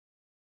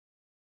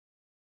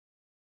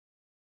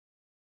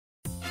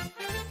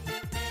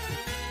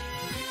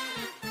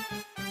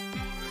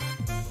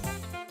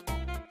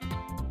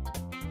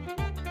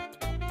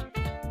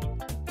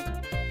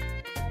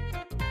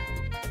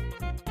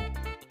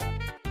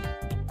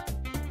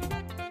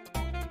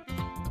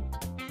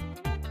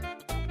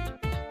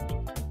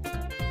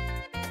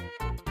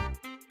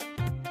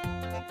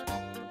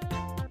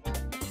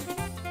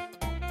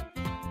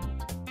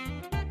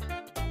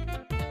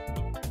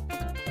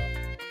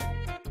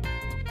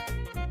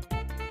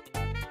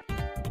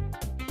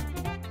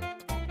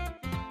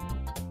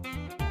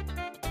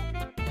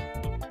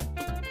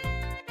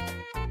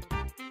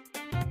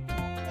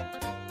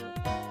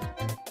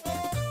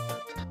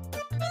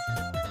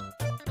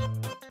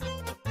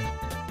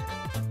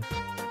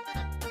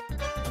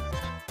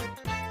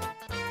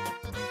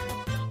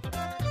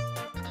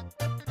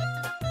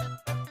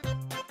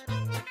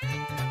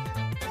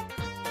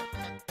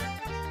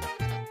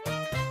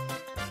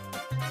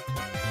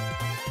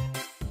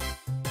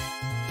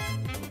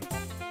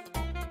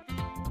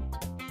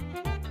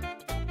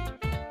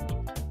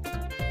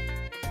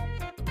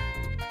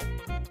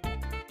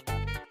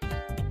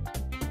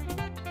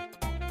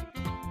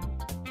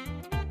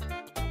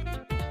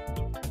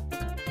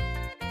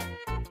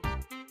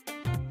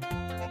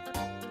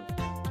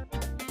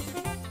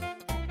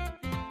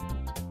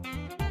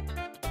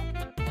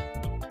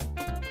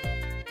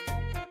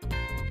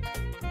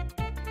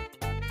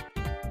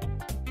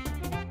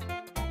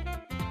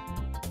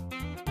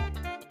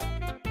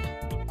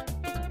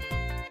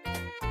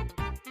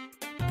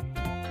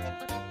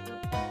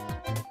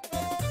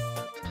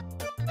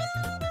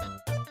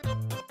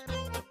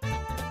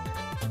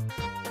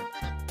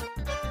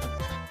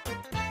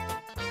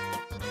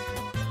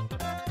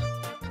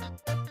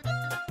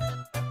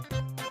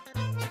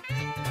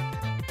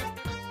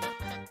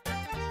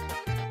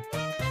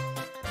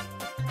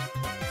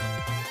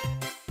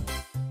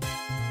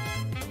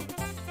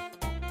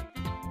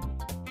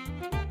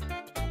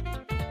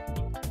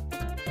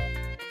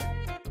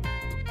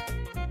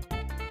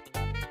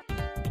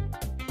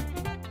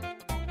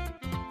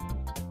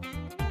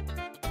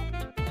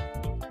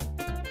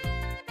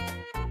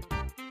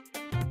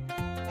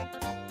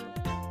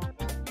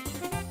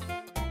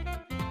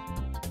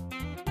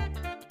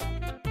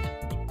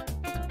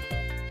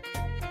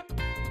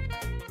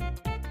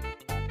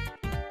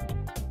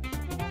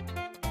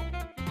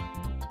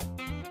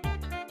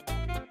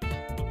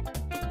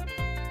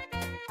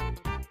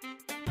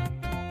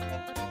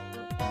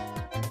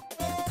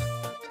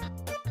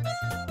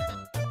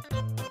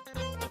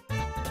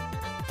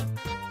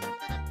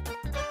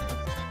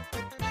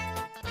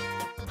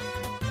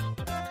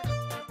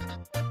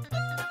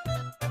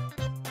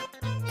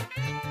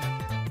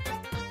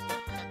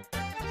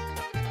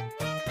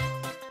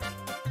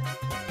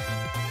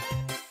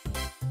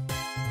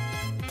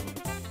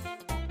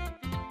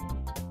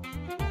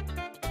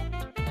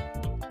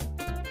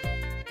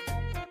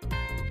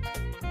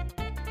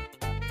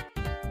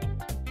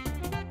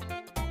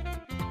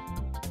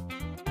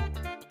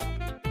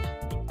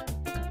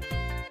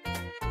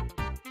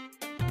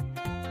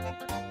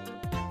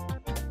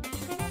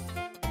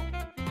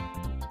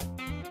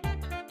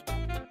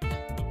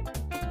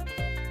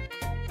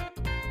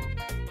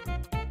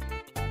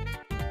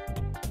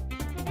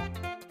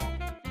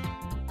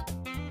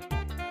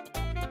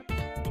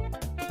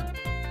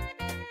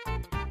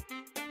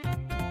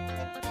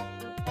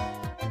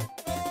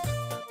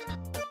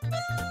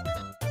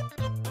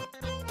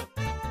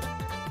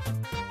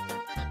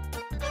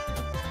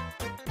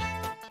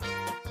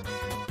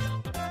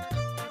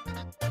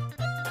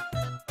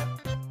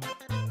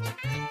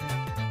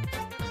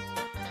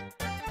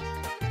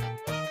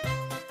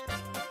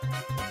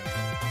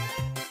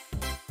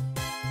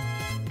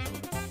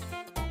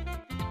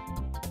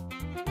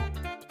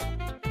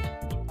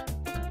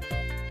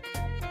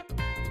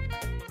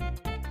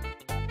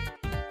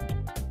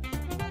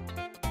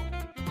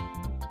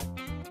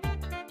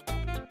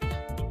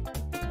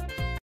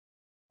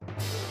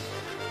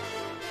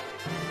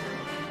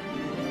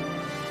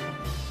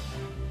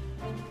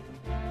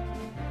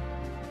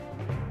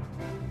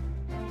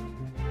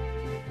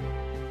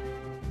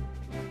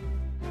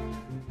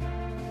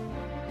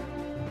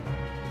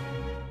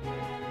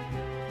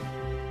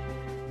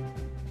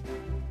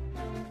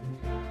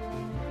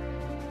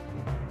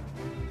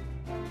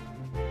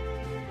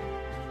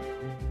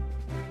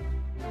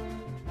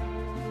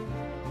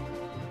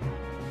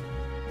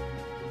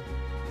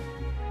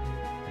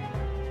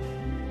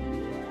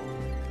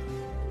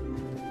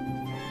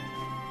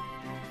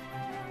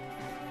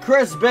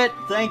Chris Bit,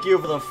 thank you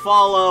for the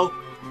follow.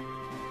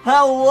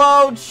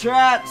 Hello,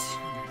 chat.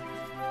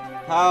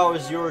 How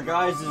is your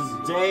guys'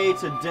 day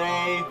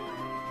today?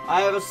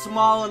 I have a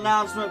small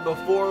announcement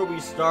before we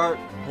start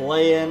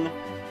playing.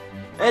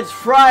 It's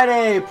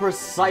Friday,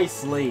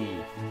 precisely.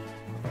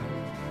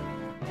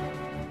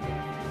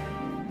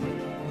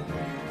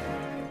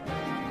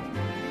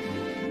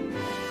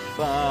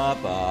 Ba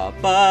ba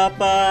ba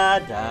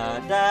ba da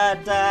da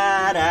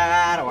da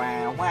da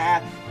wah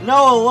wah.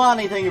 Noah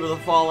Lonnie, thank you for the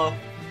follow.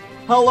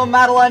 Hello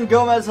Madeline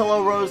Gomez,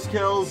 hello Rose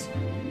Kills,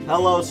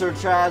 hello Sir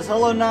Chaz,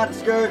 hello Nat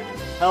Skirt,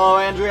 hello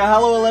Andrea,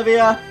 hello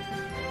Olivia,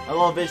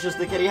 hello Vicious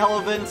the Kitty, hello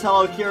Vince,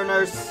 hello Kira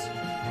Nurse,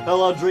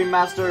 hello Dream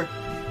Master,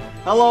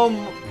 hello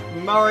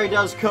Murray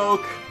Does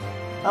Coke,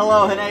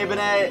 hello Hene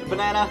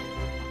Banana,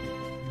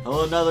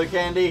 hello Another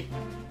Candy.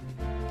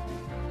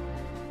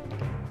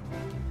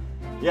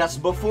 Yes,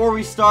 before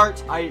we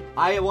start,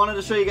 I wanted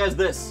to show you guys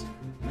this.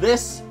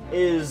 This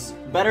is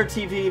Better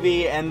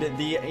TV and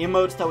the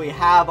emotes that we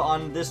have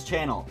on this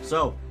channel.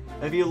 So,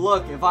 if you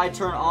look, if I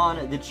turn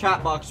on the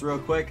chat box real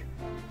quick,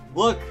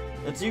 look,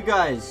 it's you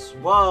guys.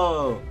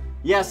 Whoa.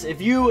 Yes, if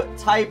you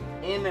type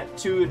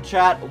into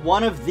chat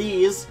one of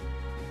these,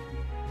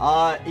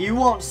 you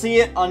won't see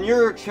it on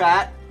your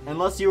chat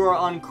unless you are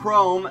on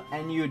Chrome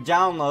and you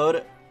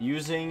download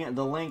using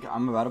the link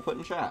I'm about to put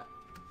in chat.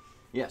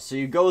 Yeah, so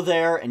you go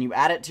there and you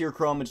add it to your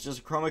Chrome. It's just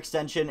a Chrome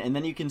extension, and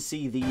then you can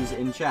see these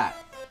in chat.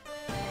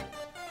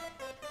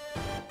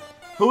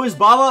 Who is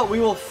Baba? We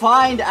will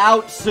find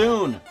out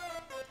soon.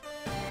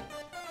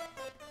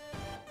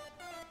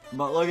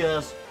 But look at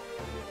this.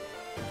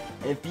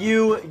 If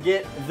you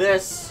get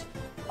this,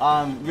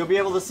 you'll be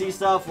able to see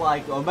stuff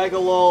like Omega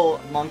Lol,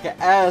 Monka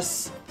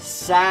S,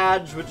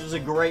 Sag, which is a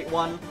great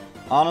one.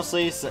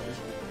 Honestly,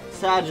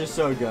 Sag is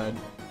so good.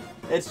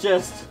 It's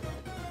just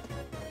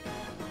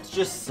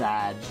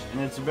Sag,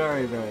 and it's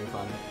very, very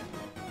funny.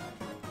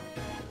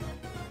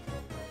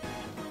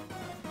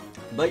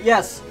 But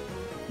yes,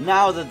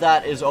 now that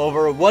that is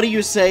over, what do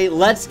you say?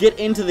 Let's get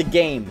into the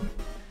game.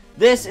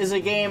 This is a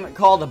game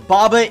called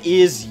Baba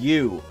Is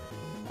You.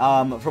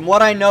 From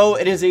what I know,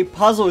 it is a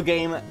puzzle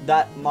game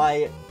that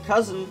my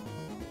cousin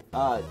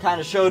kind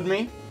of showed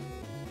me.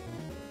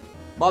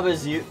 Baba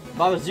Is You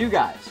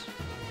guys.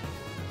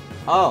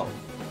 Oh.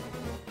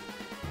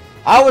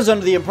 I was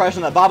under the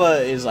impression that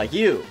Baba is like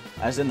you,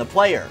 as in the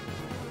player.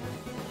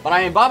 But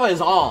I mean, Baba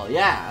is all.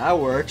 Yeah, that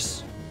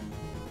works.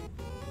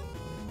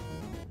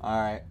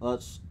 Alright,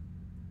 let's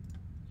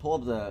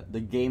pull up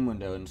the game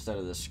window instead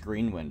of the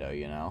screen window,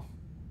 you know?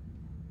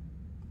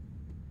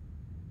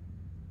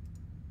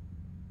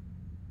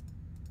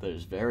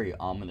 There's very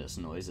ominous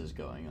noises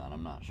going on.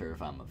 I'm not sure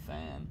if I'm a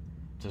fan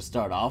to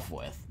start off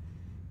with.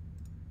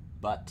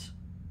 But,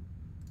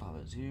 Baba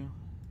Is You.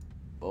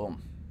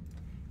 Boom.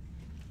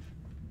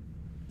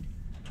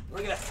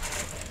 Look at that.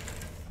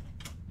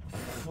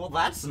 Well,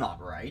 that's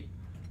not right.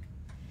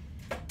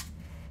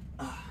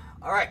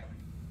 Alright.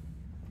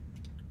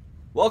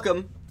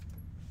 Welcome.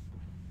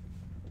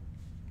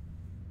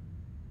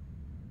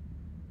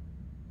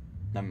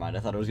 Never mind,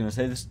 I thought I was going to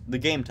say the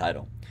game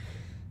title.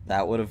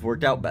 That would have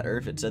worked out better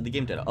if it said the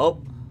game title.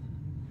 Oh,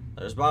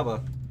 there's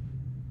Baba.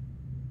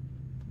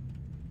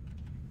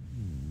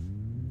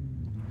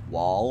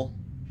 Wall.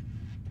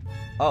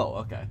 Oh,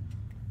 okay.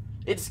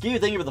 It's Skew,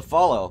 thank you for the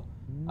follow.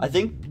 I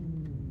think...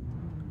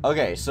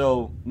 Okay,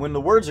 so when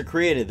the words are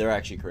created, they're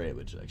actually created,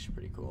 which is actually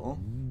pretty cool.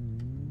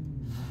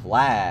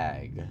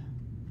 Flag.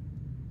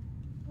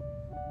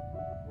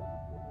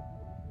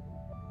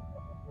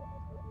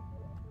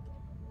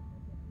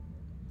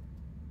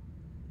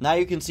 Now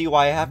you can see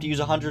why I have to use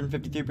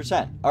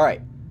 153%.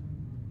 Alright.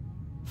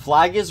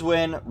 Flag is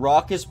win,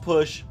 rock is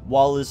push,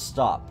 wall is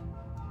stop.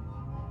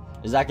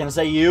 Is that gonna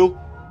say you?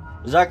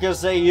 Is that gonna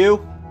say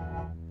you?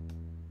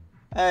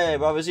 Hey,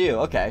 Baba Is You.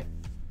 Okay.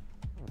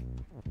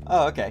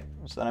 Oh, okay.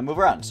 So then I move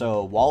around.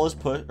 So wall is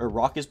push, or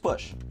rock is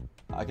push.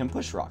 I can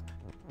push rock.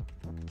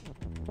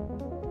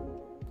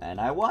 And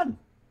I won.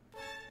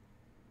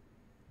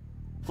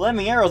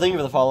 Flaming Arrow, thank you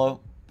for the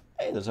follow.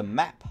 Hey, there's a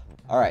map.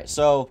 Alright,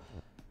 so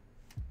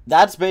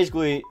that's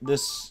basically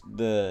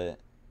the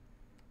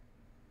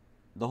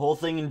whole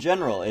thing in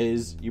general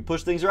is you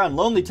push things around.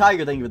 Lonely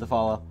Tiger, thank you for the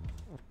follow.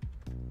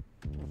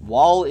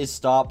 Wall is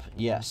stop,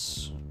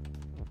 yes.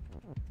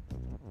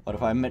 What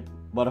if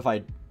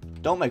I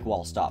don't make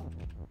wall stop?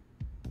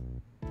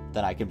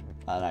 Then I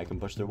can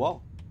push through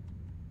wall.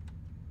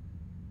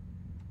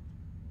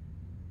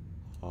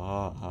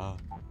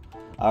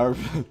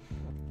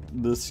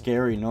 The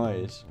scary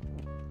noise.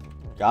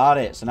 Got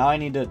it. So now I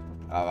need to.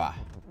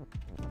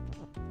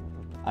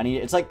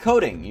 It's like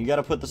coding. You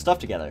gotta put the stuff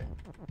together.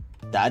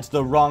 That's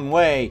the wrong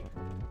way.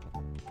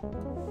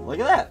 Look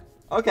at that.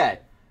 Okay.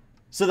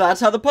 So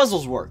that's how the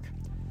puzzles work.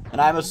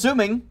 And I'm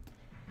assuming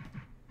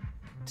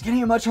it's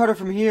getting much harder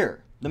from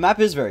here. The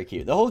map is very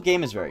cute. The whole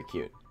game is very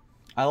cute.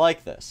 I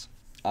like this.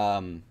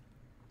 I'm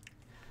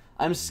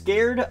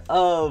scared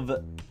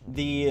of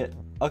the...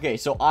 Okay,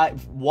 so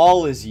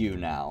wall is you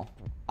now.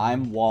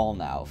 I'm wall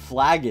now.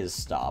 Flag is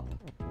stop.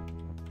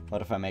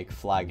 What if I make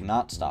flag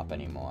not stop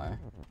anymore?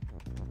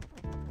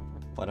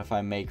 What if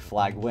I make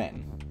flag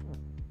win?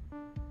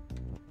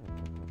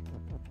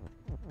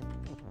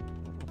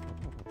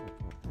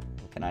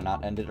 Can I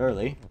not end it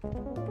early?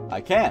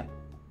 I can.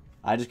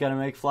 I just gotta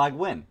make flag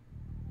win.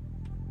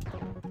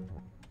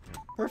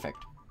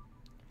 Perfect.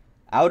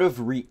 Out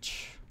of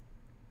reach.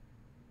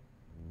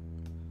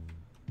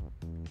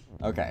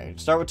 Okay,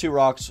 start with 2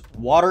 rocks.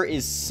 Water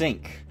is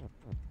sink.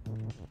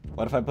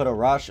 What if I put a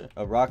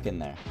rock in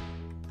there?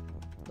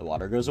 The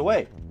water goes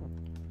away.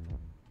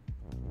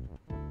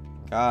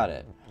 Got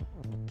it.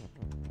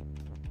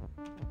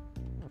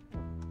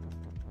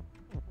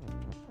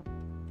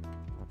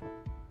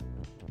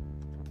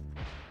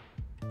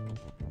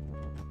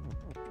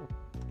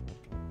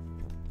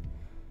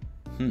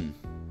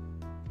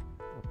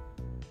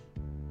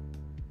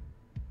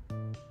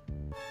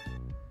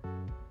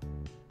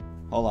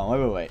 Hold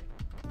on, wait.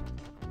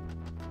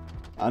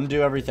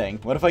 Undo everything.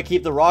 What if I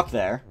keep the rock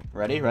there?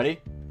 Ready?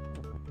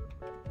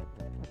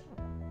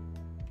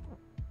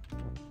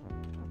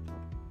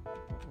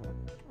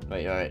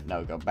 Wait,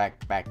 no, go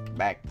back.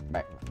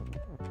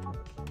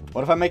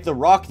 What if I make the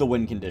rock the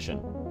win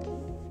condition?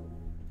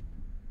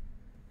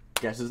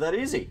 Guess it's that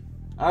easy.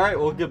 Alright,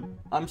 well, good.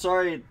 I'm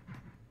sorry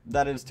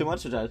that is too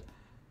much to judge.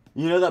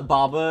 You know that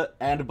Baba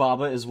and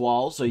Baba is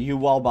wall, so you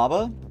wall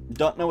Baba?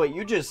 Don't know what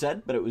you just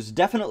said, but it was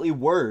definitely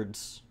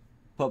words.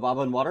 Put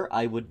Baba in water,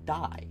 I would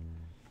die.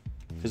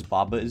 Because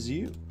Baba is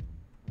you.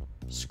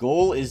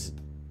 Skull is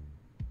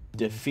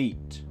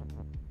defeat.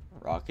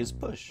 Rock is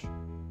push.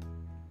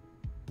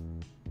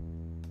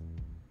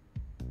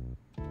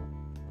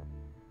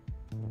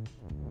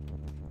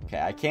 Okay,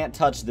 I can't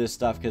touch this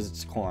stuff because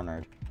it's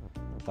cornered.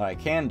 What I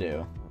can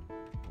do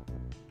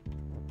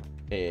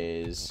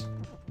is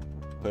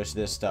push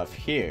this stuff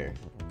here.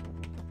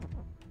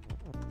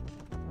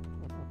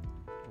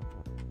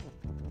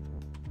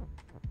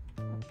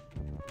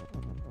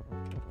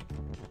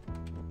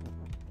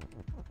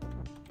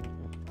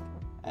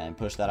 And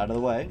push that out of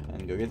the way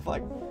and go get the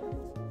flag.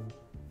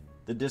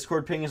 The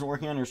Discord ping isn't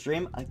working on your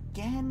stream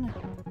again?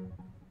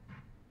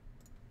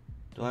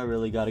 Do I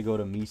really gotta go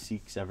to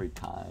Meeseeks every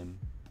time?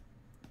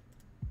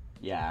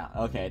 Yeah,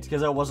 okay, it's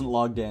because I wasn't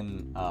logged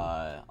in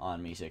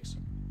on Meeseeks.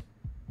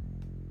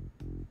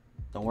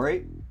 Don't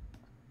worry.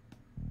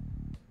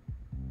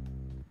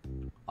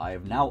 I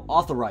have now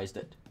authorized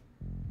it.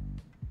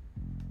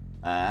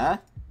 Now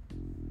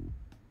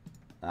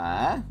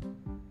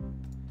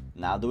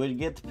do we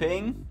get the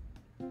ping?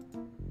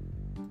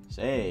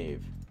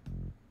 Save.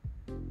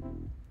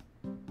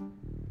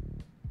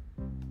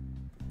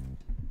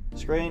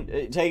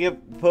 Take a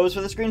pose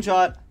for the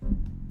screenshot.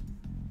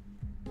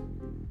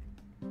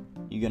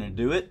 You gonna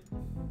do it?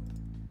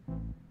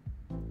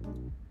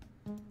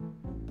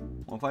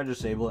 What if I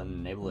disable it and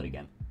enable it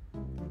again?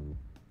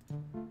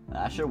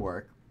 That should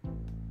work.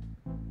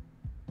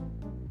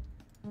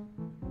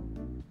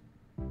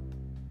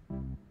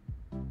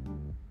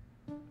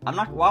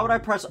 Why would I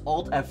press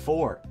Alt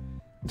F4?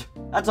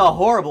 That's a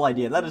horrible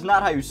idea. That is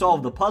not how you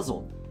solve the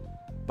puzzle.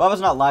 Baba's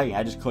not lagging,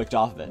 I just clicked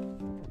off of it.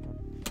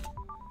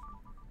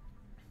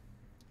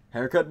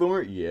 Haircut,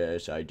 Boomer?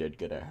 Yes, I did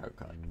get a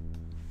haircut.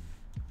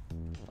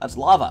 That's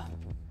lava.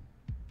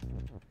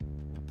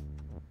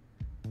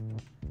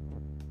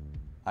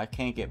 I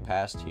can't get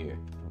past here.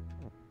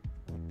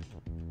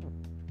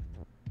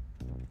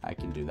 I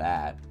can do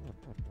that.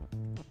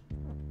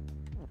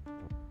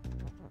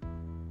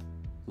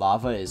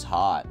 Lava is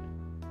hot.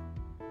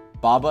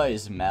 Baba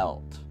is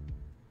melt.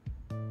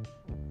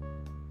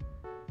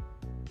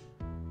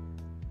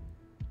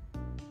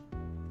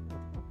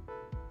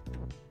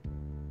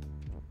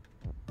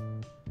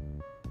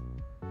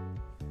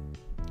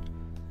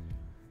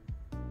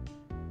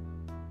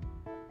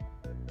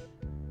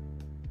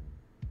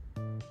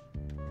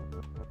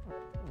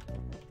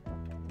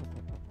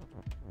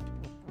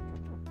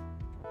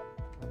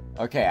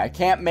 Okay, I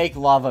can't make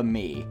lava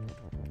me.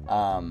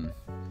 I'm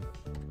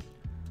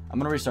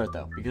gonna restart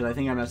though, because I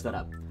think I messed that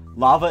up.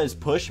 Lava is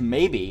push,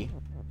 maybe.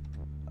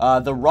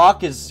 The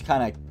rock is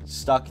kind of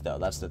stuck though,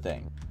 that's the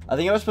thing. I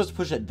think I was supposed to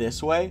push it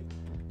this way,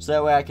 so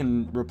that way I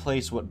can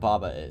replace what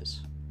Baba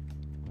is.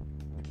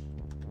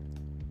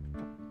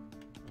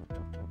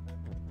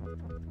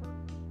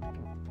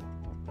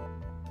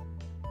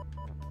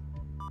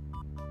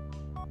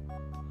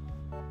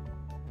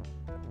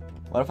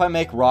 What if I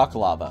make rock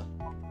lava?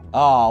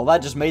 Oh,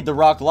 that just made the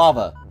rock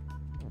lava.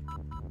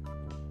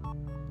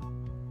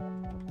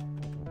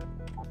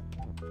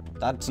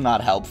 That's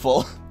not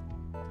helpful.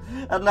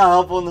 That's not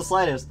helpful in the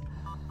slightest.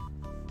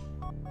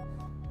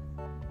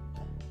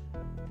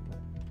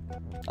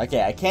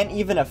 Okay, I can't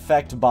even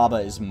affect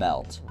Baba's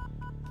melt.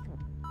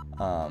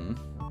 Oh,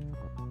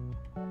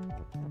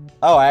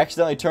 I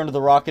accidentally turned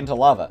the rock into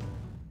lava.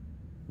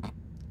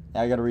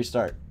 Now I gotta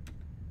restart.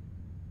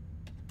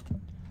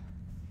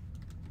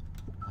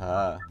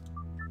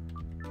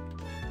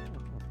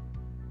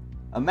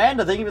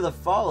 Amanda, thank you for the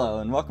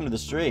follow and welcome to the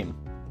stream.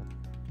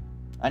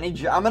 I'm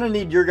gonna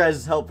need your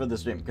guys' help for the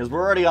stream because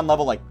we're already on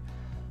level like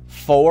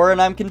 4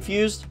 and I'm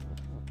confused.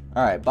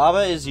 Alright,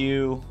 Baba is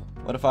you.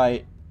 What if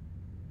I...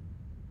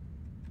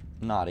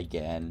 Not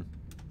again.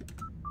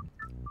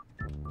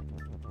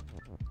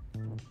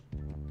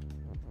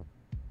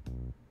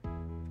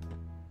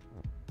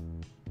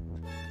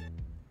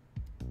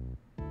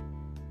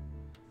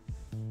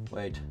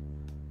 Wait.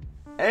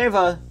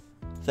 Ava!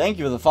 Thank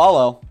you for the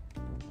follow.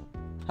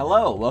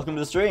 Hello, welcome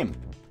to the stream.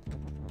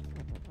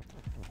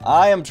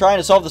 I am trying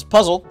to solve this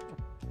puzzle.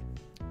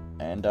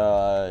 And,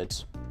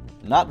 it's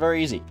not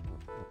very easy.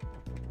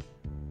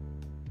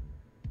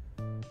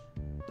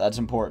 That's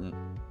important.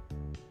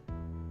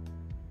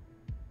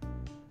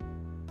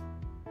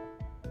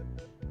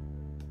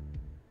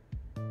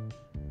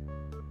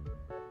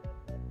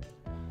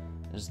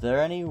 Is there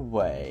any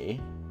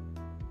way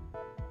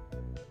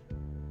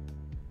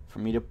for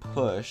me to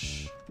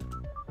push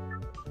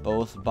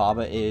both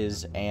Baba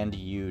is and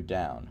you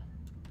down?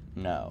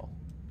 No.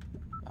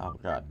 Oh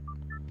god.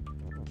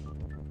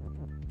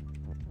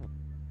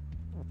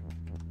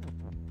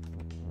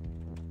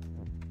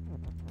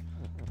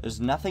 There's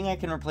nothing I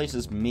can replace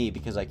as me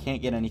because I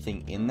can't get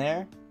anything in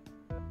there.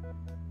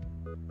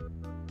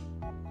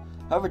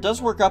 However, it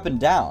does work up and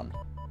down.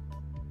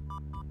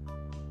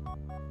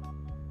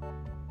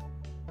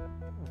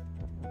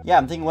 Yeah,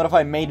 I'm thinking, what if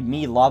I made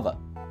me lava?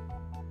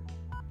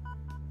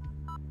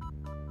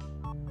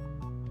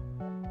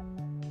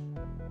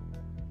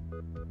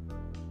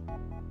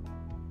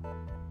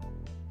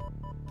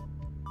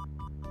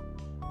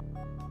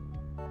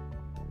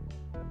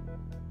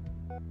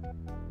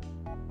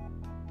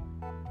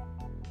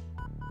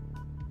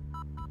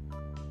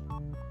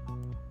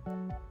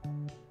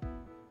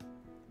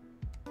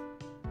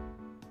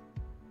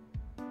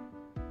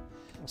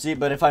 See,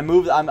 but if I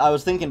move, I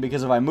was thinking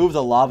because if I move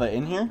the lava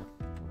in here...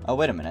 Oh,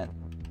 wait a minute.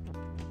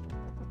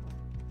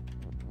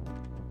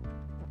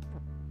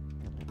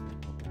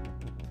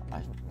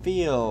 I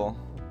feel...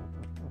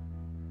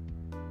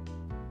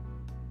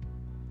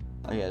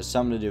 Oh yeah, it's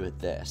something to do with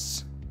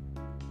this.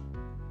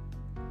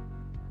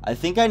 I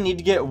think I need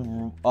to get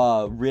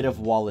rid of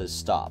Walla's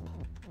stop.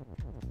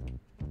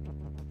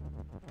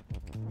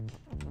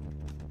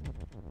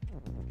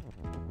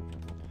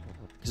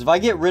 Because if I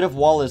get rid of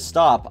Walla's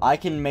stop, I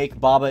can make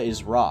Baba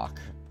is rock.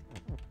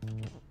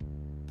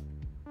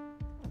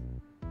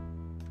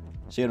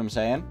 See what I'm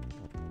saying?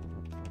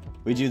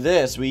 We do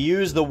this. We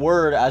use the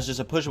word as just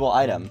a pushable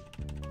item.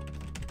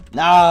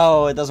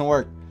 No, it doesn't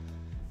work.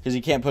 Because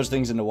you can't push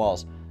things into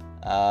walls.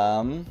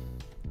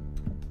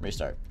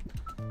 Restart.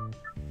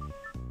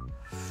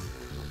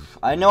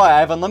 I know I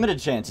have unlimited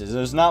chances.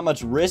 There's not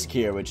much risk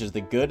here, which is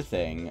the good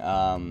thing.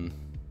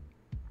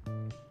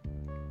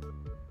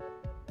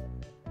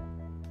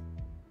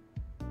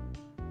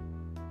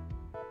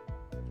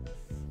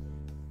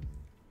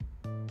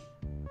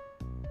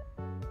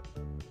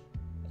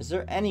 Is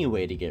there any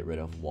way to get rid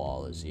of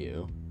Wall as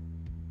you?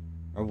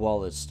 Or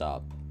Wall as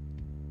stop?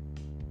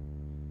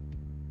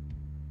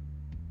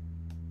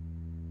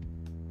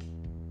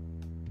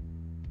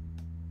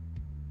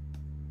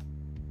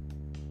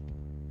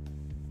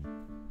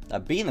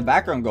 That B in the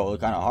background goal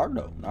look kind of hard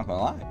though, not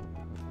gonna lie.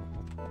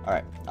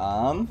 Alright,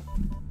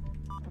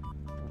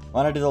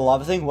 wanna do the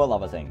lava thing? What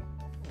lava thing?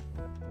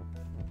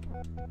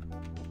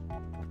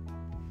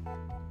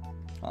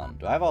 Hold on,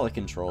 do I have all the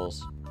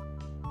controls?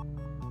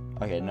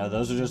 Okay, no,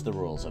 those are just the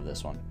rules of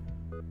this one.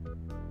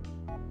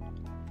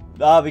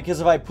 Because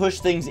if I push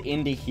things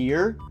into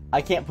here,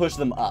 I can't push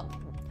them up.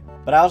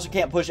 But I also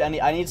can't push any...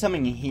 I need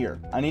something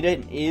here. I need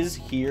an is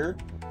here.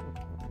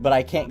 But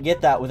I can't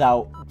get that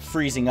without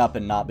freezing up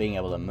and not being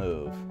able to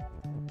move.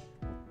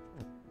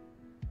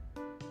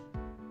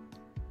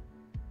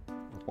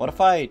 What if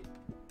I...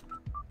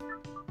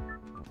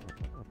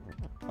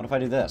 What if I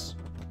do this?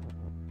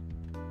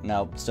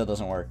 No, still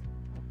doesn't work.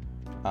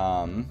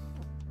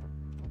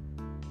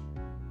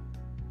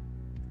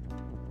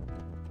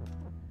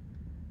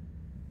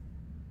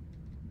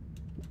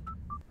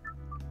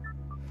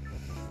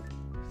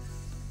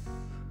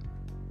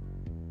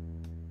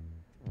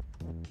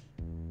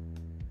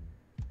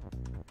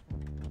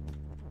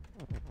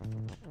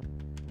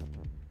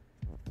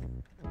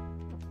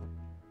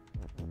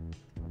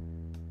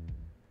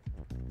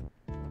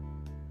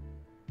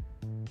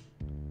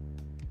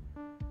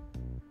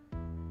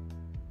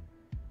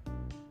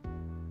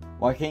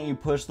 Why can't you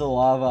push the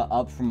lava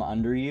up from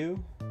under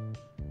you?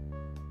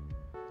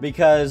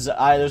 Because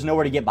there's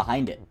nowhere to get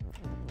behind it.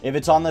 If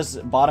it's on this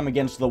bottom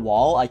against the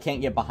wall, I can't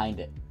get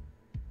behind it.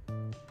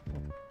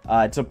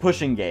 It's a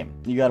pushing game.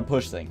 You gotta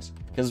push things.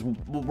 Because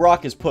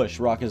rock is push,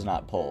 rock is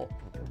not pull.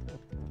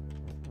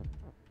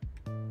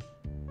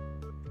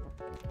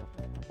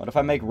 What if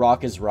I make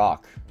rock is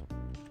rock?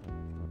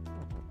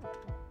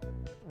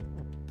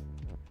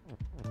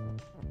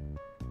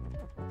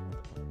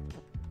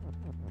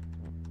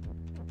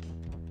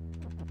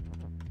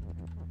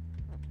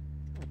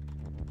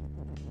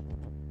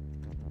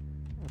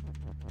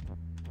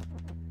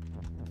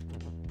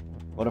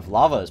 What if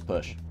lava is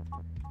push?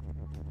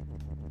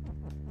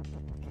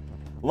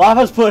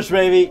 Lava's push,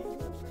 baby!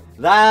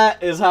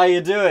 That is how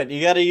you do it.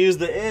 You gotta use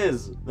the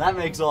is. That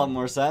makes a lot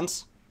more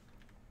sense.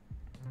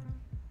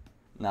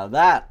 Now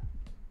that...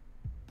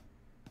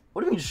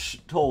 What do you mean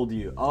told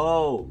you?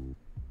 Oh.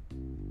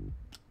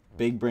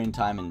 Big brain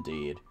time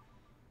indeed.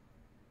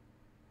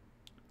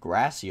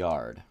 Grass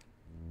yard.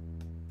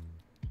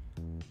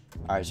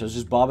 Alright, so it's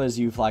just Baba is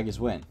you, flag is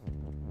win.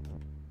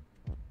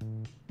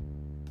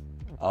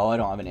 Oh, I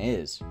don't have an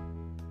is.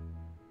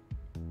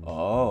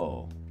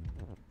 Oh.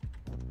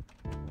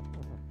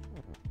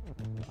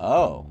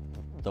 Oh.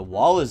 The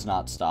wall is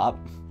not stop.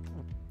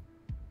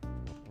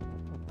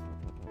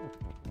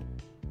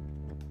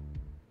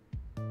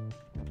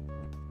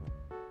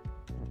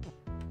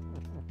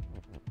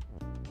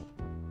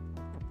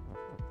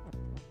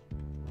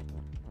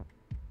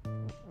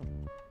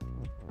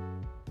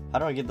 How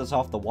do I get this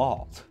off the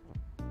wall?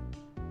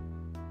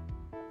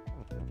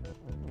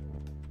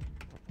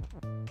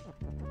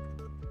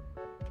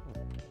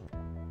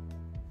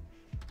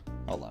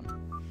 Hold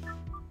on.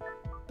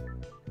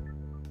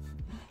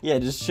 Yeah,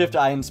 just shift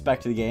I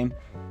inspect the game.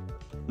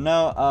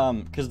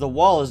 No, because the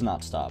wall is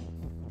not stop.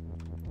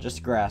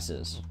 Just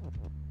grasses.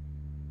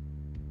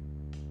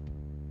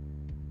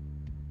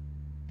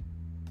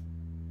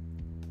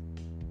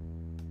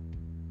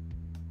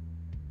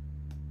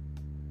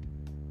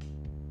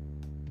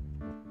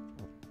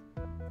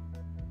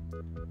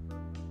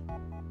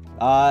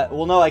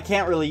 Well, no, I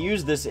can't really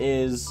use this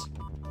is,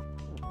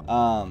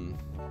 because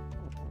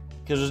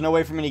there's no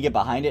way for me to get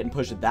behind it and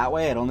push it that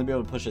way. I'd only be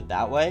able to push it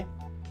that way.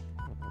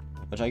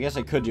 Which I guess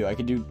I could do. I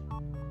could do,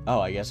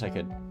 oh, I guess I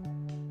could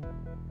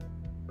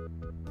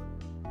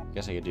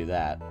do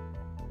that.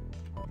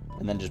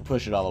 And then just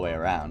push it all the way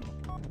around.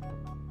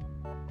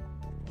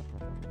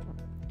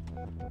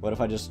 What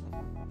if I just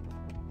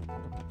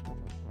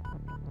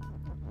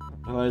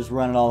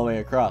run it all the way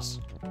across?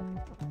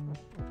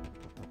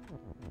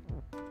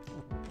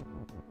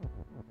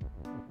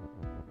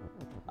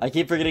 I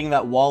keep forgetting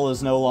that wall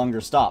is no longer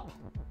stop.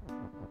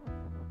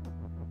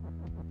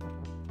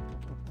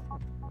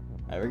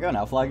 There we go,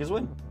 now flag is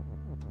win.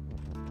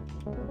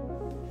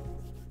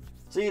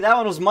 See, that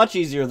one was much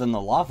easier than the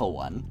lava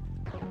one.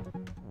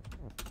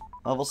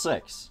 Level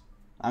 6.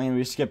 I mean,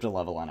 we skipped a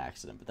level on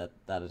accident, but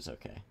that is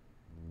okay.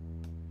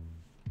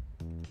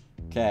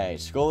 Okay,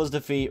 skull is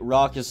defeat,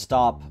 rock is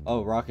stop.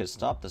 Oh, rock is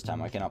stop this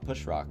time. I cannot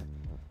push rock.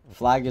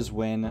 Flag is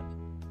win.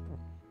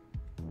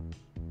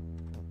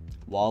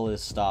 Wall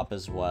is stop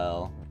as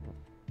well.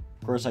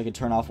 Of course, I could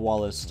turn off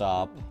wall is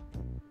stop.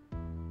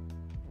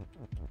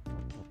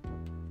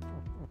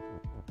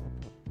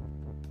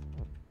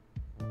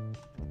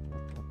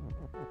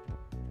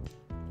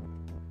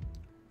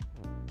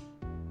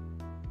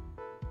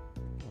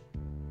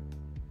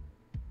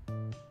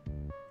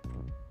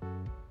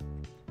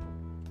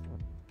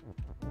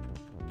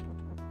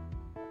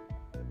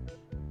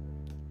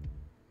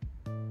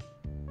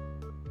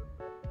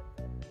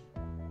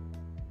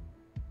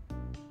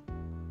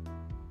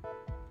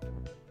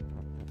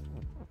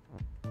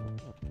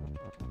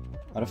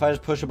 What if I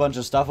just push a bunch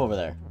of stuff over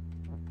there?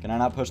 Can I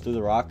not push through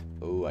the rock?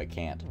 Ooh, I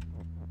can't.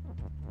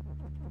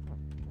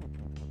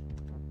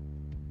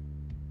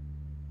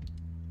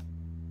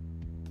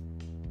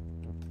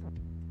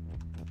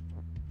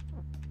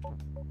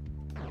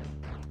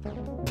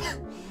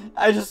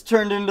 I just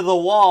turned into the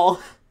wall.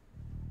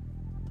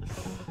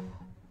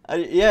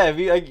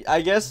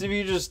 I guess if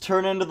you just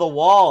turn into the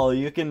wall,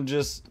 you can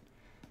just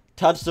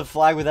touch the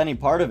flag with any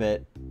part of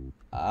it.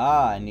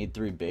 Ah, I need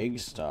 3 big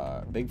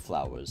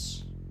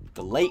flowers.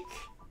 The lake.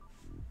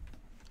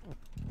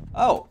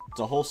 Oh,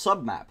 it's a whole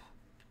submap.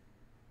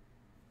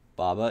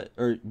 Baba,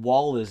 or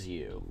wall is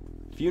you.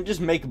 If you just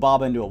make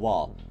Baba into a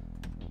wall.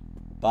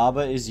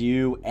 Baba is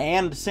you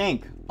and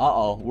sink.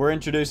 Uh-oh, we're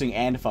introducing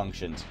and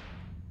functions.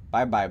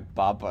 Bye-bye,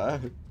 Baba.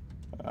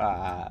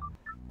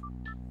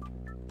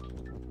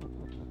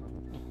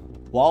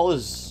 Wall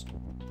is...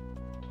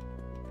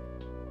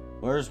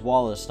 Where's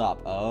wall is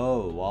stop?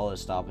 Oh, wall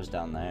is stop is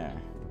down there.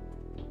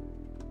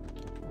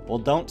 Well,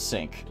 don't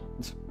sink.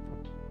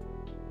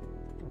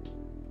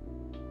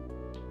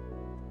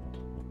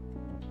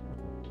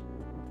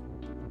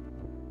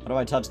 How do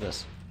I touch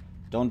this?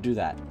 Don't do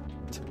that.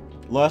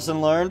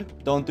 Lesson learned?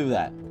 Don't do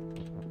that.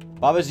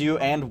 Baba's you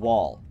and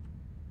wall.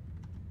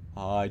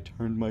 I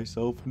turned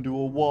myself into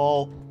a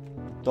wall.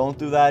 Don't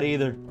do that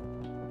either.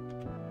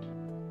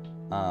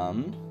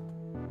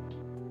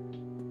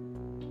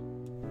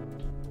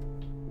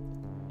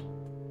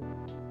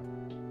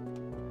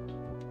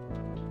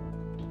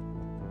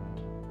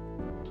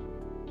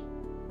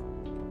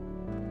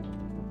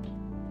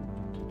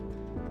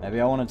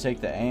 Maybe I want to take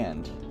the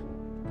and.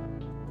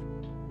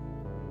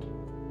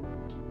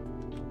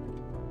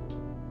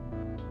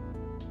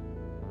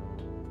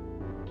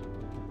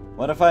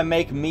 What if I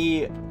make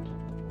me...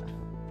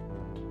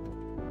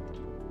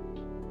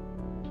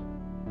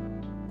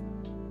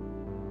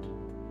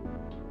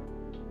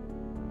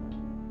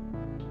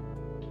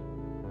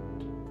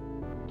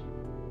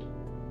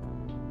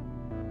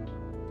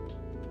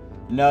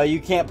 No,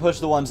 you can't push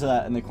the ones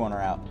in the corner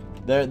out.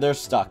 They're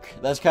stuck.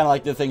 That's kind of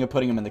like the thing of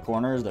putting them in the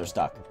corners. They're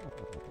stuck.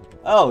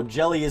 Oh,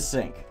 jelly is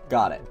sink.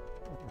 Got it.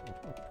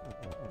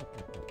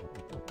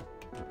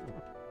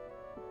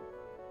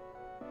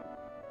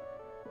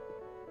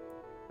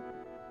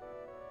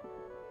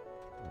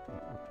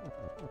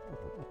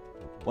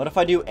 What if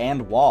I do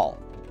and wall?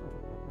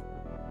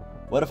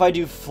 What if I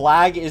do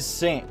flag is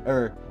sink,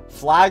 or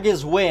flag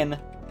is win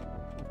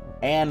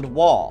and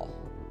wall?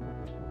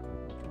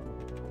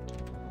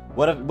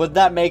 What if, would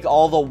that make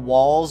all the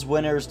walls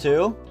winners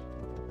too?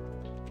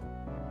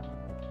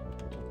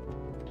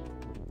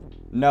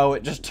 No,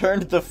 it just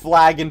turned the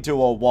flag into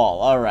a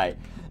wall. Alright.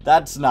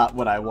 That's not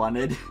what I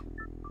wanted.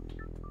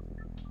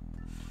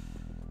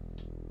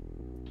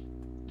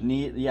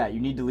 Yeah, you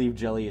need to leave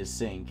jelly as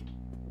sink.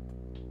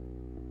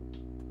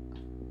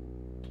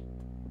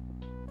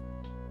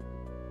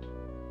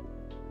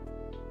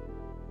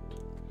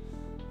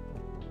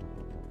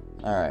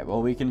 Alright,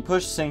 well we can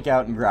push sink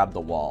out and grab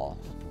the wall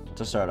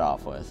to start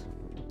off with.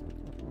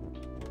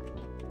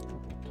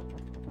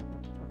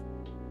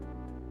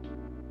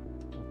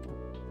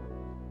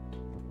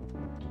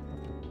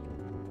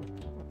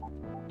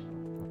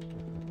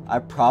 I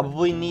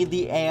probably need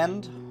the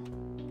and,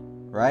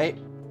 right?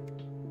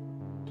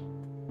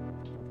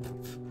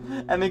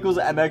 M equals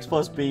MX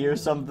plus B or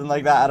something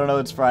like that. I don't know,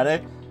 it's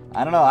Friday.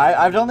 I don't know,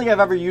 I don't think I've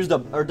ever used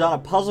or done a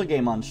puzzle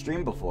game on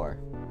stream before.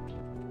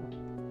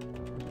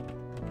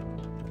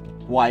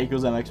 Y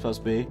equals MX plus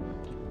B.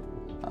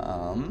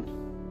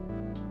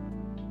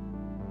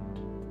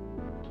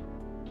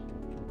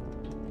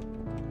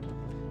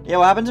 Yeah,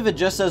 what happens if it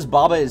just says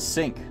Baba is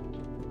sink?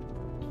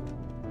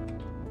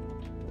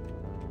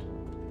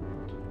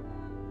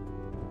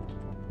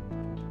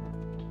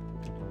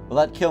 Will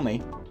that kill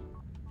me?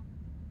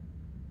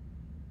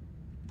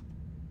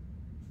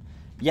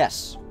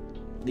 Yes.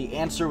 The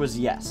answer was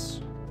yes.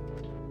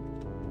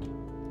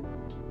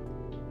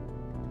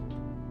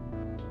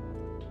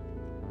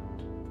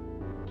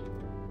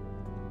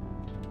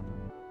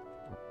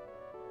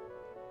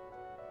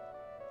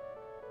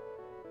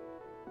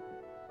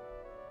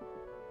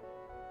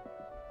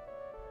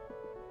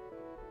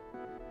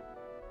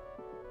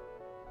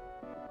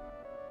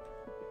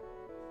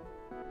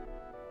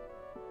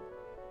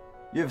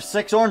 You have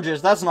 6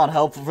 oranges. That's not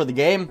helpful for the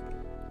game.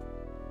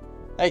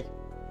 Hey.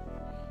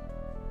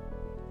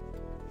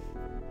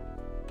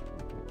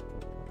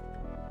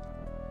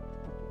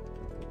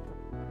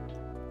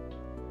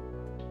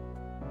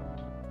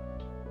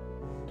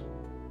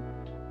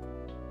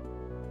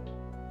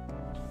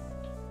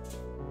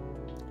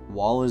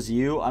 Wall is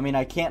you. I mean,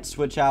 I can't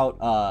switch out,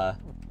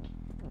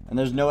 and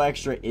there's no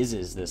extra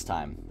is's this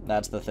time.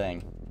 That's the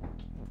thing.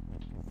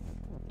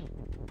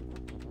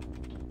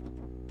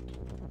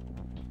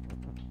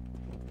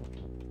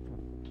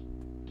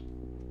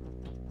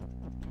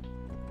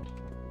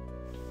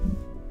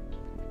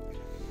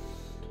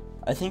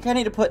 I think I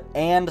need to put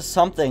and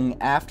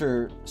something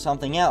after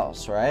something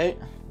else, right?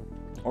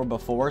 Or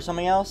before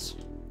something else?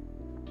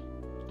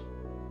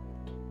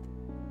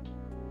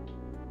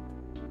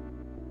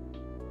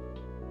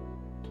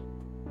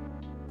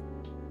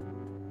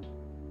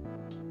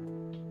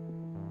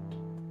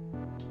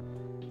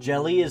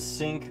 Jelly is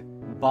sink,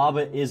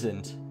 Baba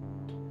isn't.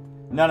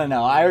 No,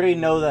 I already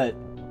know that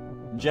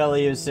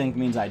jelly is sink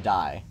means I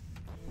die.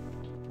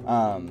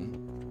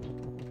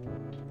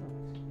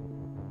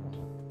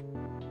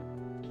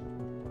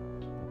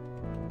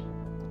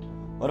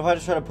 What if I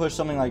just try to push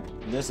something like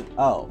this?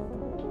 Oh.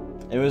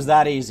 It was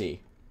that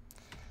easy.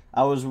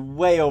 I was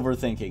way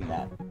overthinking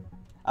that.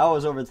 I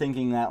was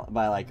overthinking that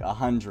by like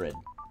 100.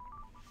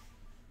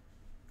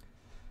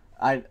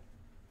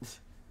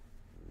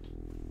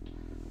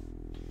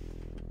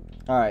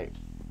 Alright.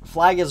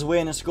 Flag is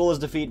win, school is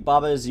defeat,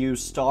 Baba is you,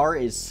 star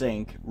is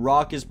sink,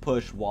 rock is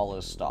push, wall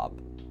is stop.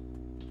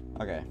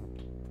 Okay.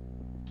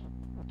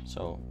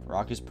 So,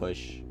 rock is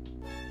push.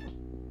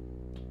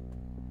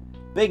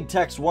 Big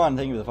Text 1,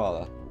 thank you for the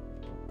follow.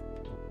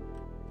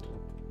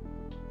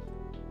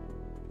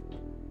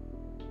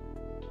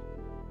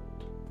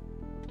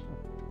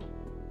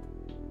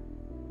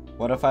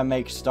 What if I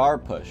make star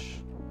push?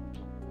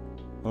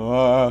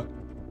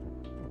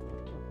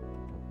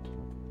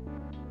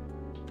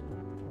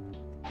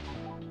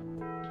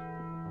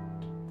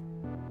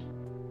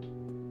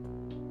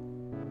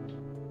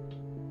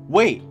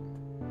 Wait.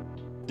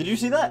 Did you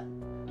see that?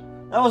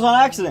 That was on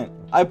accident.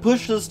 I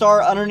pushed the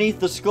star underneath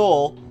the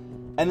skull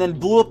and then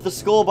blew up the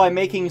skull by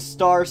making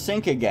star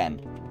sink again.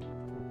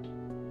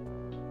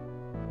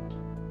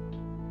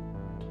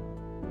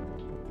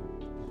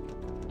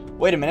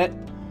 Wait a minute.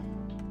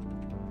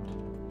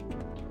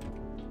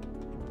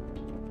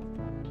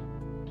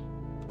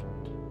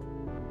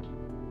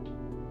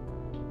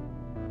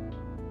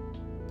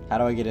 How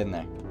do I get in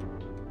there?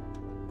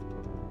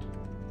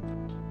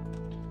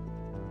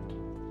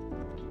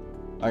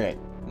 Okay.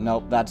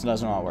 Nope, that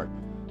doesn't want to work.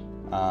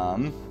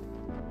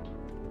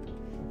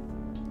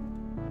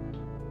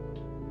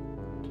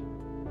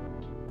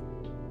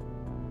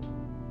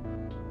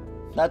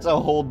 That's a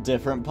whole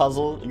different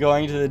puzzle,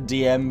 going to the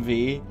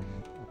DMV.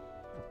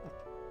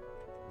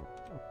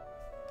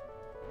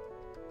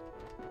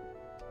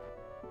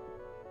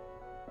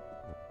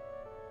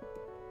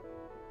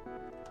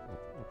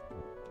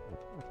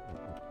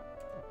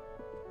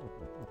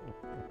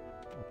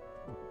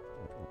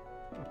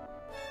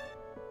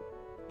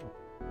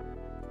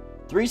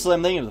 3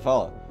 slim things to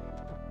follow.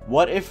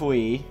 What if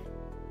we...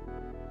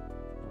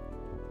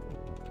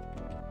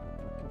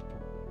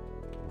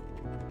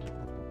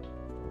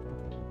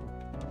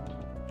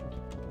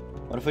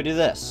 What if we do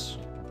this?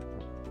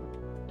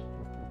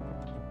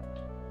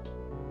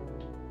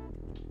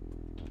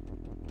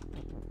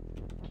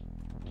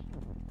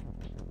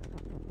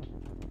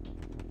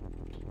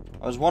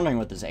 I was wondering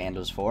what this and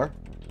was for.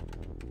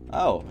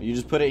 Oh, you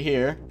just put it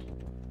here.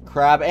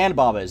 Crab and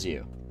Baba is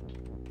you.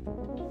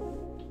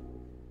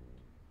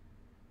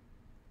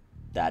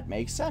 That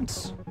makes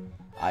sense.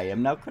 I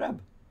am now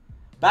Crab.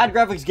 Bad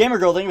Graphics Gamer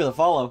Girl, thank you for the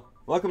follow.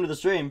 Welcome to the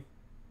stream.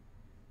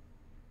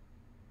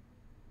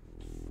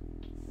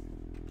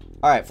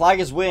 Alright, flag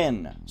is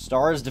win.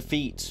 Star is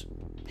defeat.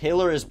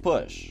 Pillar is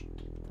push.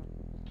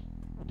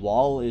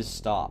 Wall is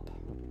stop.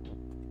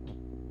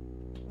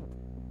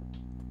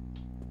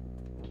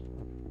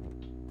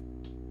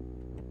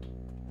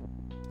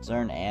 Is there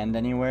an and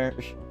anywhere?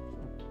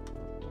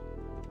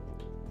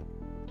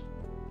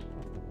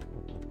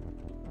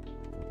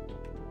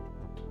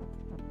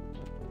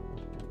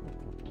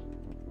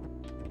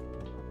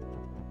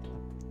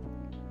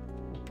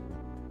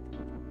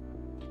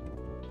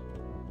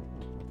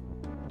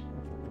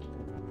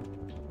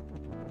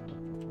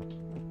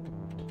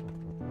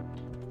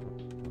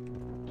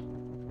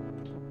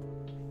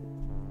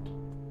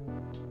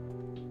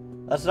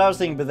 That's what I was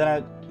thinking, but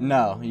then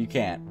no, you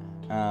can't.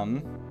 I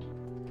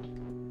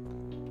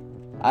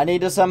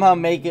need to somehow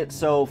make it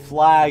so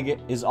flag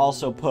is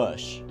also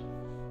push.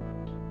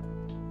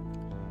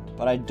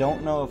 But I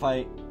don't know if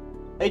I...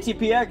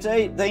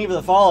 ATPX8, thank you for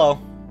the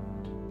follow.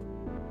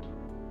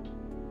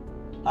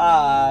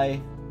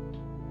 Hi.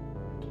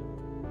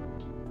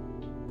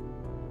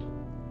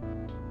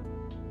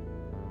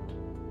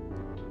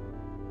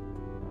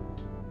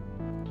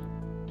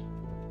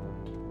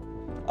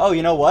 Oh,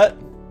 you know what?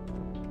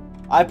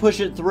 I push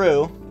it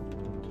through.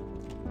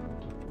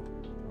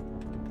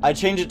 I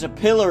change it to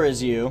pillar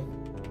is you.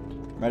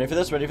 Ready for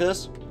this? Ready for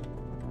this?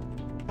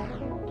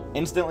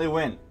 Instantly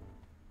win.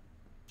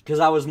 Because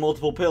I was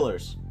multiple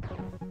pillars.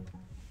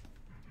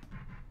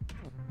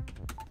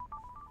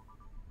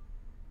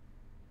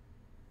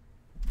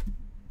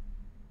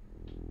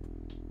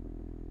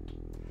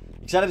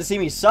 Excited to see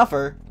me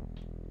suffer.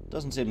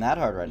 Doesn't seem that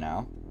hard right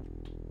now.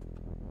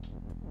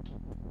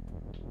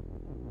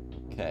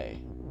 Okay.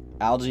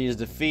 Algae is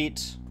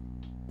defeat.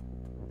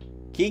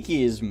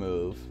 Kiki is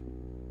move.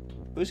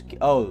 Who's...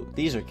 Oh,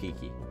 these are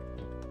Kiki.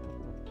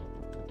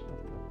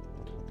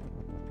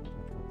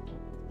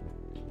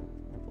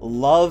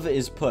 Love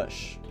is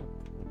push.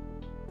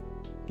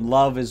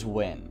 Love is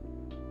win.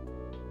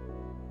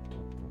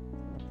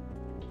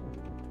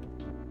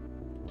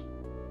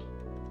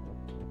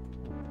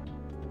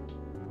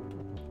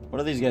 What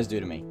do these guys do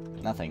to me?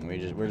 Nothing.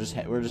 We're just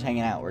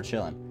hanging out. We're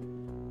chilling.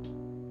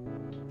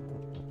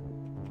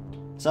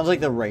 Sounds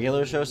like the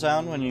regular show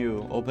sound when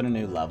you open a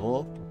new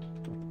level.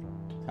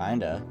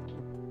 Kinda.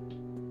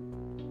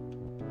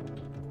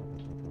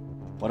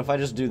 What if I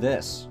just do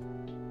this?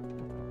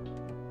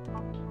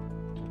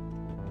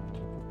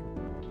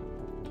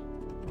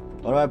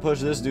 What if I push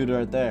this dude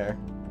right there?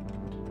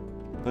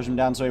 Push him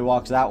down so he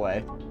walks that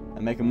way.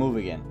 And make him move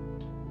again.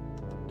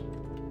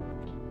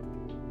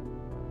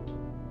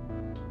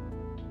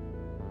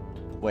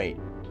 Wait.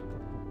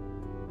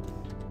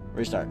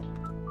 Restart.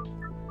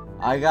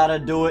 I gotta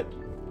do it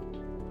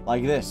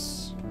like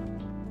this.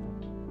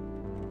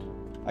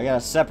 I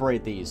gotta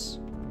separate these.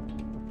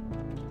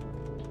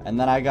 And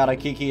then I gotta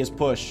Kiki is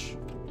push.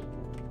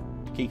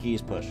 Kiki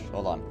is push.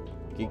 Hold on.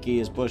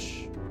 Kiki is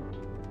push.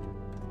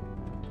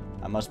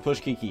 I must push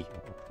Kiki.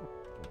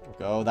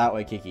 Go that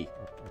way, Kiki.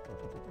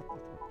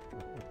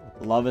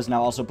 Love is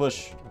now also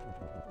push.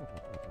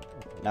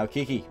 Now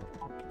Kiki.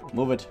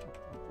 Move it.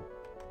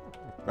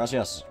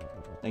 Gracias.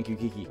 Thank you,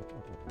 Kiki.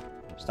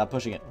 Stop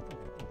pushing it.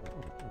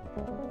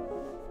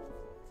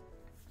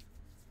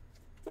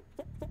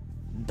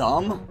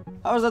 Dumb?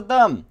 How is that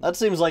dumb? That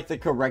seems like the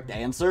correct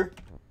answer.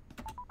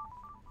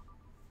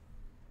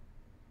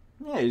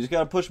 Yeah, you just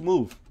gotta push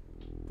move.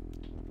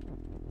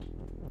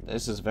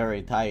 This is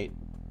very tight.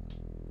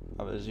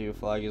 How does you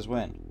flag is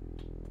win?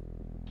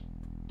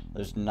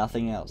 There's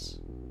nothing else.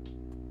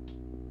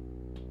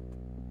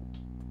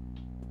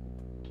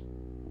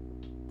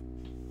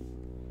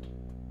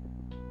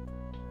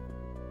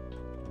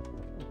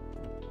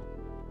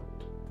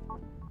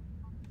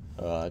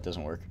 It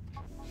doesn't work.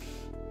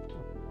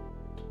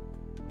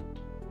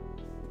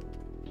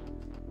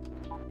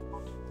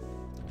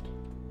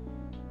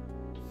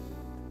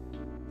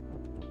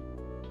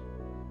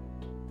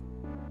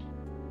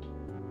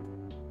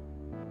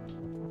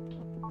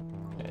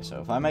 Okay,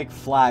 so if I make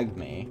flag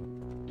me,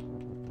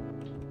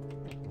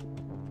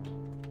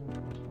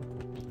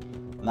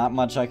 not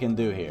much I can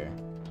do here.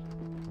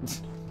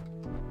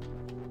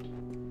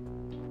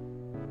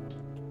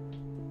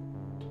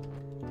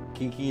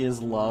 Kiki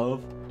is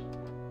love.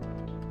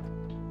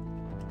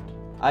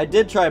 I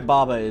did try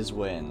Baba is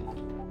win.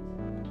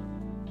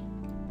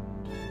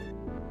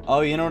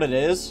 Oh, you know what it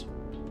is?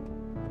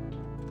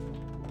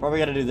 Probably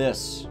gotta do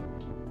this.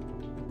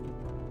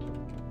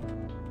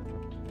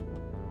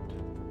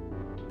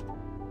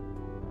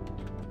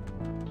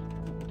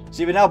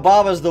 See, but now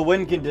Baba's the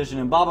win condition,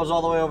 and Baba's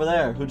all the way over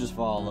there. Who just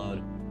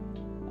followed?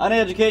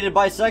 Uneducated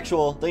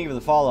bisexual. Thank you for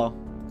the follow.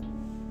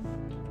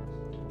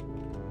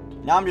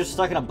 Now I'm just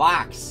stuck in a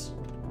box.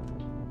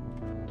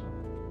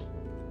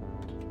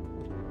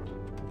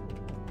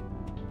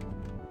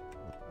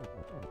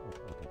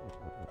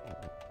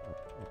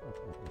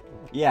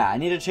 Yeah, I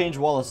need to change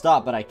wall of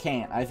stop, but I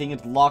can't. I think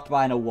it's locked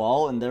behind a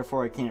wall, and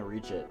therefore I can't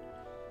reach it.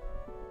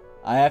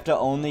 I have to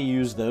only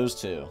use those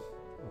two.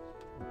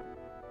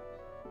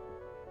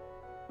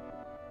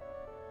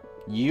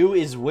 U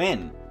is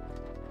win.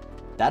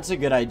 That's a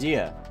good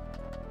idea.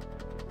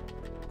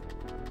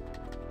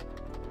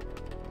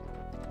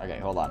 Okay,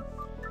 hold on.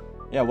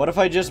 Yeah, what if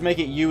I just make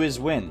it U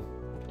is win?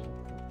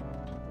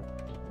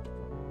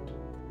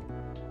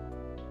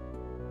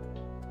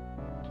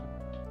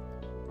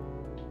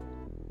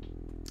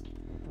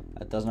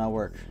 That does not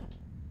work.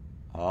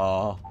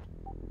 Oh.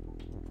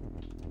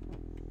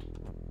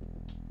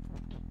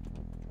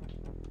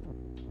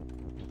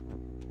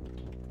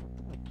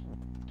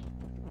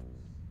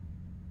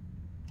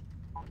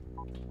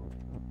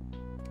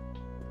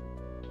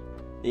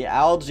 The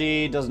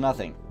algae does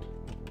nothing.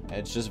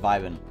 It's just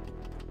vibing.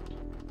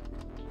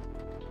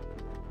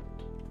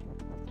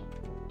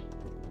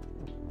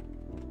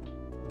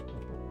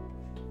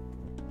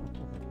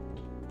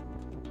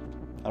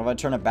 How do I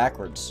turn it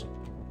backwards?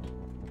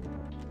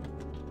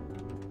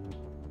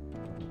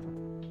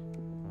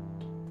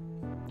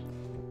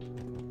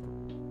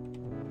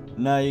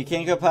 No, you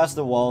can't go past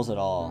the walls at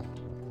all.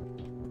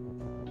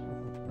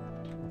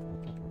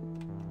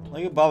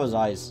 Look at Baba's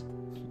eyes.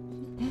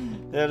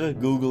 They're just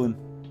Googling.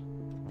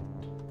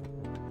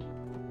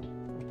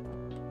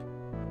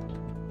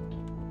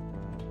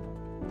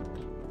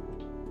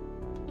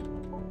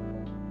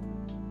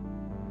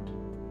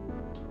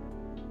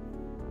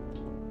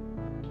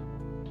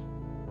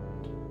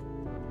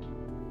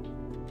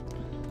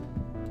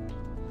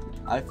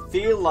 I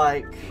feel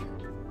like...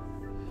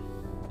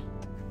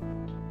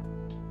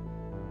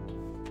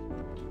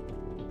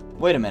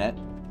 Wait a minute.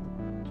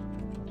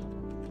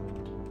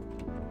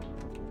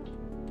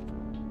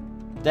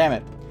 Damn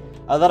it.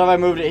 I thought if I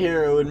moved it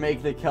here, it would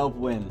make the kelp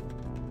win.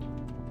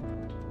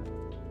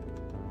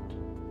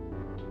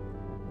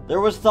 There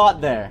was thought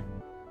there.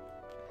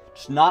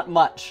 Just not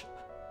much.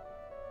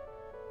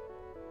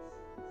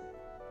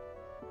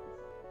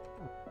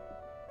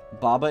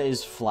 Baba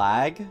is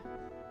flag?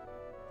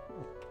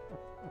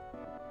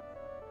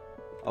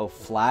 Oh,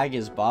 flag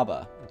is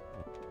Baba.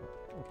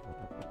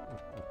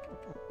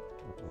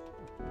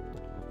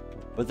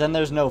 But then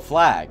there's no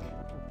flag.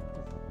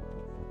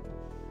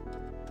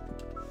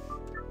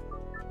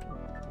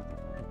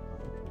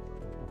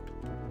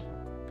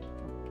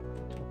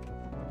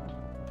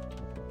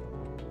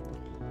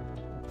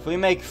 If we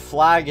make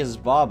flag as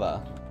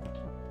Baba,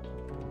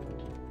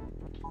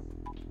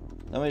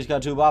 then we just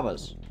got two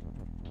Babas.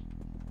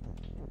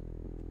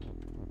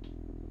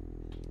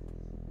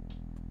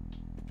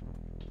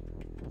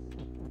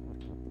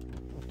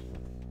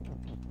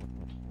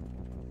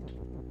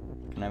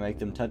 Can I make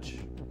them touch?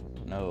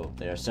 No,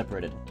 they are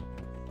separated.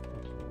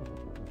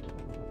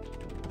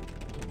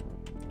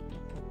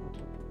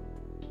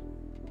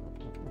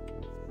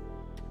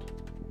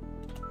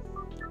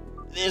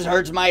 This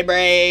hurts my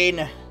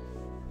brain.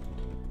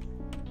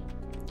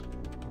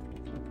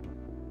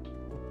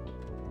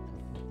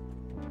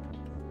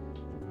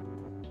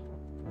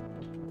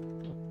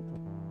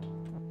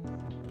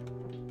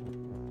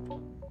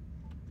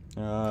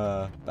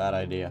 Bad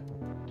idea.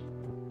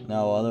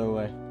 No, other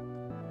way.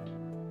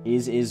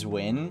 Is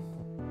win?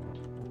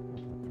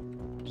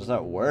 Does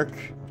that work?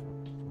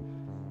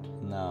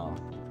 No.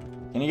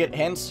 Can you get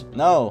hints?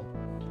 No.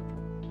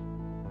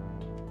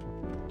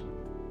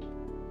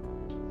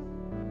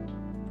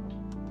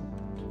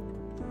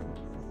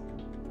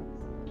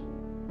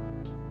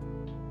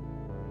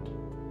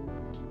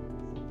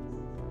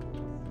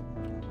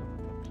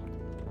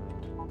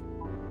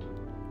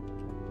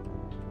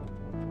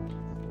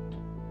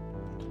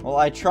 Well,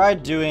 I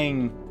tried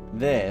doing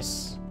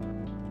this.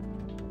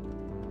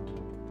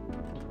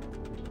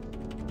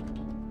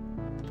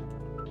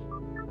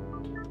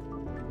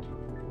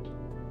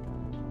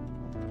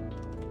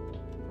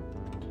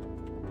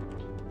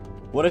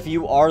 What if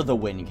you are the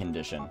win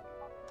condition?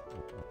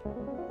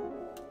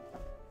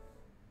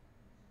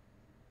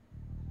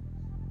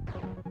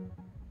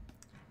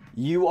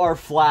 You are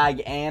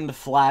flag and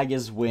flag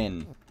is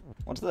win.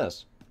 What's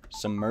this?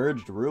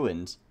 Submerged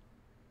ruins.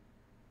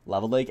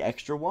 Lava Lake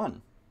extra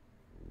 1.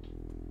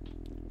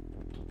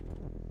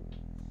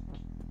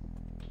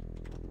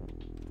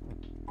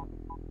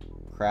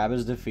 Crab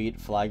is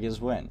defeat, flag is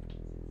win.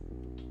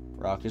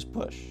 Rock is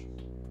push.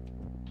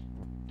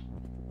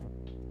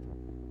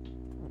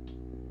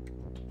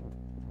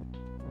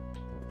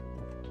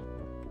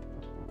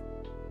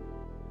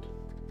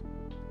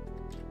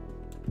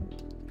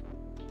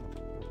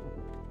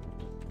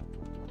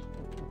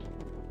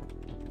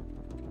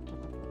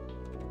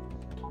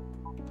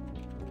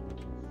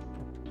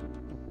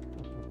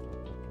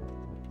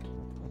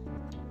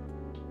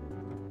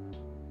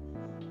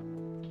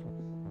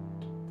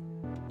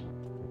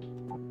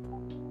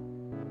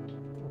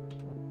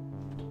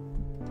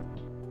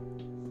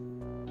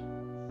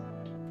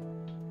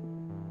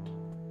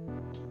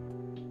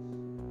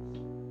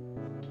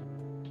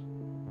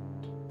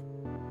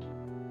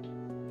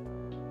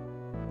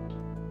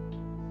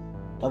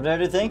 Love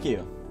to thank you.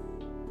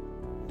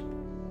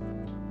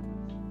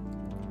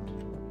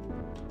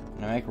 I'm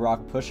gonna make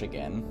Rock push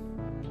again.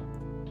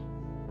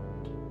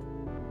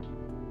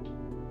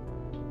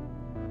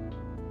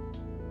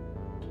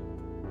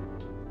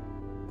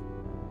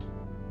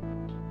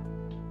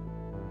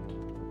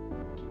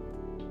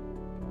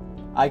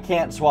 I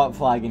can't swap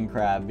Flag and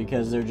Crab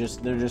because they're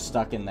just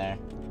stuck in there.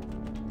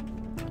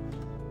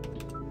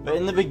 But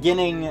in the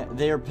beginning,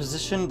 they are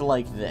positioned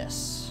like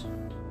this.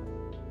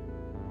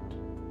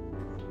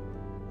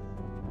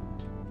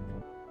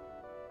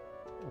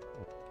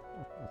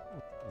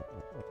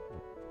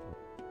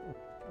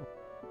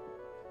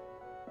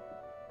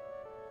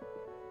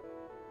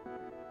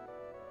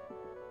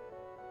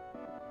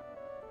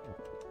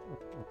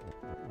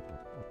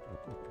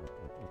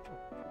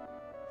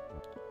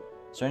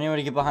 Is there any way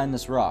to get behind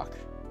this rock?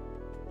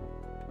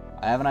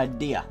 I have an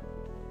idea.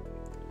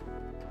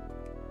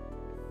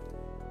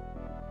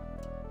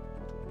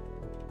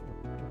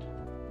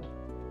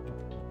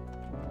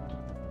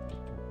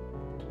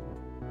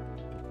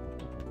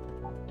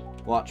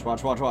 Watch,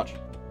 watch, watch, watch.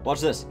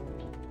 Watch this.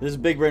 This is a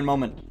big brain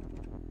moment.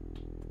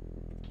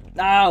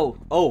 No!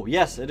 Oh,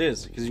 yes, it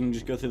is, because you can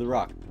just go through the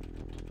rock.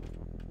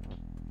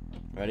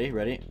 Ready?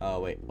 Ready? Oh,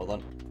 wait, hold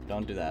on.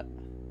 Don't do that.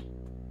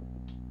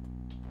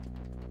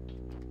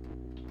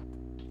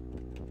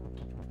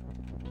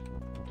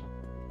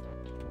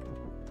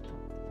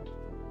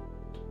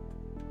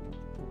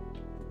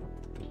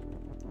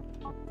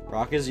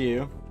 Rock is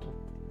you.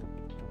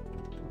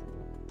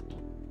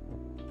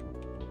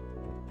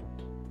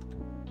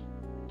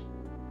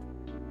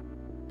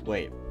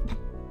 Wait.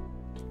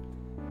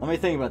 Let me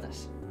think about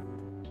this.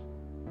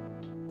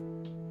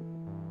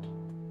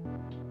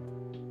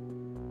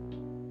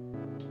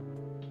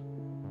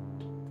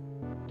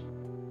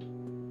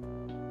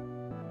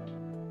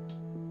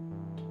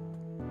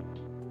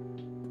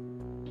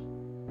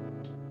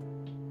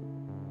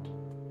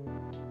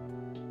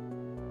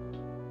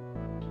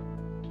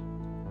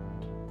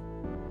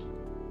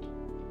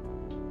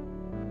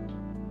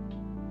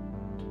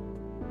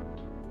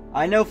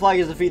 I know Flag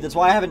is defeat, that's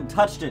why I haven't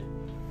touched it.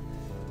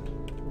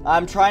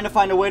 I'm trying to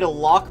find a way to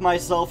lock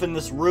myself in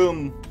this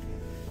room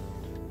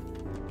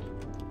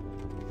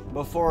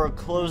before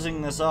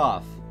closing this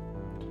off.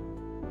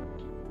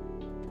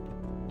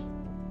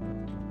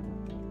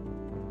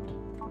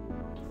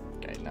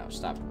 Okay, no,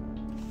 stop.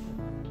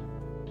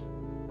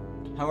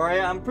 How are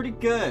you? I'm pretty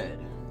good.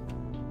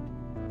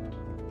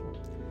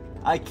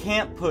 I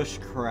can't push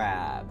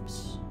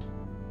crabs.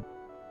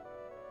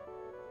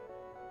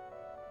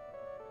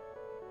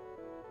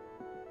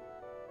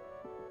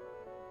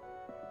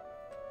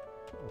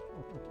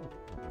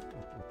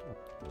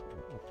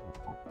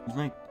 Let's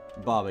make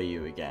Baba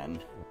you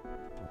again.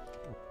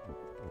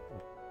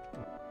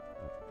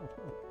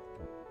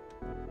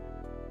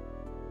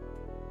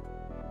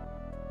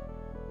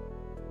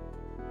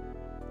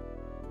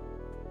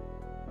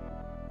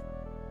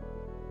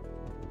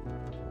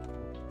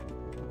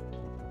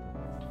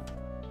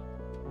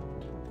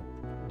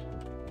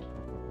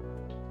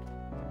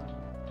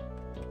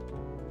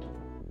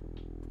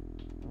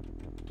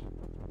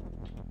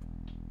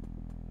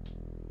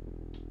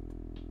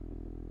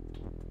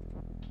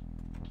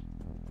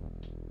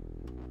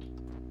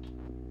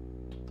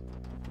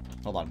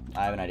 Hold on,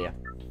 I have an idea.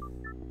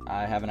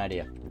 I have an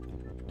idea.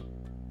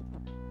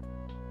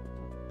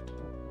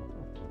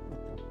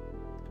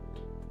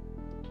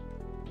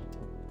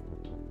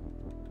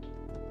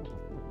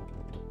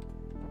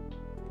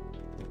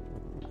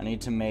 I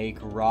need to make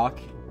Rock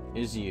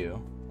is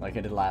you, like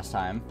I did last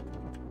time.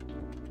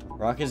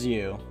 Rock is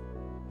you.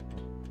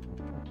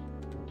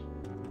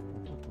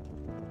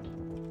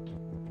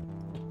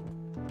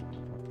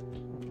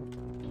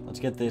 Let's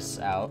get this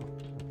out.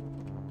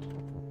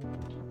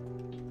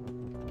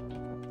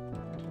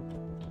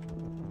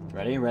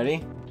 Ready?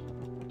 Ready?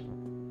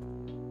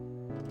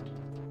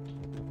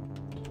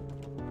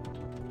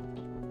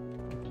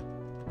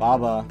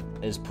 Baba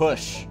is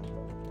push.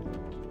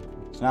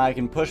 So now I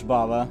can push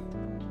Baba.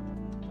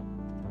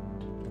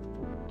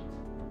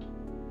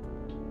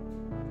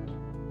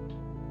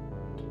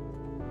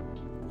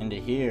 Into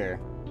here.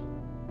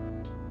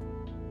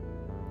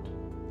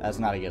 That's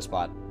not a good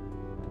spot.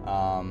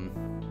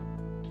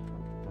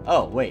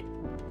 Oh, wait.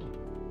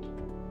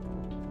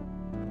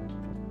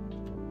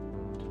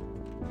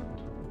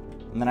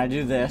 And then I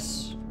do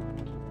this.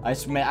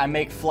 I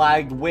make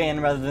Flag win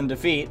rather than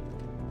defeat.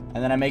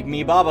 And then I make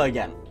me Baba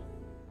again.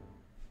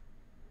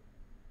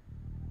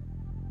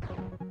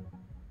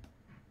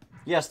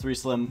 Yes, 3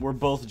 Slim, we're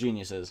both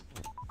geniuses.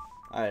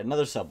 Alright,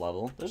 another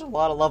sub-level. There's a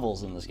lot of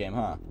levels in this game,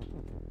 huh?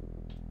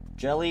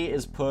 Jelly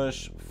is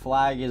push,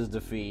 Flag is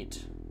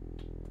defeat.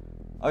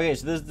 Okay,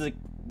 so this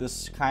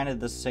is kind of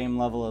the same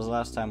level as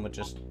last time with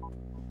just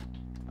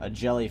a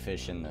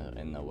jellyfish in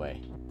the way.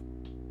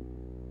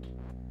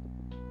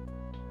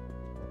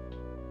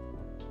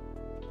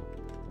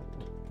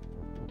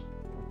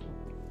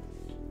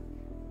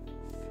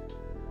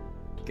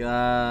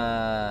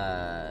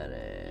 Got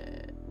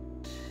it.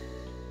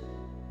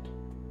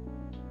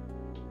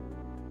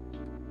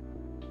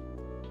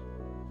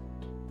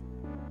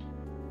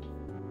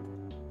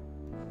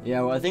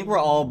 Yeah, well, I think we're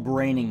all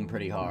braining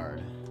pretty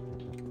hard.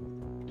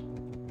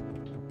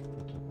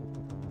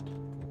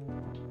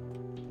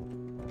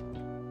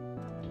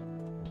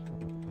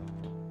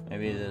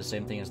 Maybe the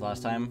same thing as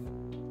last time.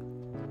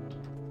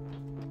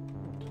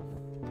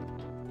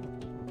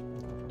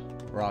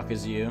 Rock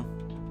is you.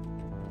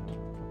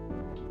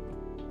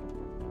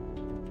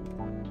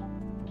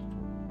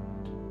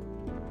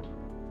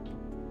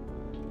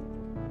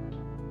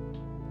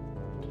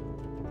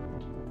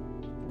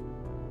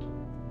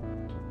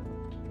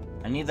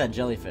 I need that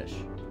jellyfish.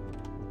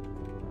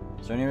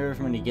 Is there any way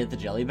for me to get the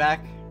jelly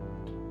back?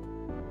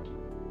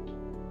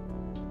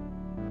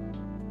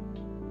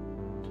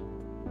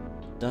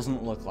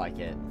 Doesn't look like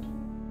it.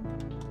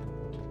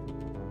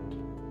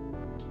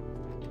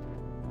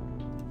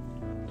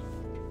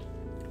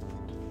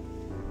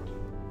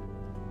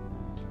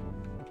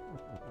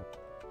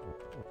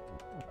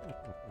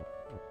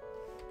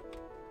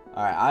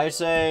 Alright, I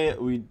say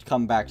we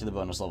come back to the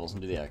bonus levels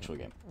and do the actual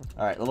game.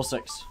 Alright, level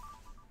 6.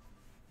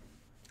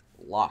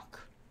 Lock.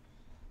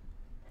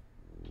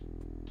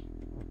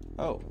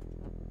 Oh.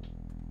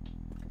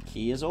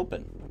 Key is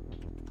open.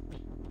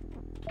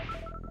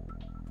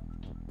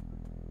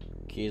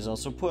 Key is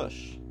also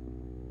push.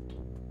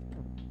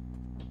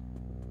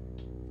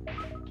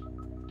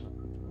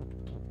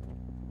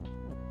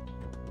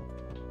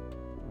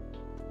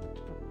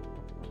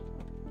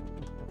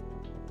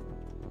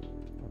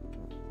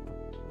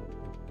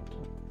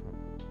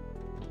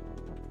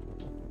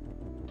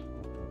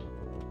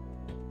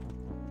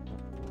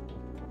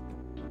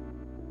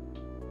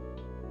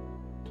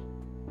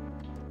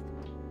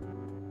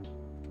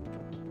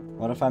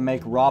 What if I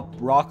make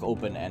rock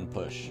open and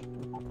push?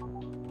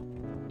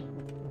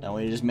 Then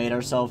we just made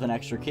ourselves an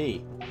extra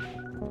key.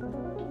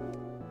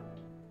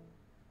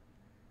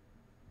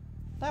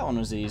 That one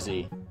was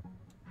easy.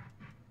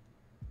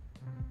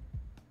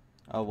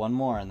 Oh, one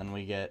more and then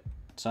we get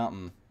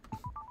something.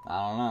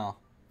 I don't know.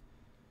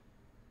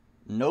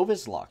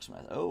 Novus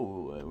locksmith.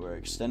 Oh, we're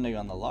extending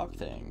on the lock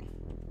thing.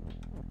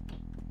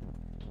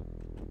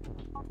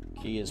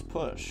 Key is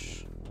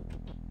push.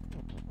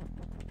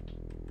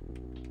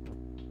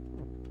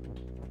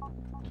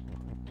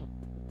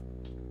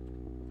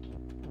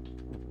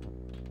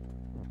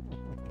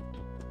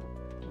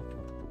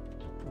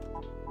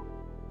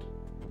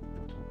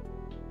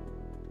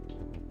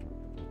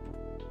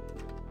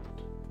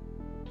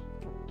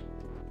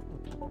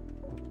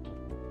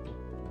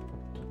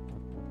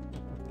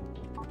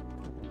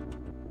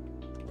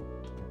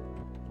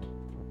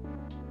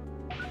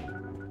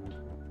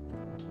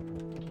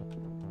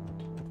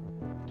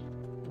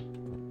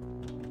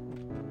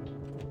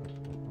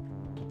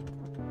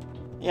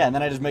 Yeah, and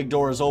then I just make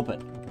doors open.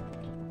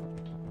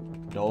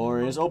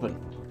 Door is open.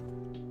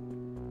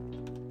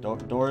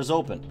 Door is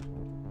open.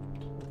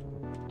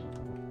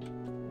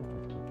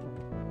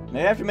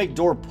 Maybe I have to make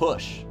door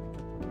push.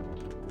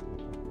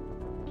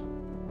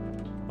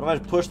 What if I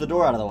just push the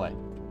door out of the way?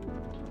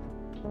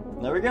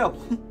 There we go.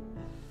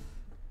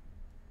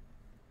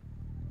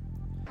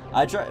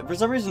 I try. For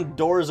some reason,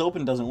 doors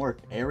open doesn't work.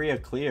 Area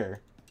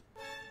clear.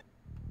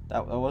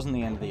 That wasn't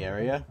the end of the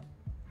area.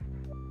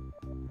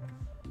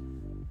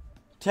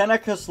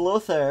 Teneca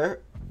Lothair,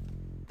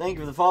 thank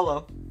you for the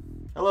follow.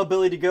 Hello,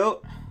 Billy the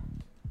Goat.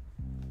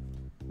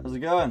 How's it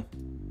going?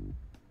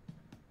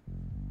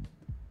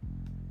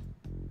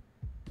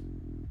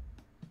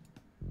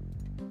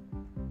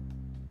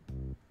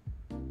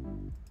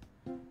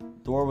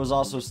 Door was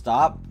also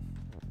stop.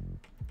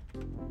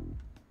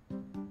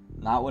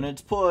 Not when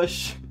it's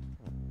push.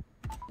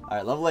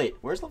 Alright, level 8.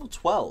 Where's level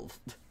 12?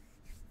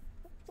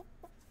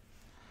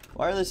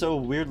 Why are they so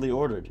weirdly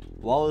ordered?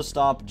 Wall is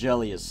stop,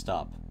 jelly is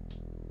stop.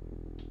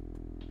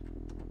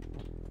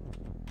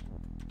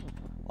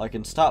 I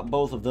can stop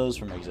both of those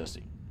from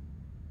existing.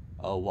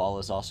 Oh, wall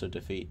is also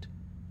defeat.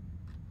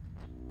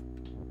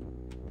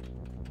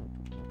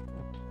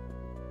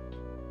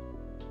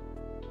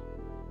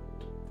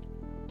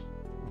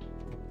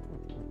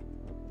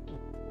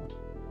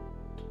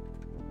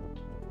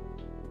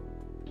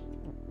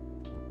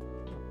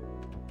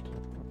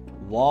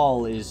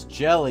 Wall is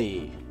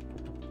jelly.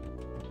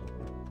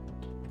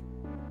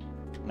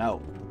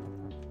 No.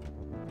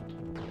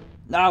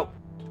 No!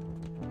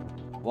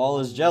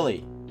 Wall is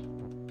jelly.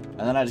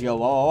 And then I just go,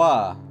 wah, wah,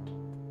 wah.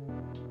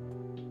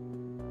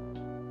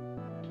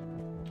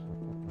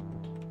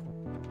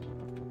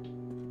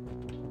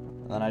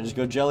 And then I just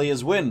go, jelly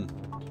is win.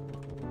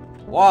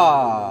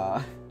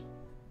 Wah.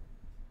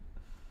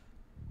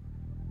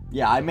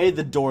 Yeah, I made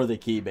the door the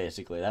key,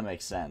 basically. That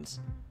makes sense.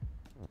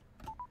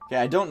 Okay,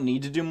 I don't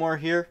need to do more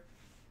here.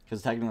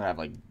 Because technically I've,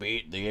 like,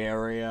 beat the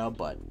area,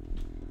 but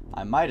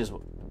I might as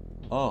well.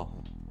 Oh.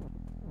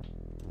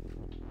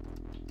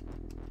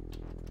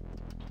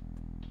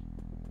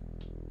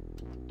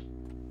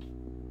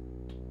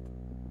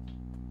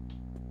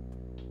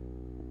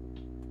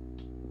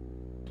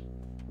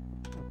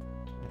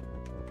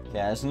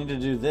 Yeah, I just need to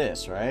do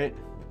this, right?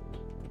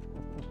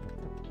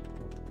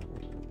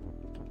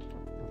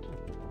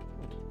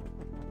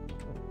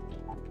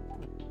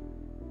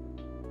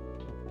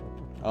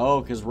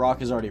 Oh, because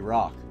rock is already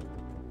rock.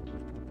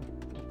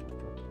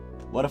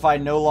 What if I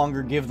no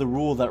longer give the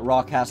rule that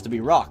rock has to be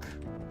rock?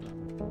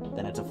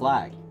 Then it's a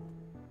flag.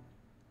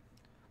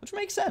 Which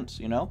makes sense,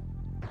 you know?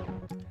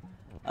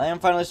 I am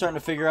finally starting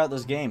to figure out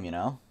this game, you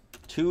know?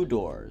 2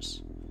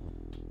 doors.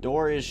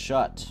 Door is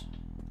shut.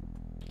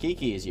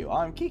 Kiki is you. Oh,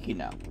 I'm Kiki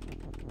now.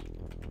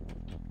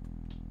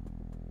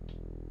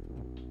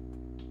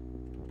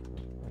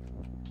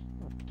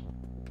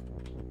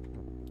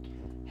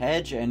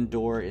 Hedge and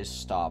door is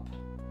stop.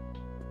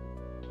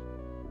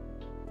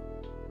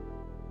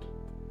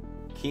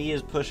 Key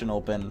is push and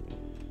open.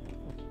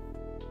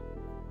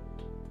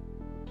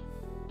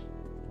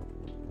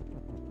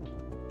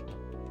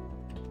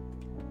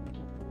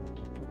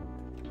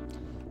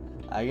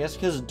 I guess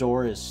because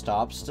door is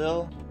stop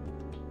still.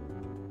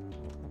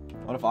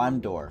 What if I'm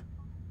door?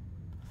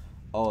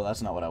 Oh,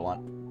 that's not what I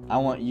want. I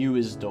want you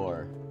as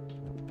door.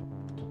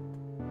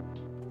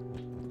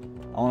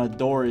 I want a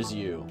door as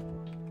you.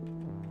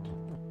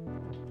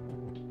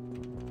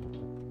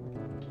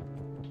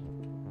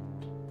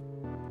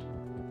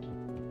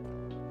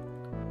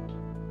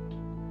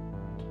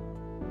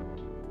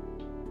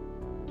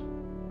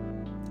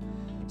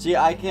 See,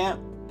 I can't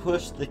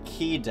push the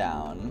key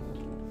down.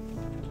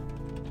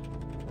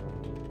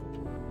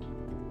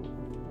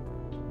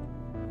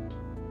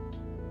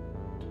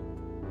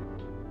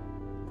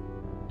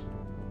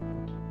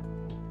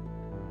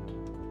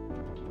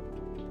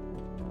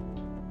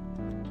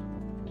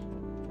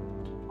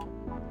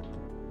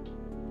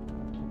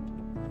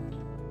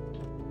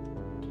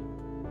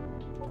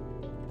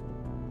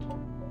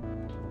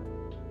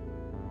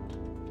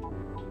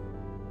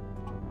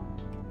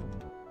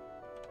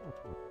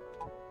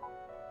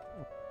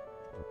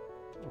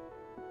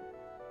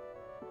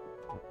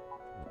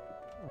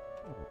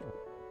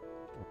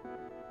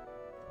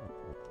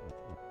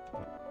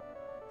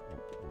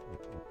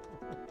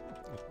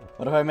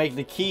 What if I make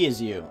the key as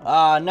you?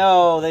 Ah,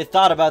 no, they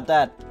thought about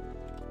that.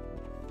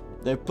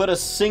 They put a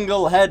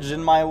single hedge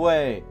in my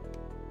way.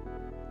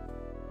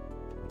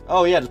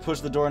 Oh, yeah, just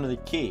push the door into the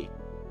key.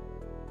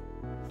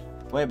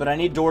 Wait, but I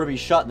need door to be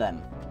shut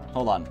then.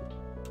 Hold on.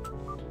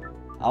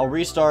 I'll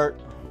restart.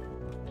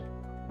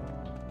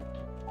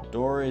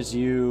 Door is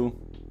you.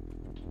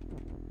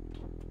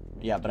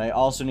 Yeah, but I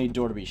also need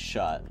door to be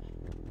shut.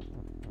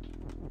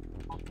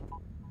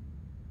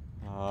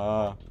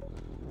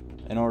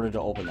 In order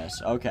to open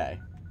this. Okay.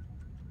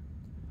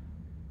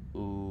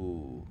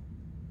 Ooh.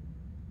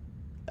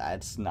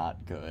 That's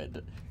not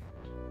good.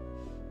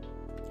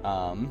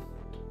 Here,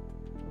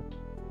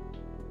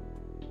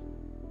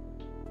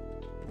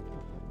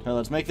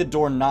 let's make the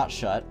door not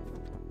shut.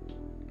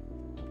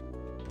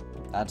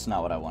 That's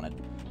not what I wanted.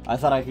 I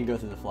thought I could go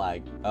through the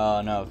flag.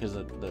 Oh, no, because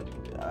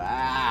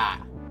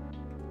ah!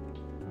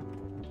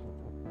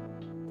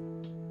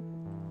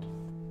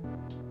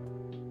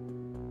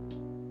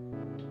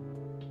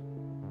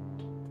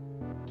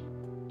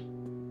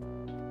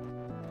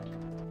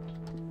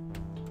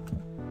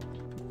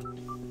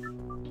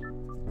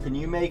 Can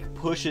you make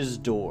push's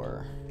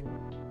door?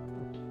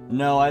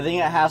 No, I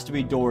think it has to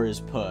be door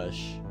is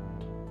push.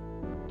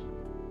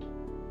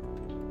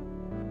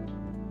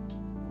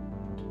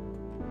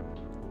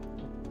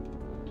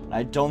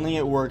 I don't think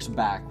it works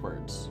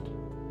backwards.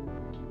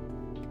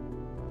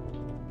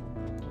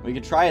 We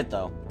could try it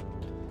though.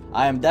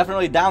 I am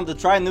definitely down to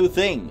try new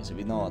things, if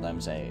you know what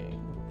I'm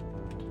saying.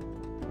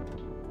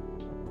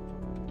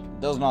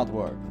 It does not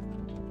work.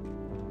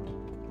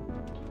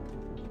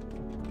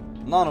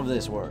 None of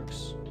this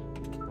works.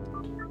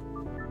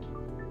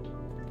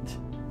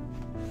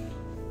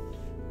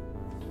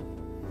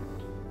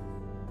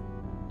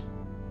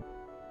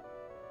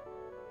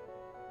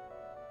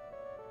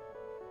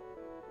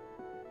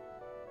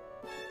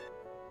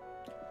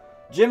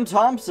 Jim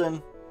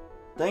Thompson,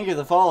 thank you for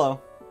the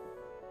follow.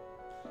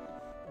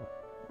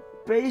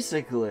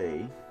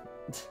 Basically,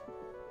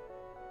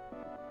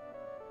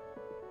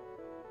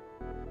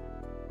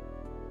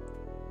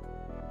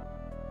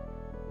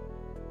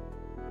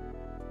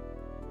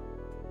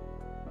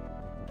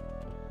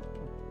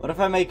 what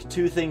if I make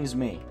 2 things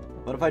me?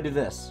 What if I do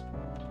this?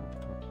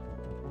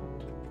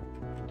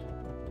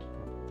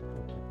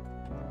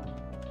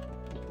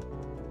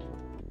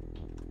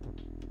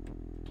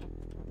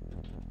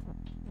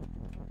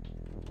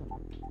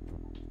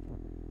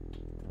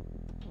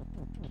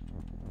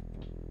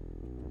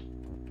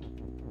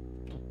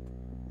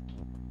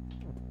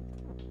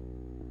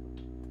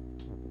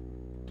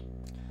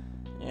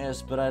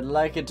 Yes, but I'd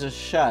like it to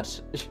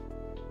shut.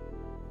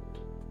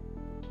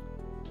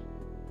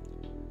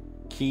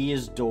 Key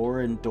is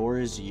door and door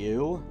is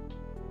you?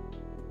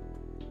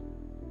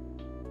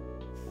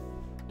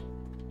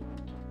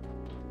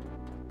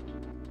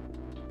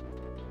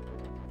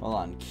 Hold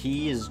on,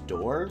 key is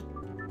door?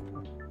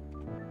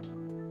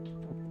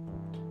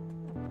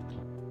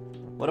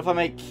 What if I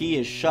make key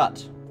is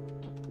shut?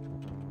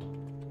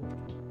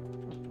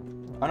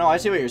 Oh no, I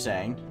see what you're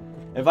saying.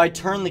 If I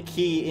turn the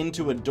key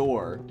into a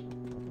door...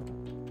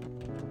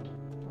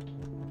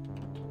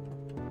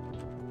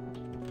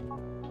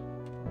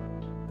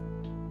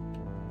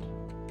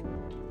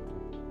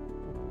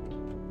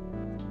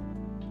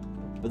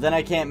 But then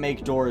I can't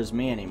make door as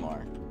me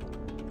anymore.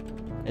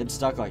 It's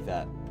stuck like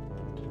that.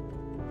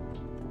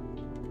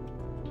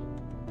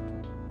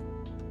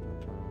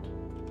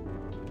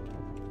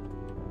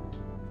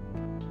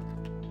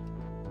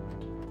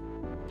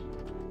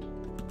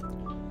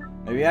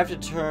 Maybe you have to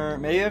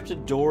turn... Maybe you have to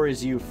door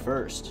as you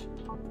first.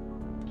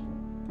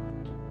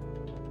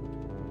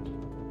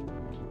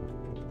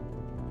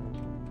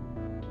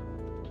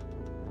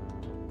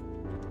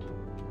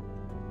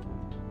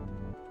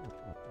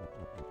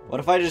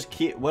 What if I just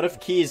key... What if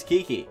key is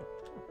Kiki?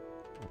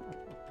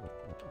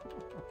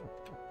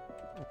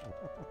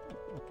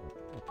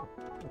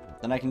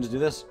 Then I can just do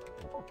this.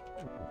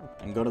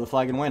 And go to the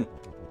flag and win.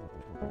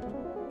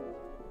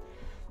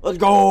 Let's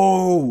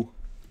go!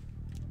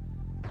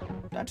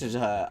 That is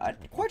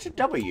quite a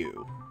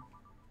W.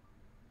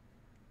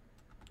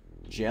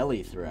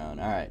 Jelly throne.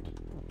 Alright.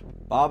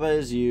 Baba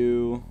is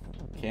you.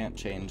 Can't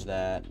change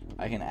that.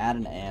 I can add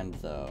an and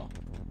though.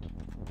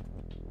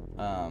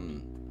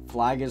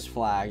 Flag is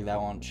flag.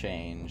 That won't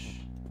change.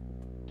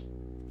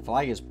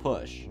 Flag is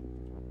push.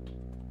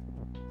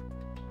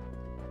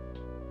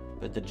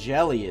 But the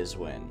jelly is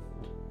win.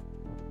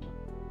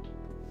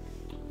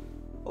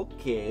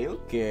 Okay,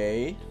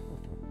 okay.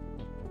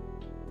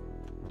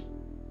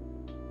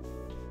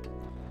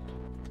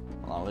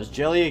 Hold on, was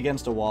jelly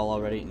against a wall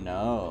already?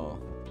 No.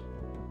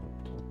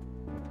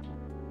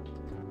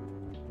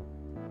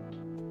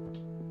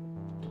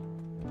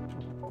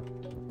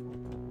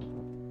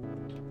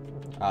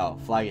 Oh,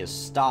 flag is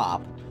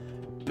stop.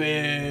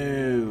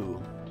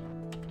 Boo!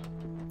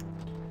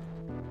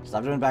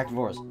 Stop doing back and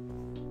forth.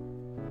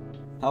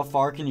 How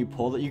far can you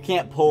pull that? You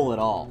can't pull at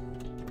all.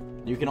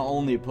 You can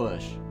only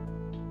push.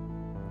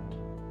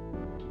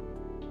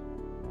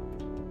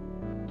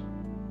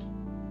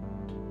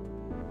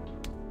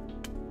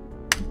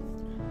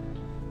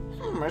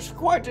 It's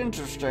quite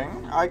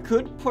interesting. I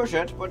could push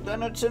it, but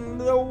then it's in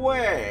the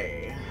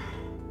way.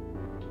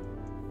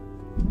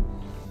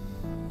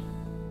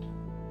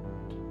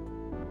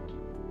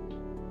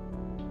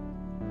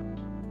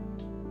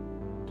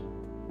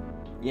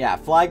 Yeah,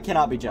 flag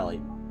cannot be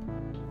jelly.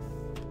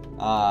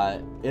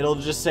 It'll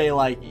just say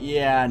like,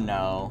 yeah,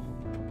 no.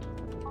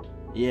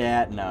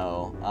 Yeah,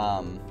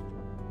 no.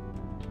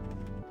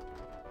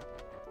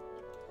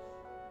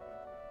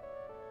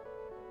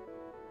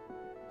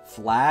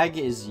 Flag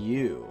is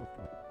you.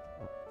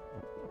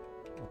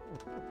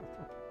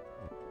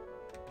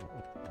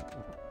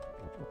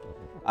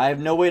 I have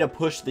no way to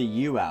push the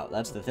U out.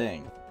 That's the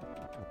thing.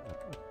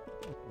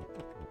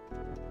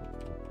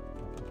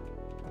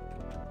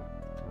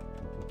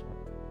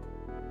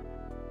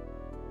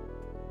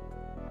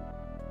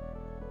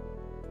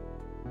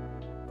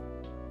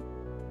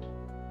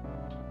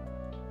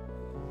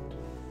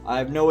 I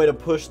have no way to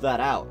push that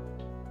out.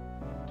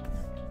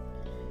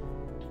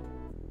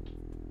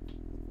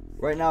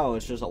 Right now,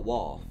 it's just a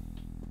wall.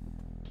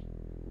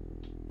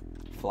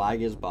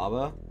 Flag is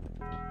Baba?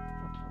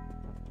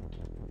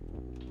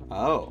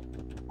 Oh.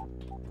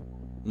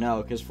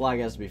 No, because flag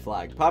has to be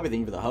flag. Probably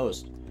thinking for the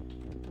host.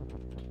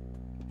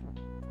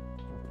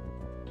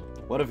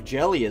 What if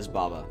jelly is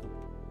Baba?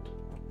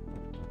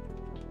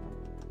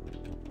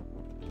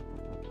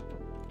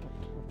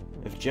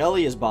 If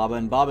jelly is Baba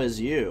and Baba is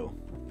you.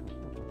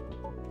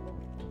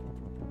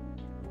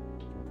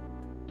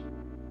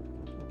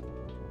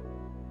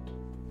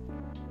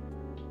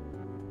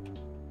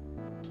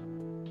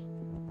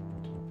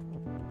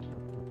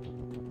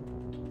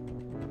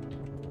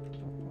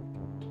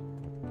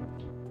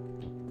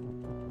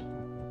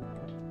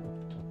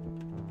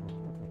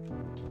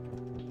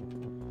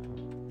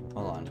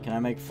 Hold on, can I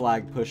make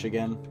flag push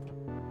again?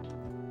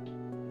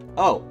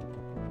 Oh!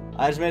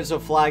 I just made it so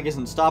flag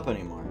isn't stop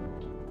anymore.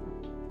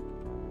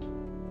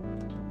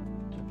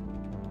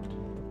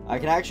 I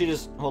can actually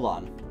just... Hold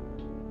on.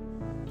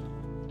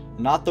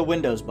 Not the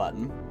Windows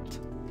button.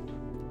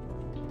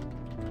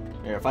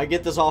 Here, if I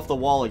get this off the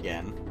wall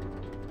again,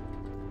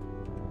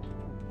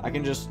 I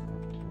can just...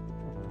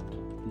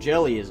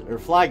 Jelly is... Or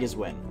flag is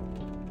win.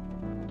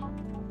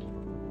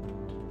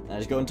 And I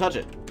just go and touch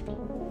it.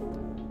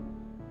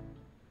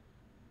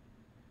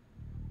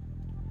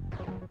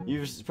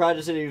 You've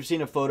probably said you've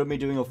seen a photo of me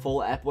doing a full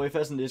Appboy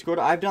Fest in Discord.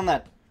 I've done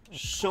that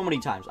so many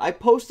times. I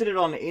posted it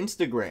on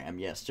Instagram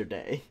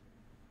yesterday.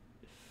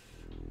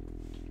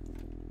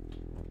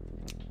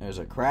 There's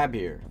a crab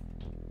here.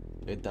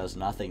 It does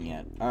nothing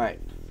yet. Alright.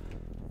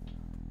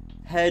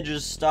 Hedge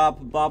is stop.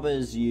 Baba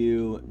is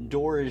you.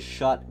 Door is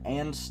shut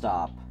and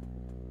stop.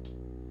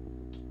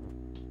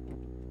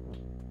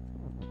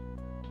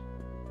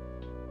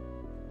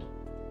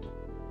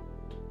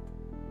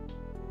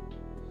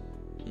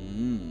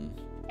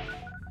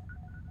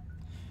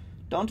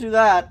 Don't do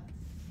that.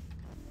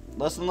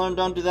 Lesson learned,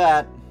 don't do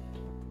that.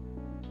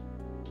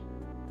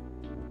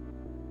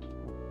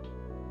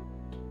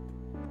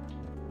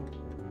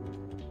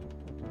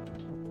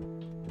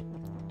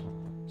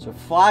 So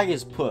flag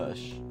is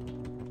push.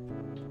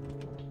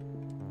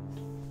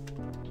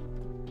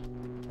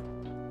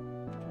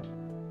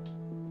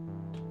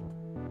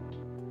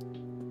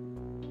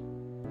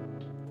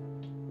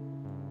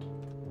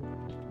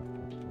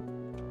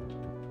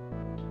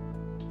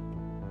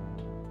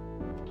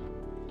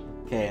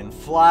 Okay, and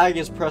flag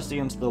is pressed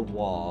against the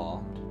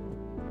wall.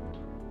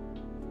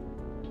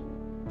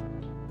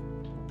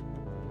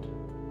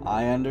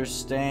 I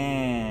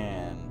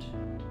understand.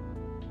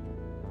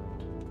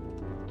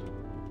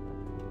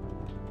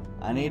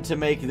 I need to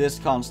make this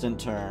constant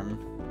term.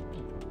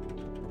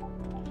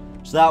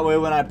 So that way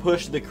when I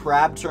push the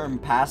crab term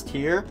past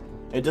here,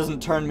 it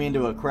doesn't turn me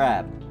into a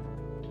crab.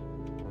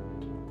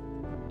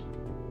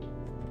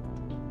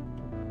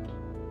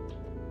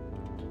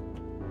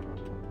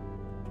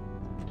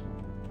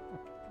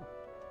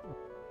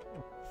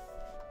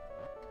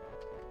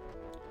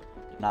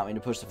 Not mean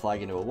to push the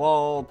flag into a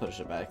wall, push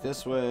it back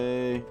this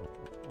way.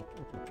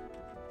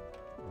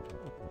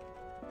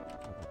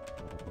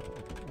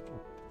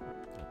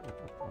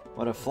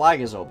 What if flag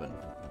is open?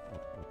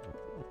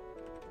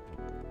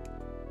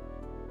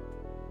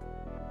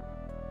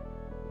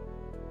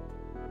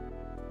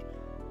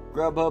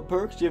 Grubhub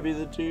perks give you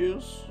the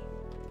twos.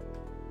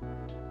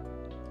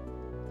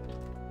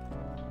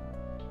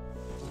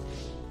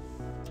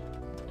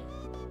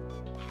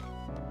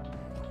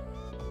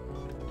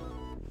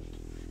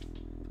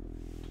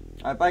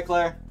 Alright, bye,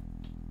 Claire.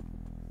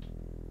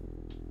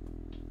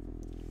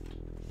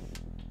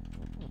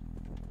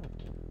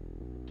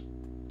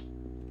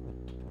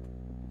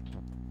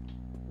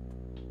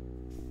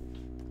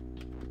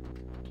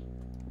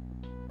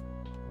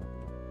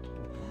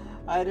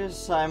 I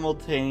just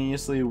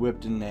simultaneously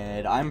whipped a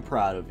nade. I'm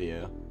proud of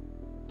you.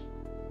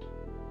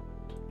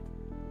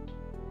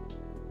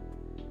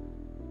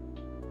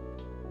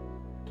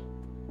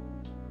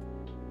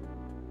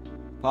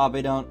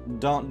 Poppy,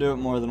 don't do it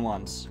more than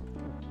once.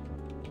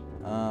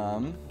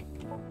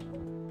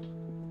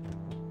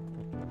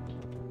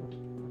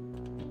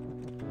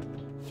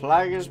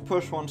 Flag is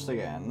pushed once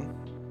again.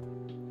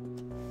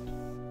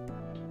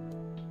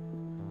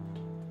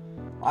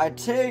 I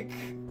take...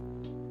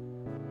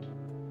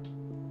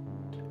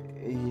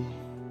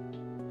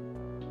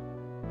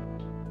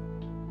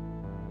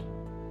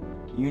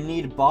 You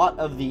need bot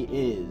of the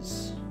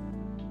is.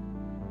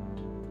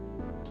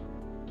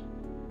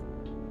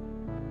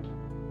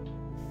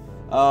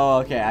 Oh,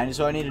 okay.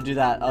 So I need to do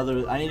that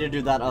other. I need to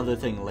do that other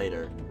thing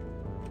later.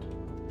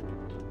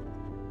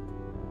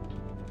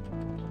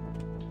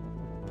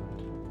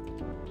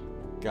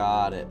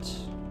 Got it.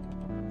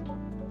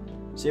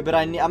 See, but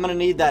I'm gonna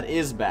need that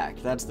is back.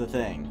 That's the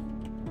thing.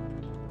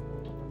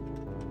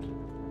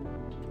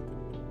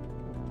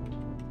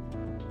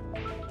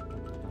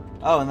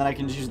 Oh, and then I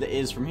can just use the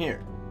is from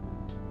here.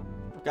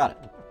 Got it.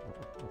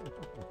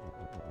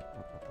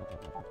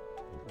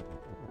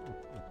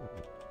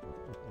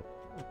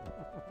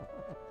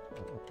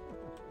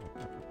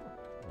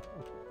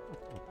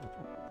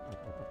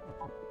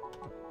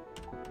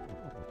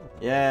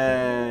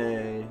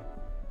 Yay!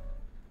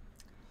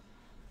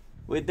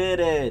 We did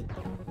it!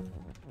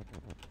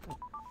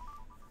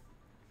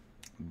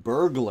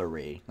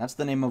 Burglary. That's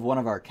the name of one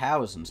of our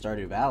cows in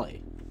Stardew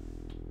Valley.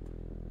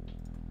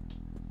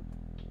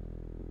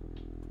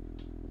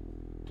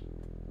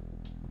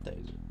 What day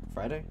is it?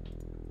 Friday?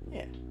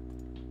 Yeah.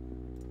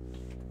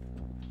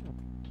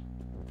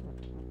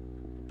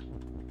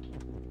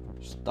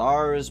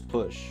 Star is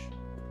push.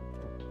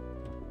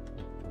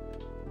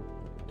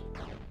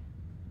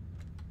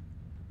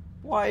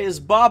 Why is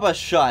Baba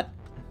shut?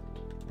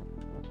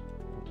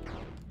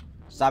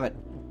 Stop it.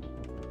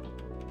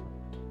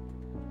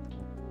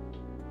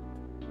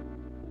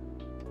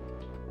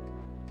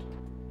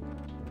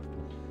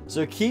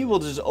 So key will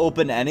just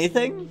open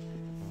anything?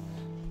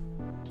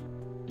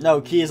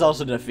 No, key is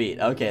also defeat.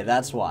 Okay,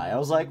 that's why. I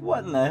was like,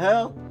 what in the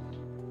hell?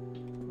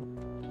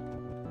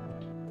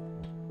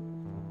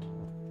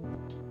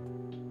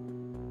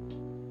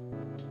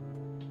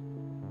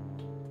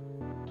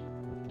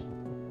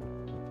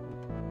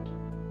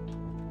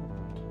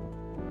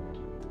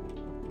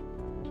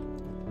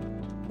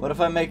 What if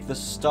I make the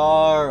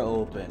star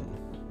open?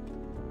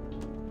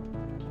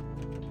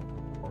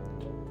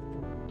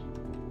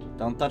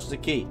 Don't touch the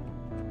key.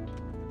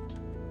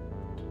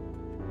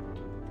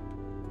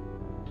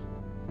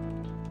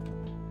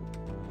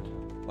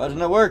 Why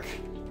doesn't it work?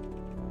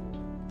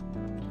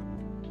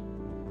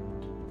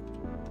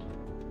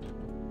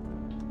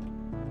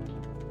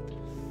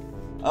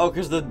 Oh,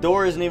 because the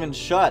door isn't even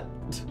shut.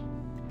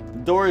 The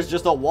door is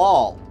just a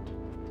wall.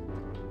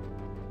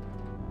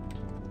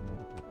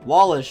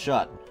 Wall is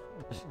shut.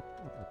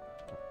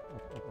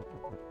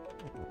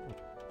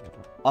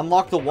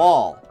 Unlock the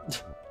wall.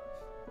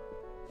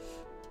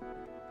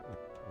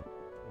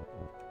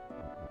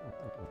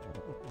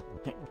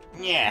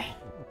 Yeah.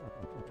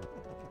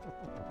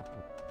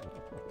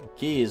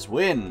 Keys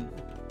win.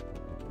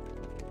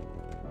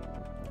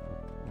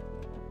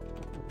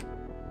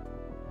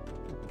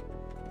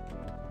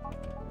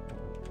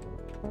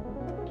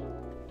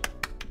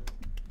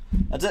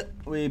 That's it.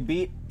 We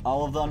beat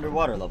all of the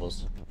underwater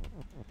levels.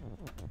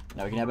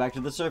 Now we can head back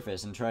to the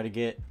surface and try to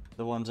get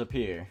the ones up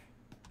here.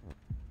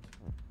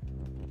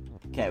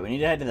 Okay, we need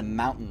to head to the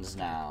mountains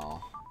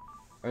now.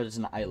 Or it's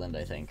an island,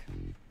 I think.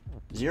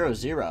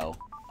 0-0.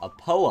 A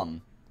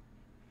poem.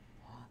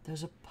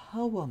 There's a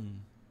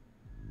poem.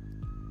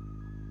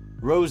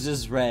 Rose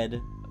is red,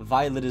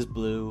 violet is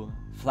blue,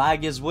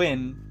 flag is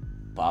win,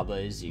 Baba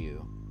is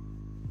you.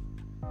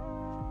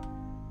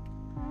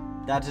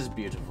 That is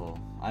beautiful,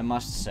 I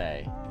must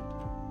say.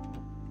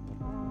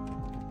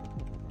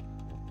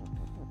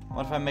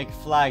 What if I make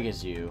flag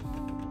is you?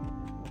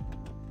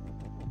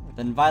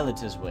 Then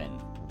violet is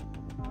win.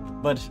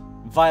 But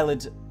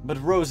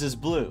rose is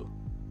blue.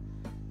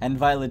 And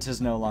violet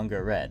is no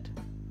longer red.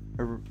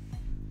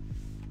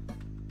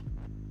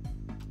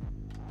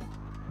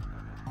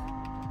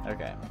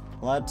 Okay,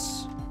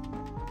 let's...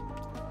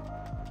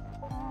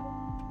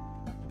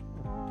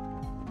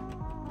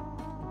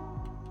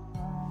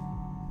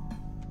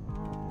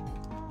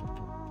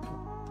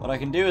 What I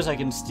can do is I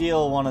can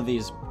steal one of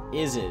these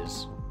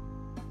is's.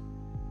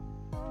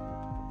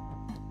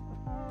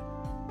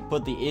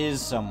 Put the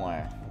is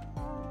somewhere.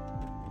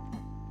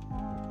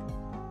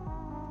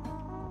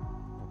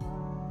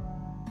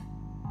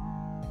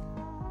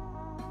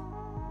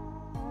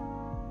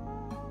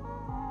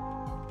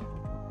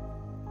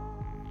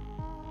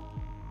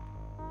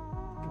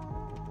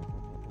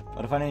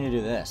 What if I need to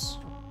do this?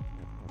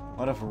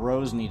 What if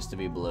rose needs to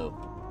be blue?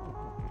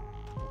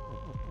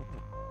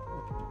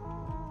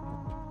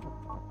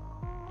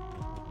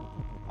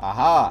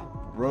 Aha!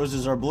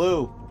 Roses are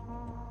blue.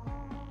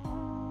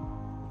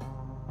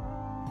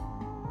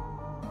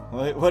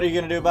 What are you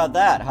gonna do about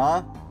that,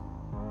 huh?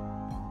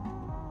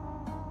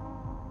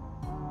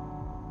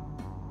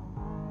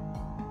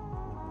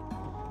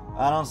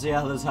 I don't see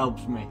how this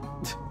helps me.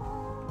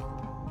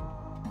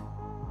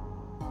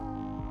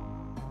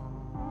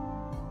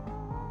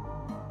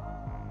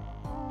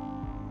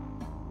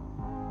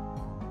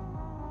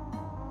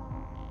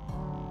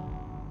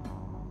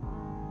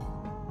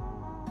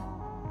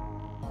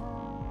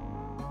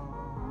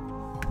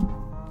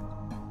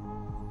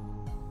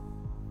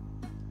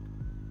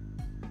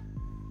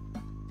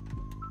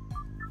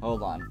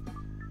 Hold on.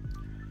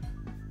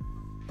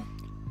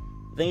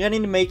 I think I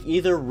need to make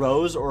either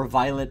Rose or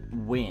Violet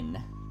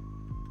win,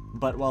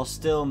 but while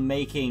still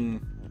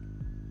making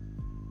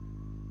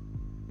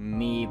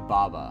me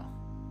Baba.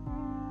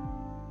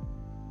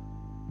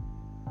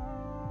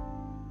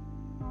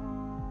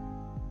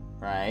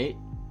 Right?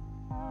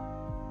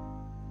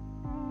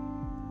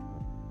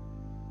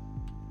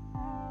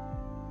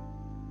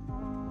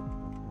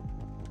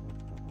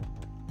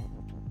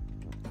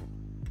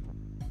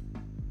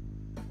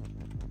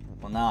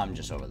 Well, now I'm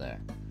just over there.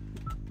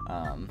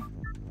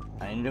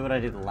 I need to do what I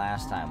did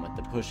last time with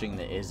the pushing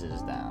the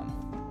is's down.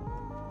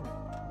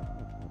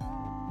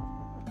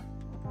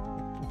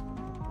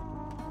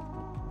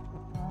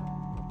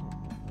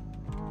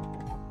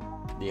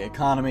 The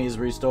economy is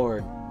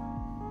restored.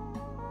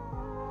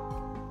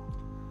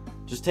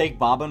 Just take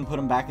Baba and put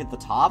him back at the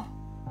top?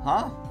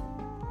 Huh?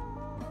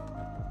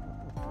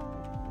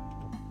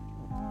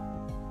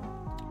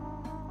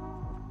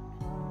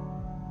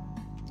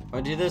 If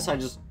I do this, I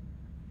just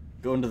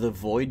go into the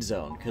void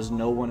zone, because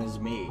no one is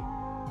me.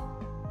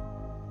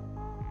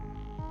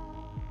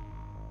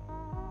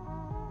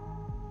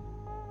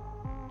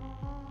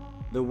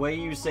 The way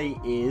you say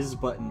is,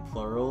 but in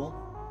plural?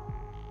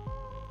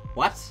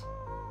 What?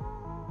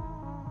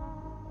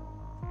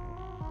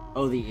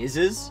 Oh, the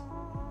is's?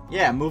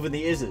 Yeah, moving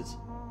the is's.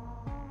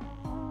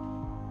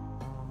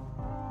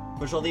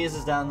 Push all the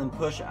is's down, then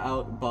push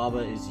out Baba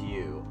is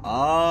you.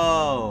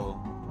 Oh!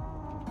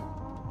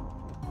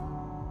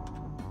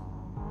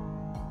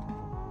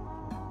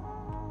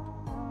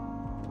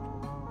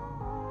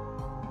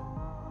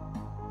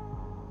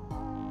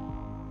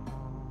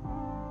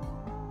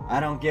 I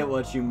don't get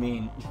what you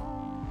mean.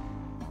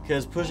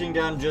 Because pushing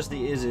down just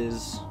the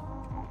is's,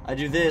 I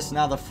do this,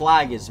 now the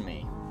flag is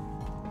me.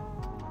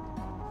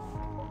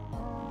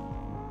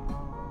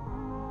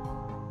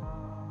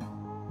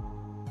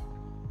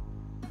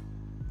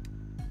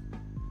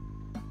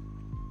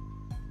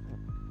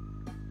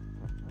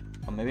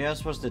 Oh, maybe I was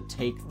supposed to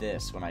take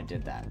this when I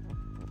did that.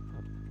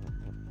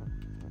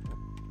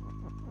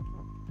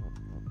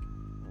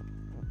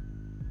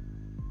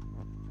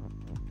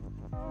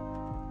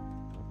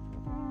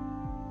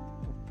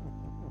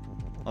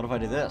 What if I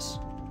do this?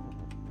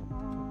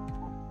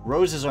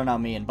 Roses are now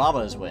me and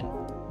Baba's win.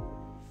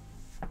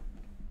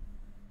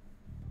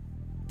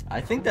 I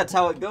think that's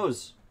how it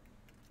goes.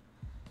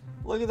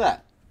 Look at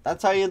that.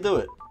 That's how you do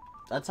it.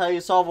 That's how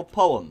you solve a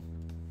poem.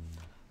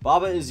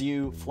 Baba is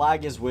you,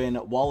 flag is win,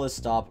 wall is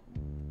stop.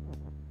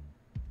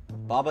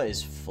 Baba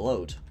is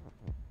float.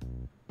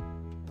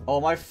 Oh,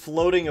 am I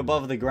floating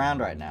above the ground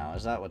right now?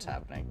 Is that what's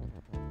happening?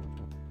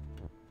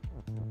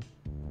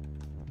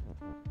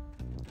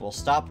 Well,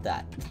 stop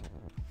that.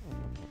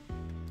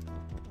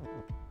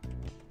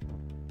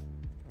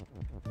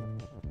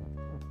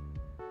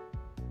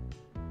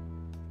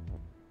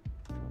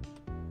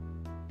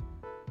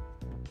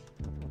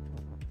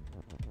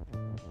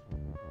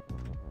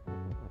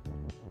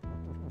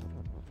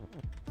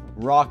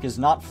 Rock is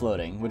not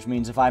floating, which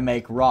means if I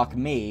make Rock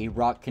me,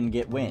 Rock can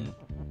get win.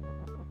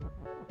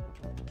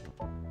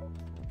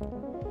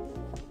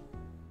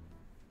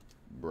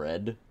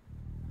 Bread.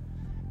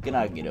 Can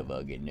I get a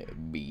fucking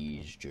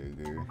bees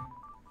sugar?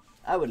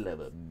 I would love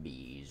a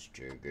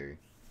cheeseburger.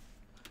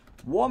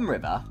 Warm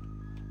river.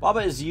 Baba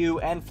is you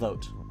and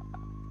float.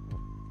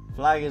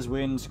 Flag is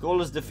wind.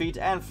 Skull is defeat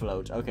and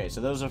float. Okay,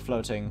 so those are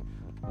floating.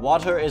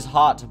 Water is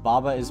hot.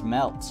 Baba is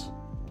melt.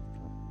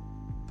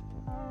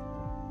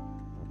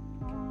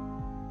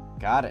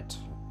 Got it.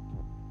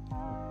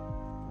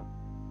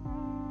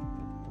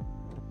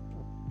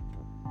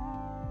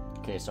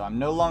 Okay, so I'm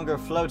no longer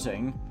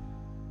floating,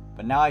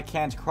 but now I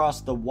can't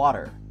cross the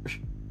water.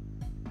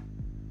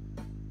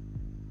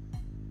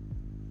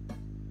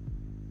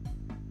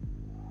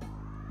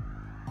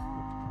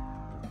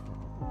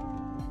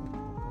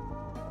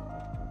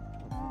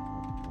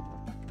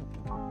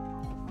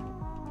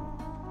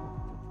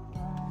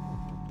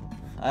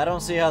 I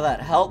don't see how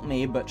that helped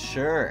me, but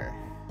sure.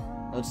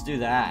 Let's do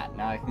that.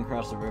 Now I can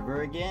cross the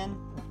river again.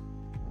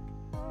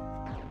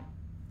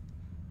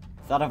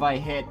 Thought if I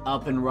hit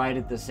up and right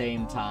at the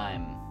same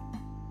time,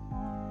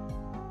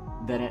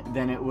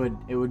 then it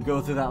would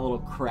go through that little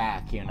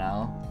crack, you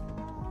know?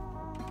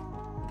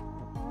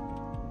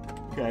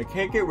 Okay, I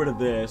can't get rid of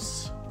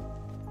this.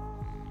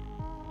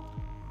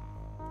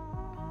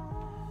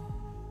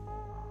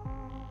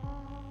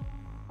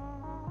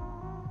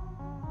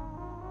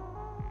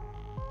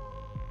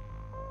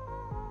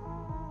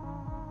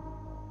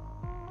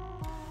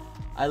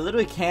 I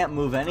literally can't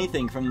move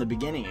anything from the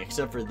beginning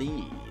except for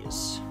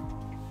these.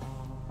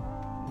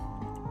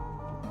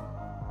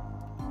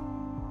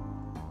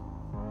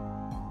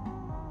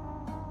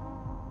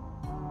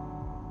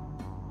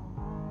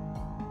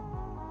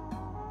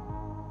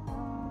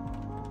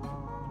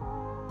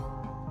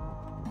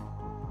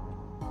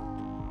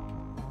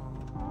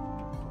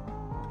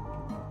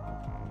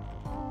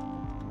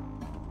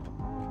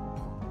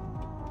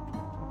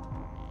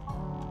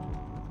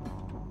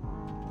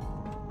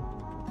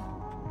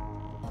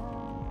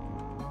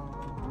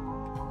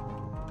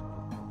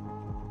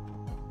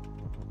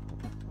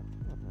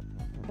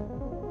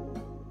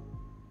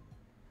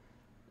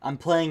 I'm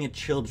playing a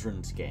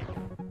children's game.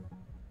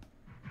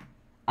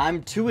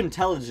 I'm too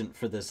intelligent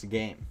for this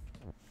game.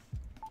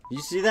 Did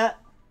you see that?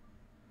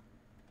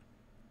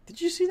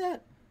 Did you see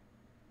that?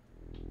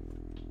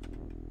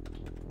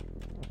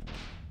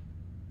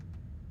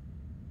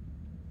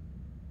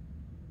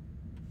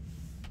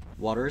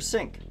 Water is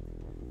sink.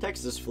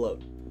 Text is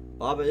float.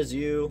 Baba is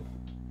you.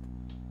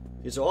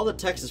 Okay, so all the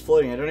text is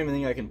floating. I don't even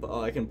think I can...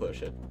 Oh, I can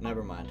push it.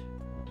 Never mind.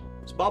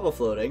 Is Baba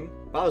floating?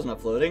 Baba's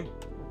not floating.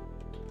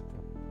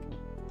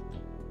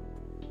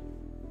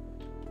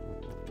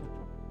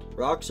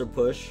 Rocks are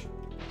push.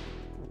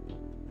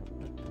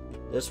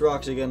 This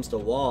rock's against a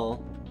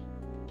wall.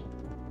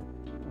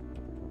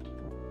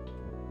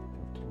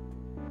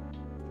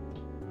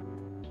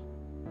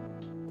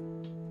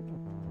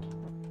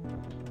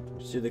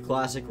 Just do the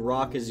classic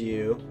rock is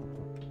you.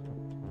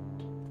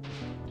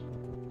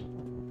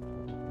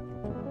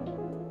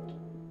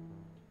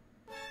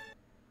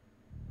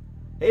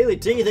 Haley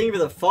T, thank you for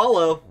the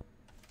follow.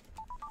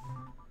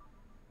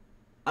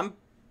 I'm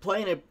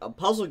playing a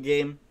puzzle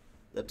game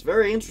that's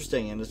very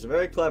interesting and it's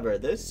very clever.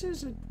 This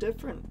is a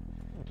different...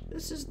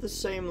 This is the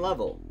same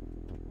level.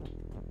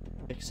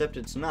 Except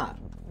it's not.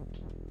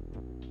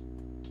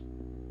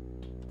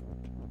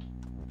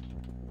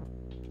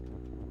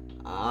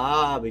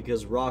 Ah,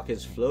 because rock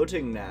is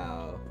floating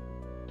now.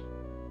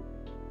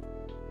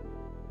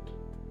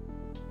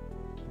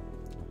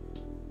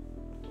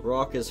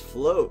 Rock is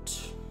float.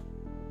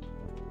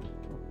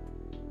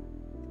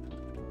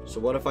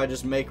 So what if I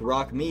just make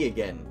rock me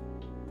again?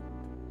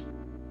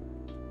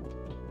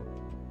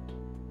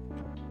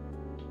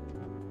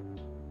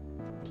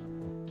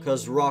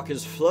 Because rock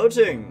is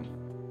floating.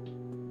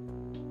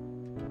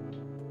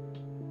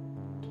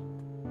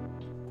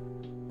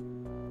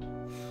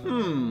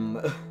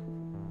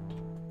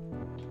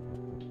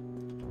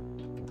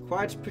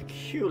 Quite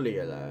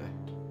peculiar there.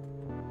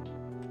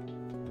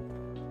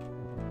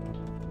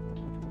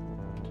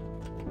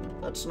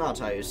 That's not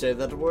how you say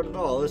that word at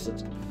all, is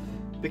it?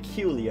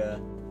 Peculiar.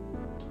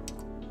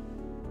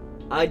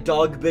 I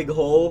dog big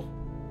hole.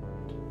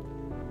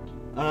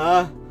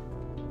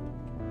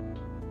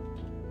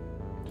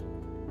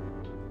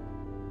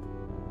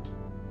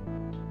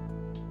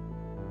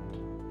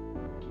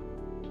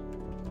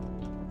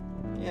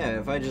 Yeah,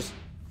 if I just...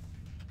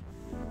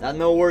 That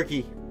no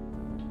worky.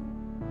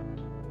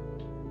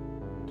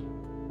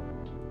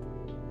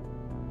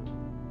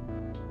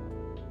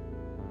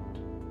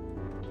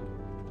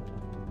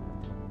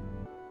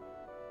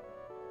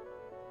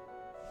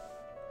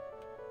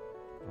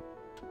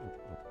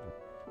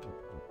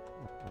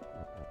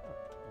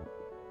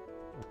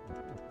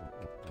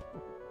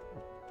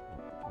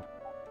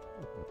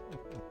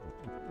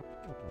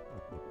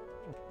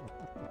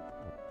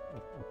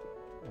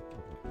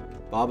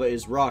 Baba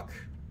is rock.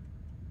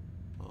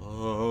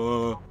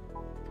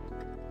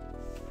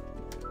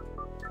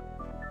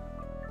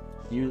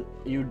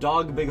 You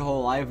dog big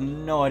hole. I have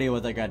no idea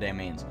what that goddamn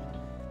means.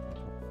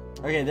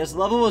 Okay, this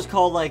level was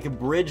called like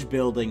bridge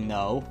building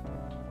though.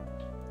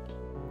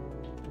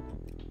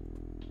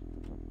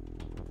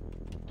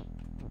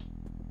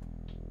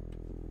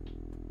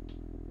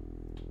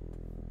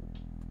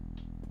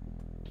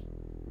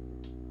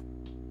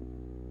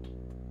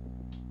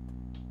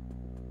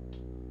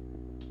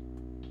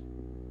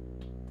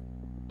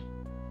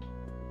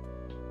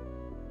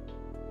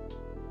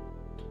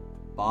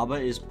 Baba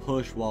is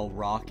push while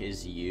rock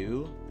is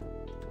you.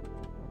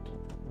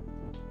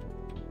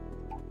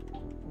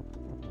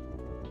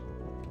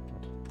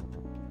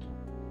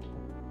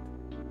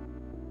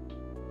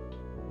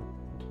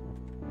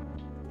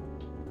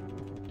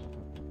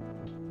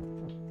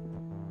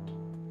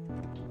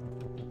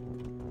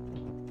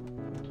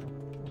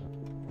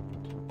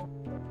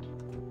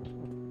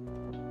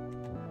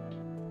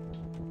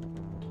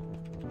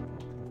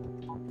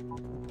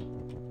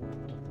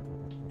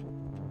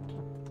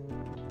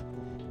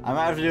 I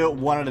might have to do it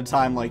one at a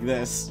time like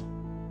this.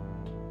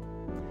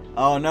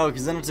 Oh no,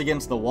 because then it's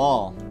against the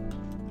wall.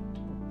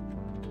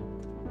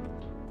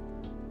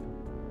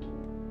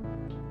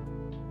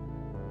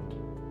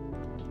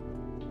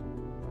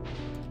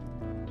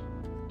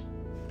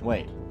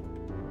 Wait.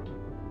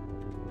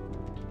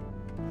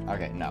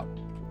 Okay, no.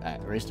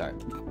 Alright,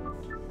 restart.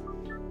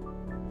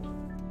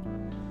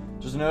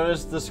 Just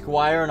noticed the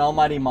Squire and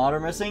Almighty Mod are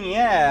missing?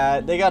 Yeah,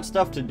 they got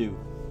stuff to do.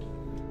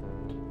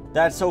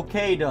 That's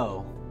okay,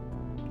 though.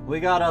 We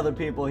got other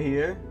people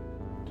here.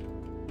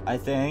 I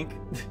think.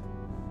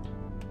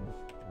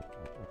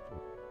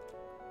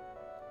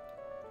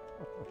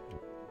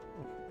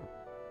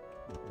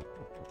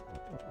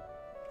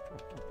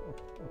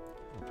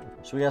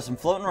 So we got some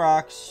floating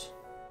rocks.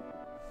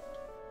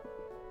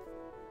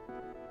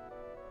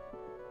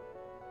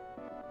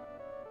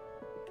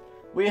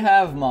 We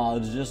have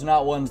mods, just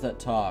not ones that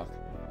talk.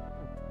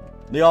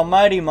 The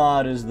Almighty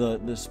Mod is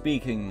the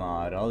speaking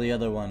mod. All the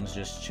other ones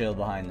just chill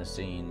behind the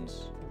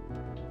scenes.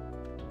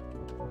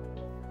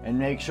 And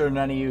make sure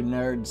none of you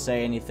nerds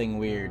say anything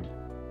weird.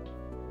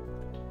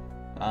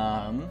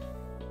 Well,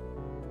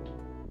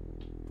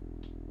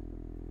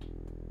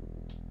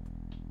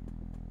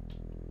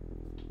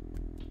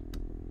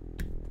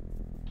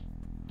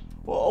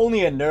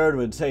 only a nerd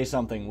would say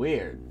something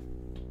weird.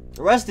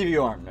 The rest of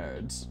you aren't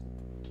nerds.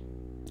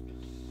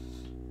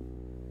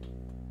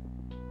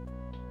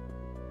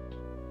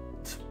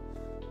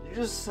 Did you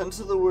just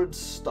censor the word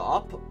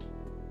stop?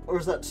 Or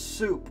is that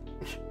soup?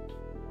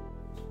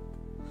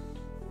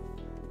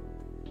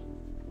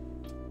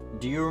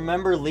 Do you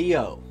remember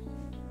Leo?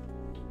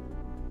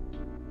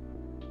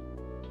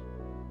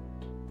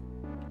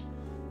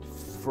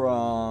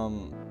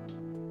 From...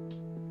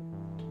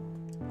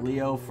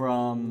 Leo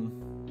from...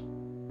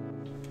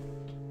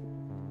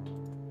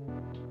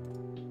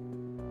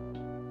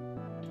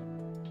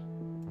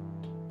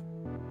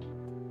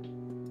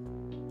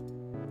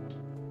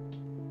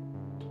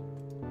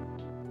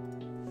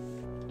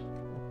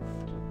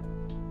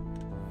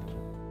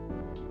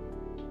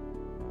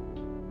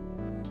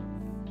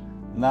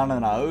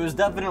 No. It was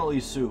definitely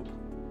soup.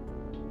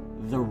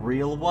 The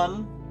real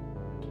one?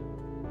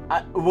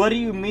 What do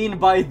you mean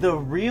by the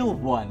real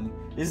one?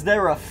 Is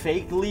there a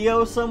fake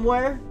Leo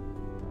somewhere?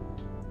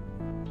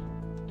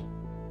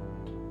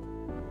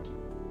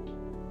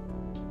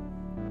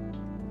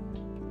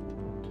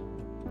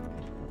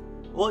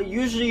 Well,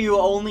 usually you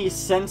only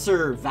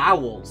censor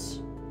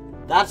vowels.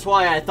 That's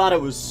why I thought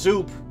it was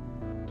soup.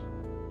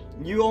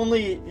 You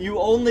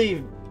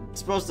only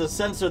supposed to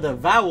censor the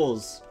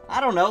vowels. I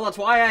don't know, that's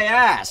why I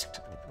asked.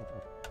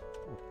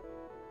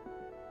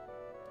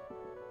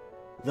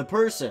 The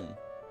person.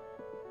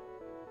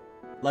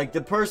 Like the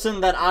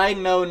person that I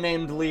know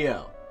named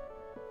Leo.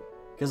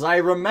 Because I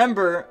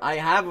remember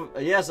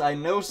yes, I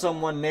know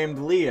someone named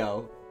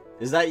Leo.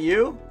 Is that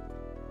you?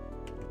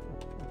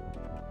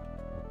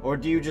 Or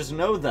do you just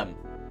know them?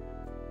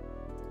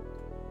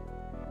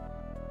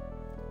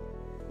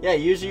 Yeah,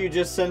 usually you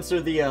just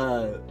censor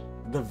the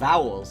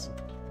vowels.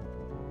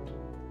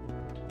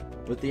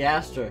 With the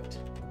asterisk.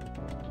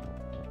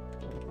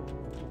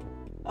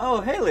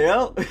 Oh, hey,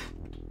 Leo.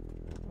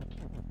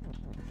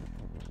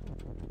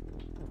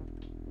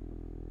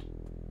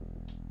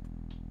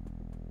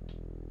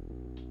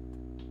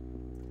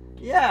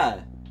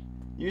 Yeah.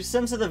 You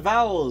censor the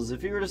vowels.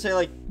 If you were to say,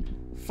 like,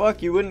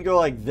 fuck, you wouldn't go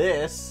like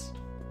this.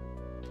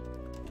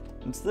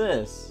 It's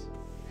this.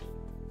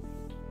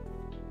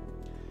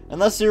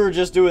 Unless you were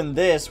just doing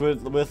this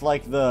with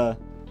like, the...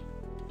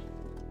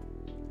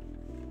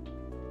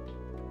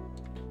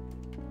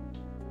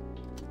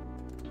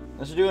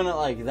 Unless you're doing it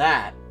like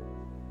that,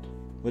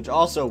 which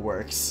also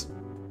works.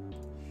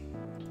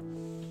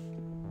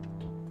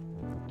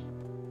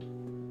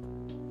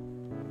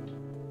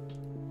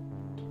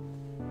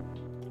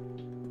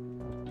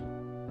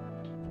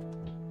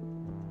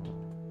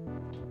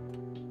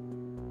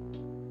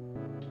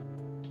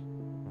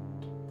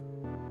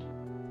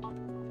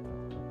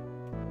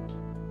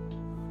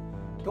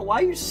 But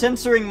why are you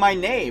censoring my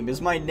name? Is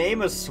my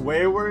name a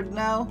swear word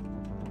now?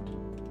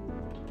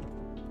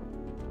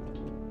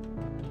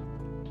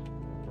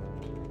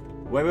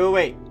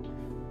 Wait.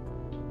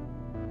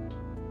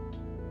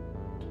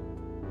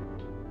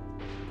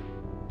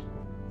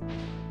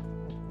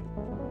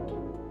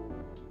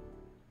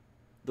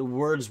 The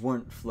words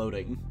weren't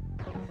floating.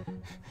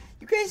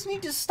 You guys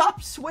need to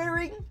stop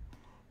swearing.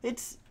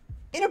 It's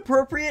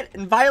inappropriate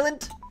and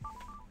violent.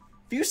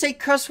 If you say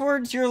cuss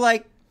words, you're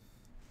like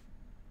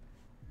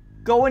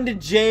going to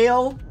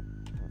jail.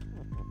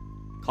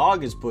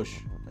 cog is push.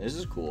 This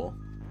is cool.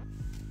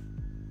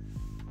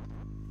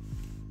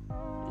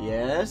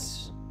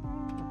 Yes.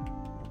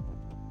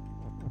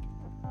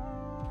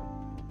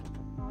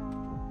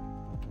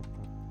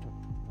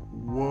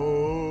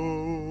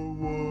 Whoa,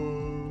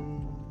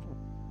 whoa.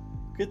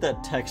 Get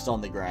that text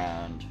on the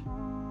ground.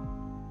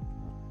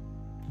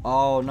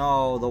 Oh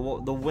no,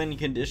 the wind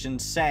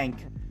conditions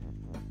sank.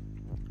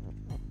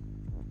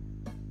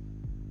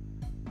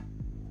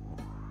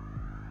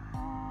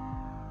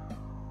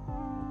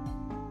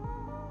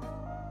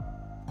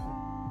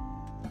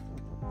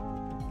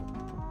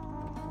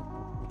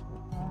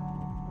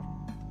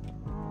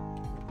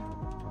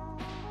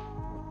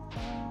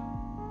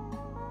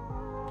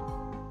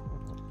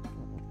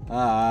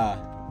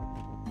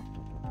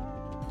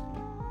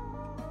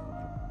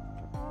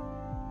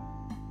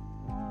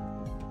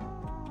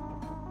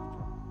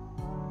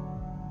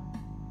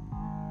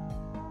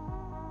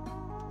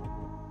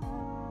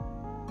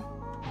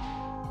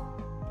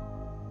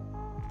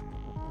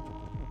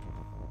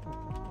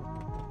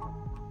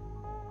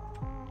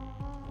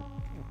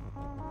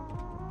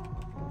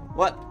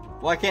 What?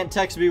 Why can't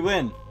text be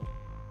win?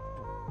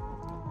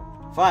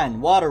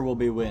 Fine, water will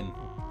be win.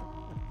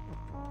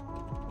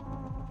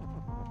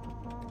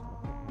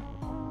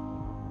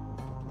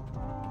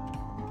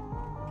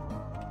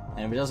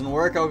 And if it doesn't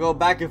work, I'll go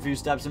back a few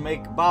steps and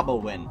make Baba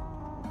win.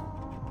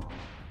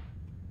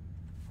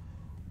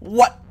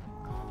 What?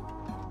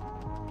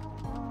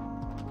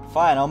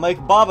 Fine, I'll make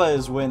Baba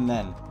his win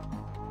then.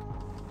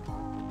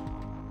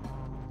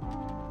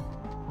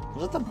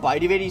 Was that the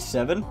Bite of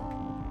 87?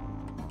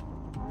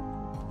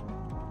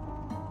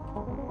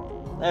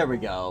 There we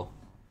go.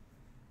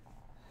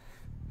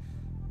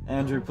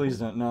 Andrew, please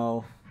don't.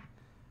 No.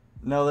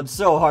 No, that's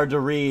so hard to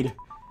read.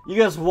 You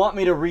guys want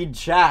me to read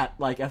chat,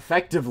 like,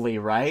 effectively,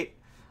 right?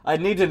 I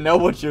need to know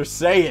what you're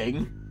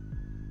saying.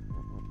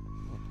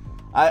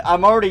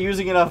 I'm already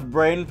using enough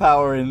brain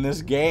power in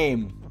this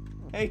game.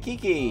 Hey,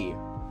 Kiki.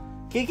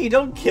 Kiki,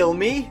 don't kill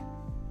me.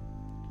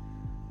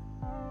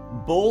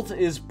 Bolt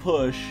is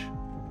push.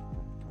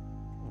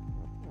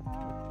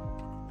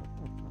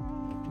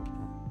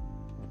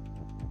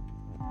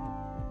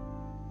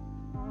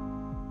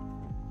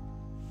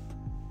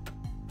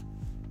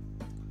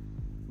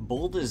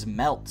 Bolt is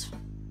melt.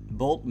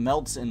 Bolt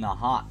melts in the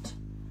hot.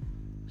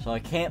 So I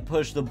can't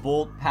push the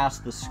bolt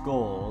past the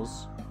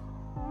skulls.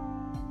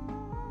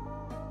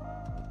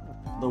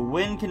 The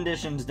wind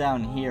conditions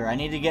down here. I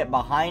need to get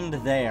behind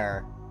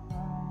there.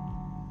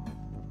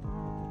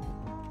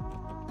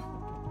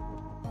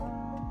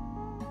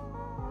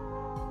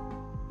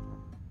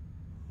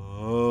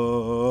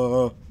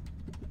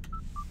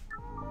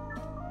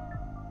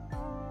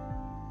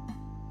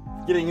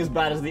 Getting as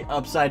bad as the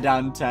upside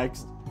down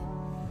text.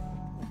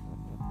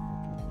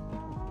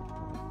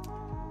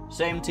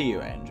 Same to you,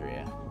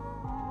 Andrea.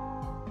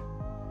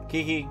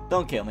 Kiki,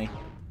 don't kill me.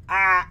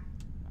 Ah!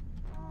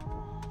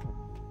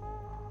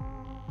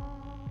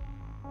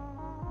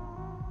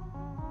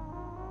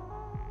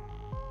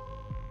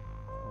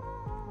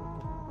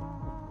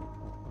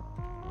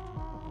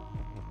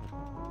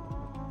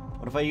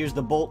 What if I use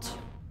the bolt?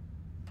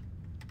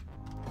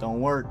 Don't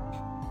work.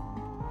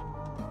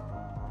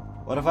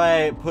 What if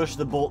I push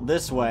the bolt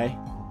this way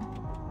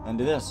and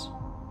do this?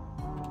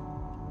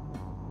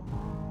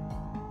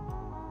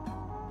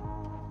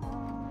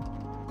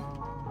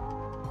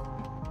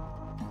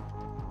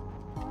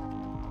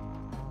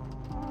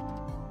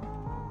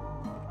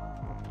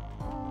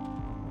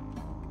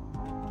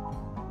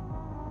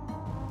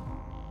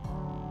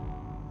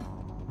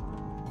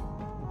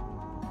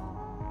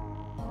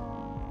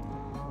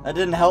 That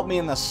didn't help me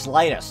in the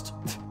slightest.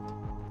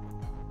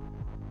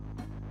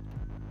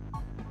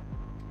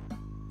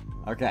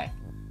 Okay.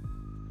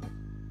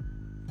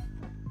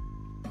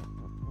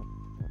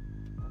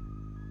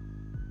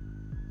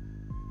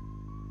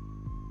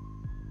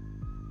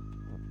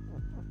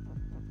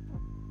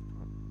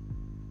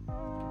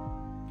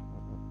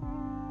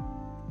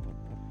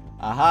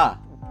 Aha.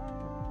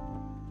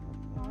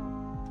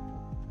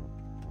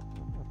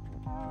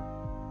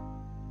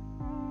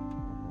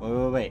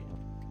 Wait.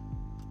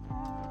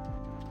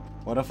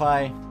 What if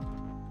I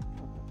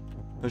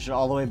push it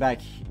all the way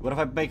back? What if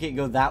I make it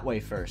go that way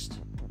first?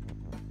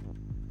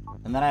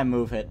 And then I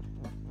move it.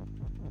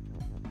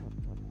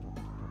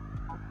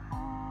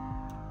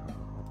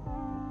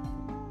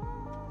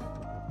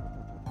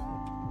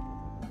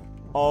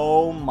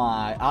 Oh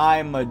my,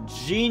 I'm a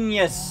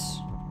genius!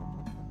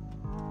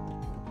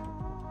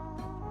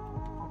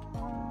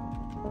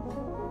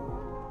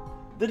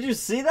 Did you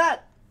see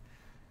that?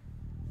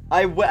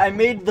 I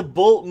made the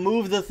bolt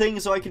move the thing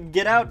so I could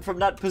get out from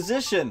that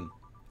position.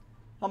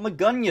 I'm a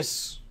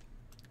genius.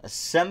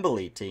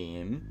 Assembly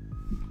team.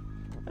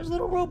 There's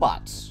little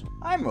robots.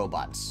 I'm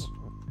robots.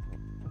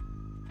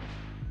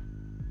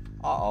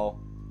 Uh-oh.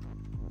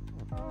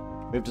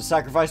 We have to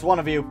sacrifice one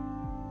of you.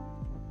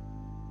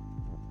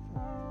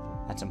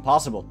 That's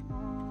impossible.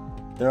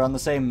 They're on the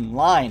same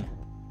line.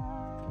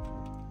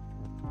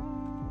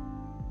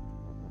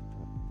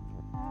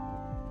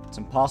 It's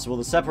impossible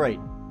to separate.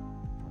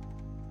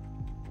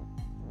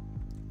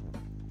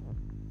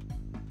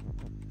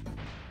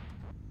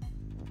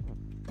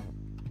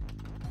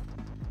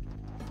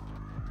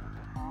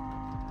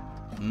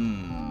 You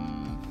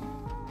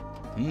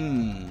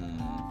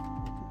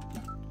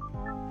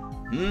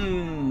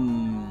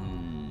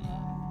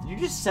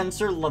just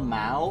censor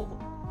Lamau?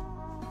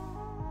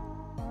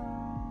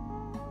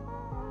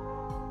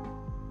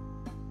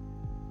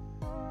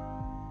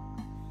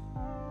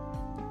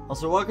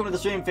 Also, welcome to the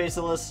stream,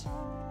 Faceless.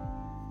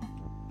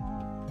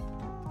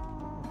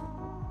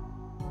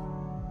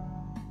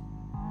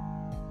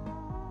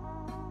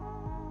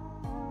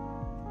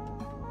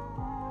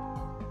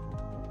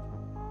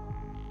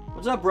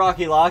 What's up,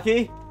 Rocky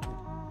Locky?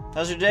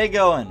 How's your day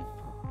going?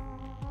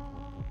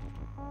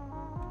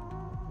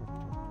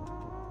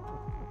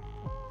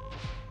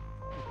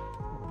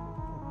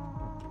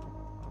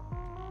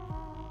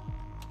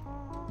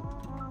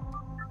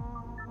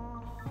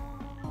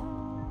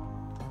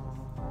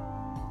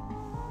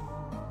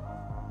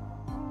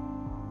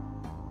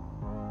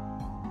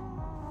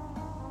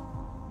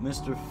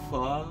 Mr.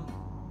 Fa?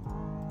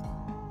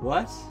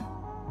 What?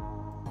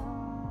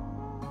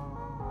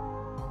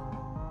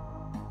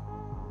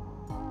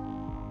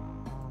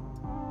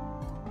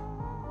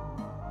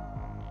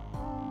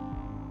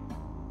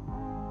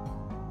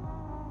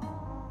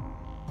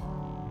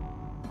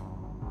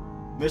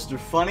 Mr.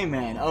 Funny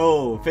Man.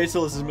 Oh,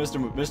 Faceless is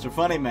Mr.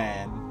 Funny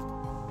Man.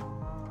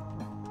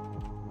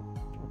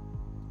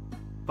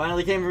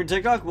 Finally came from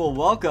TikTok? Well,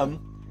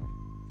 welcome.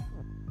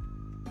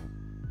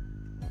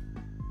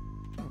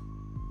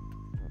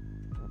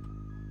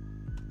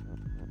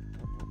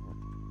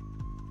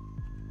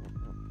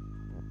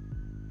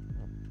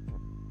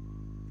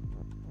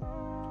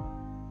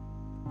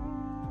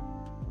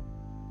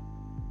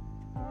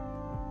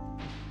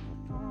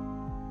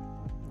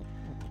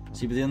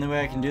 See, but the only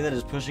way I can do that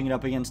is pushing it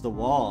up against the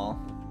wall.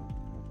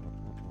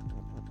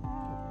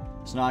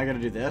 So now I gotta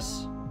do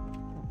this.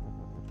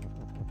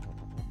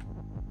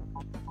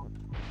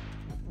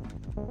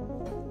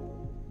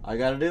 I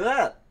gotta do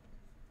that.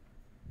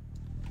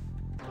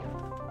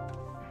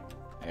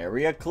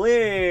 Area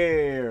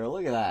clear.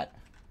 Look at that.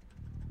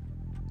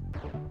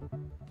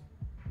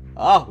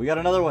 Oh, we got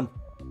another one.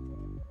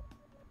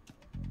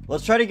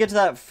 Let's try to get to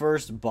that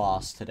first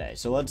boss today.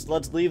 So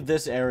let's leave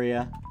this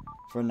area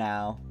for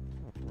now.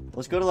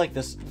 Let's go to, like,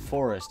 this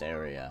forest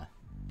area.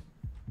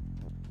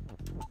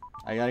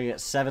 I gotta get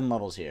 7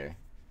 levels here.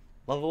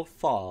 Level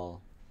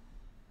fall.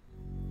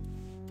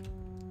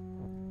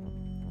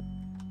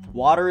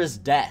 Water is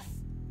death.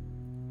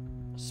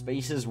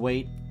 Space is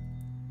wait.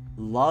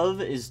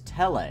 Love is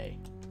tele.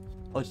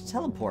 Oh, it's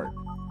teleport.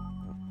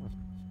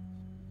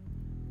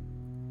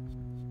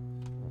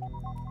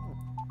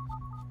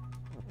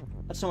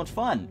 That's so much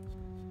fun.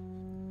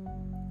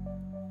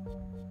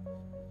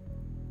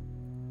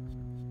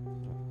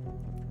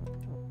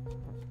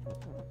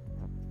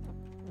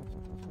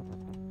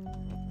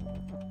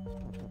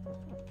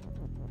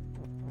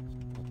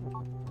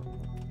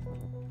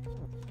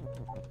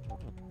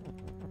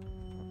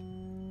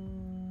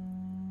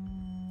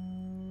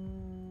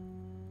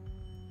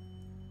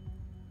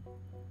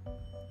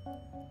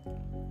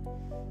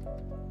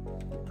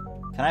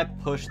 Can I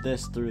push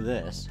this through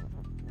this?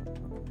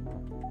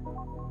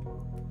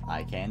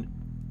 I can.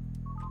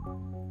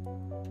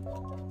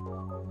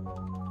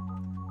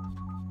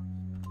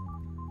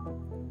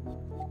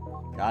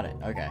 Got it,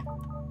 okay.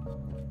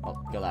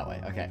 Oh, go that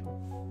way, okay.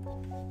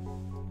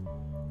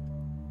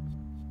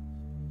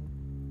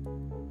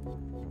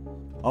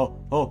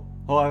 Oh,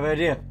 I have an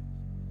idea.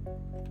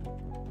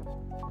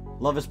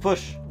 Love is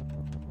push.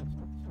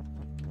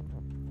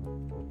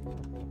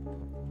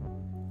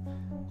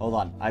 Hold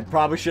on, I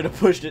probably should have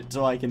pushed it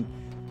so I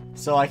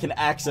can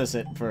access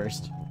it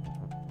first.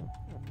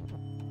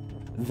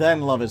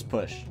 Then love is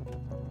push.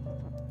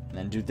 And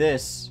then do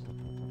this.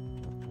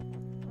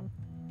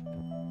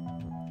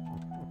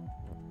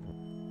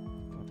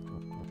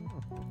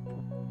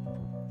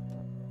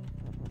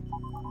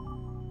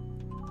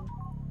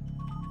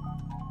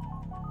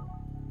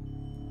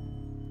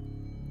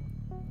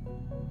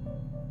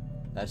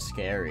 That's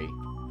scary.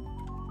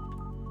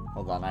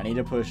 Hold on, I need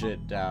to push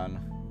it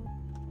down.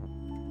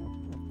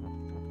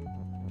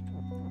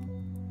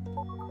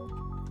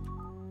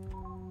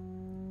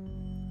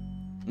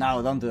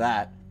 No, don't do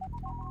that.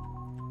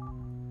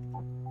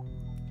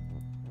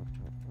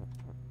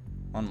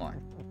 One more.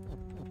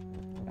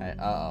 Alright,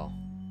 uh-oh.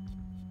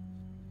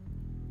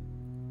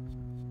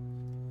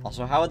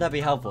 Also, how would that be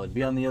helpful? It'd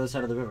be on the other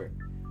side of the river.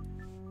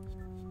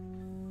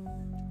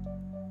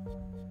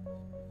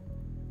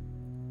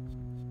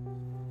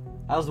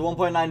 How's the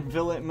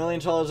 1.9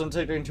 million followers on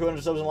TikTok and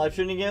 200 subs and live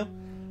streaming you?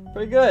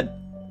 Pretty good.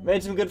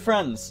 Made some good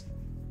friends.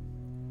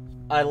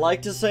 I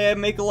like to say I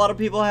make a lot of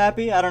people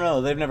happy. I don't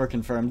know. They've never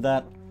confirmed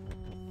that.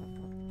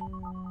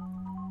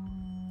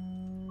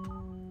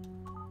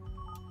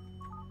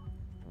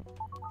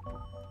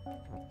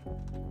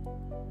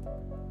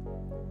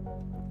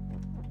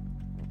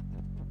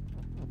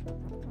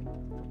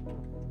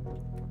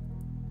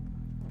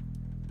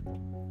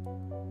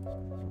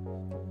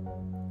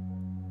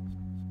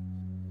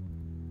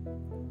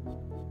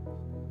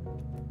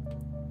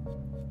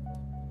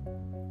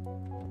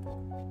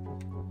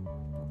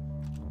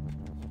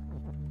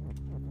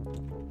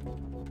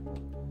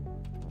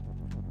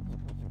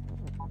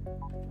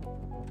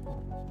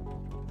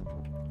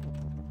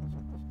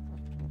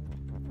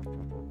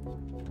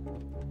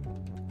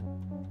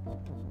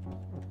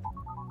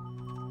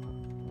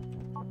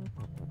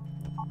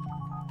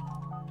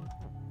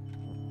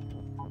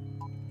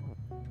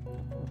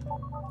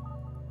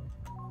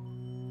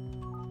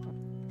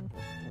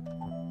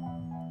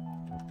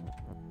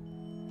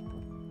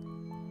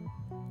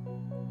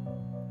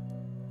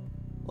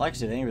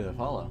 Lexi, thank you for the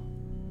follow.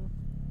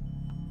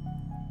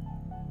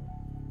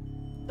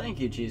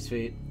 Thank you, Cheese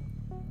Feet.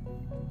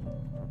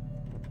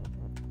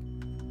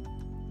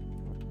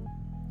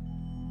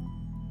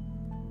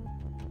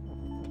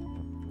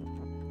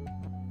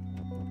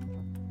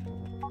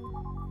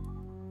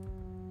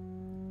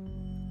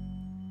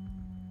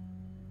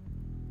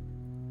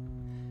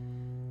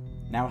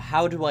 Now,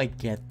 how do I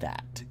get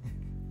that?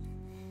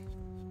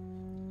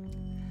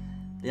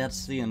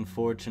 That's the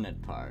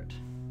unfortunate part.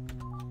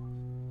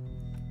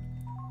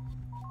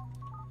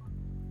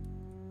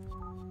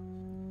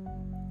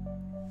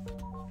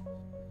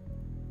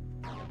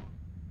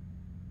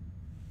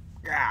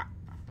 Yeah.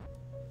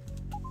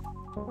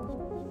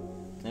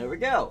 There we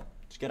go.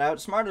 Let's get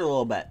outsmarted a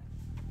little bit.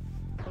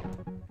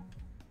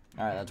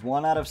 Alright, that's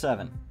 1 out of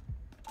 7.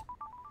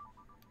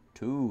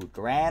 2,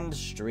 grand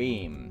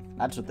stream.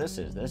 That's what this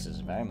is. This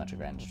is very much a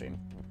grand stream.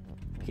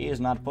 Key is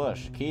not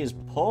push. Key is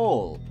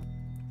pull.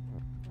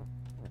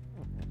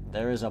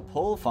 There is a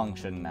pull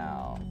function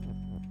now.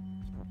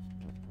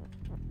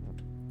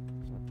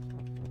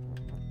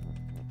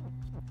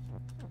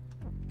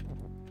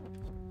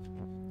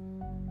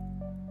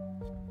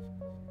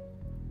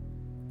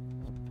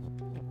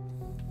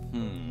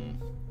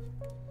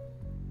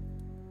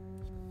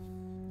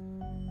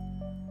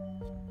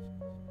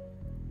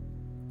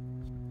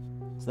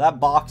 So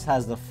that box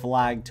has the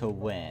flag to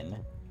win.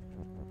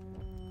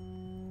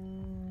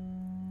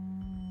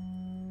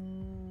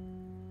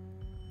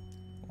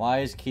 Why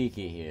is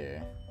Kiki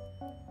here?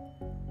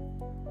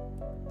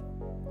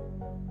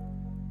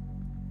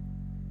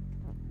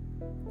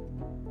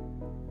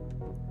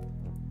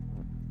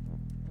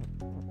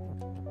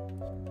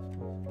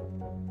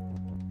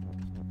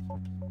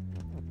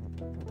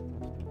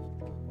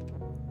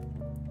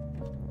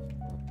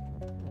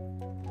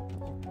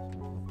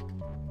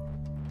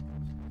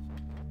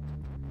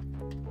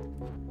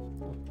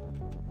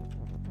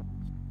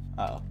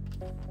 Uh-oh.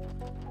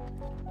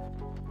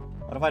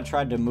 What if I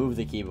tried to move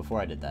the key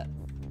before I did that?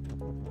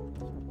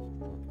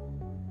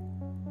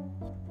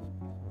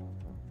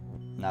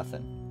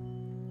 Nothing.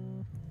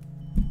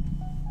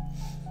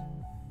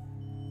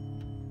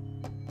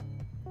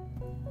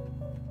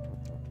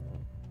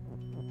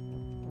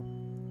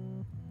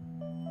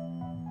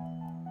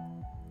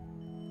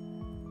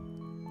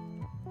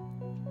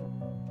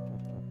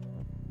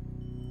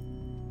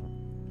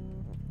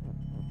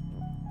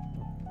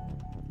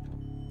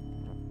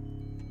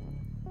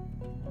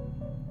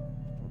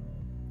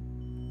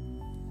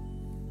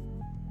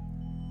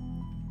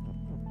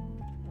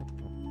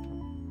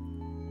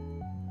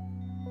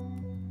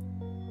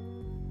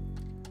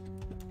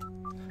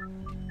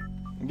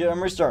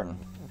 I'm restarting.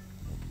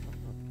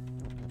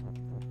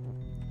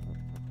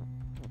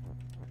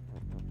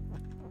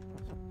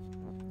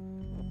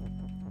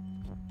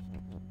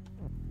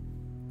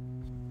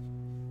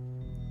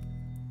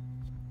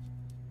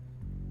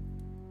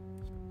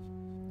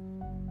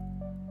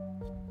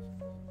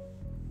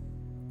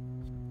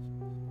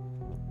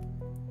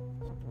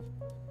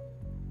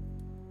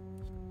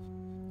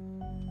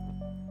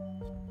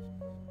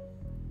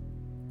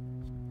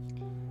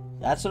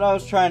 That's what I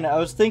was trying to... I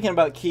was thinking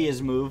about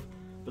Kia's move,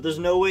 but there's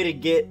no way to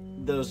get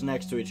those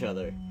next to each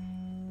other.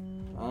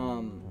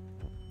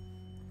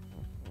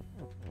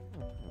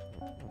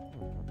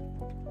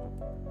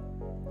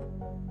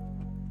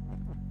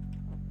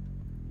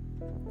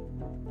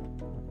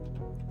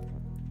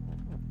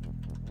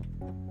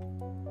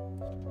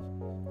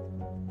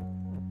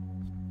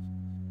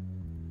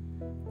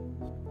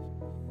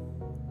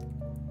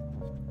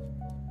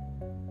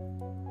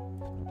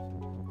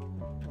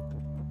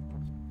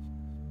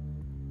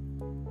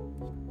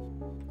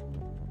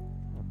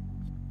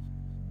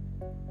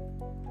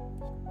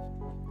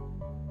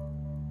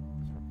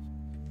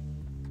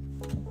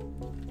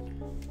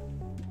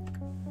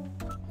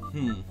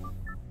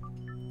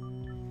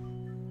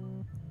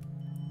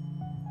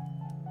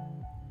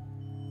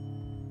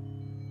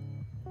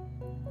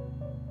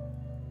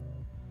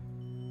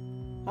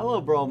 Hello,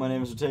 Brawl, my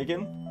name is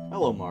Taken.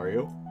 Hello,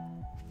 Mario.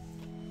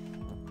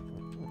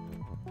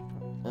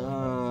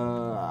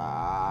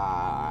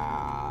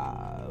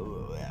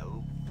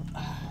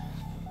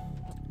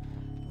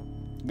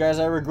 Guys,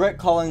 I regret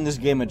calling this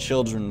game a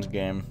children's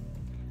game.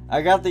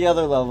 I got the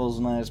other levels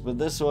nice, but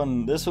this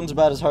one's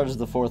about as hard as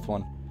the fourth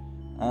one.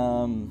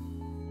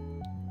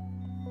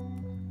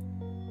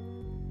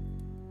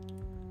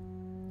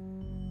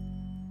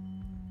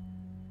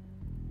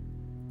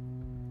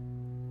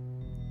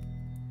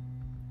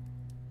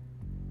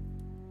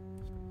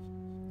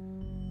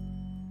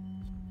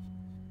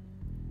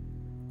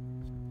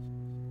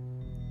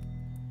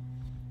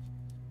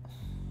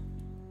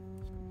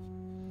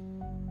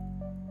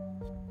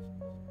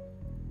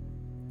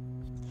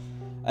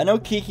 I know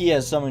Kiki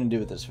has something to do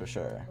with this for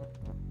sure.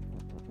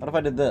 What if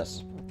I did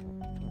this?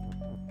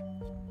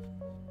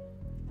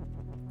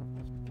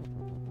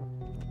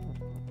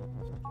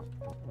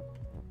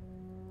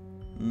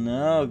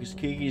 No, because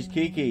Kiki's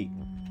Kiki.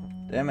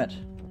 Damn it.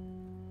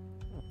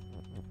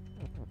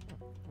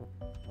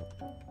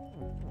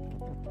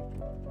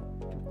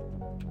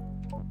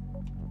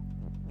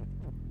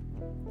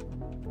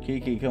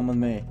 Kiki, come with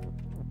me.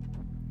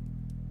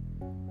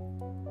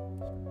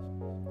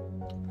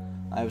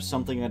 I have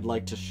something I'd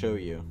like to show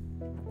you.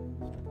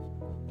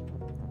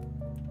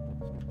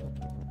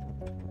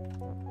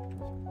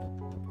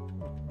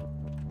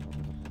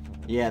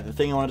 Yeah, the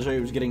thing I wanted to show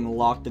you was getting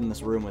locked in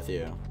this room with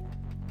you.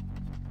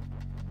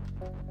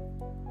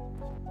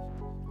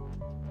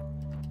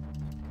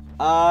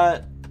 Nah.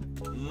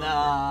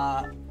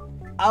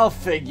 I'll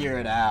figure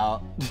it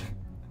out.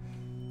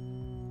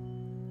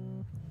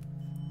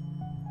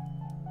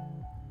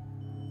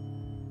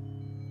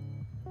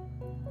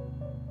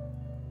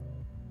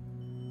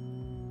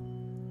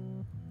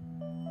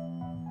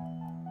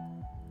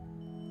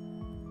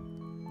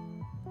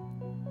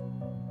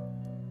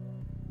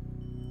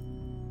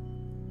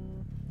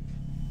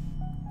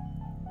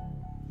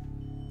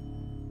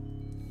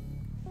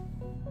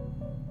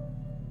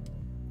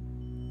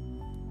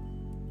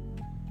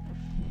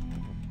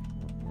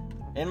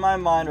 In my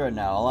mind right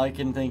now, all I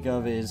can think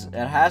of is it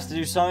has to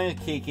do something with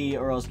Kiki,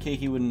 or else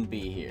Kiki wouldn't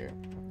be here.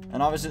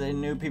 And obviously, they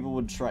knew people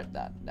would try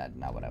that. That's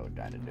not what I would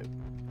try to do.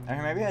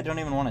 Or maybe I don't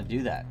even want to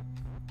do that.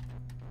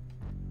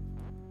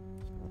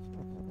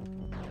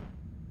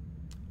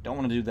 Don't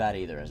want to do that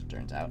either, as it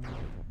turns out.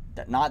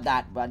 Not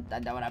that, but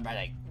that's what I'm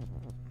writing.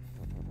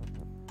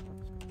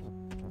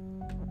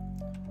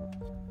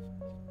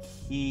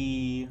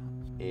 He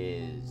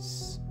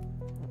is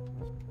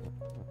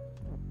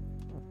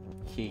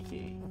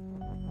Kiki.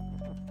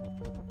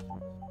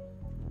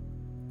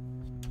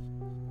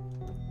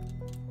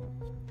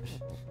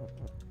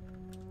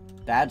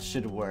 That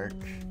should work.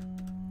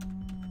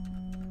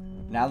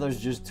 Now there's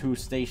just two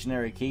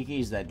stationary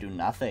Kikis that do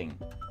nothing.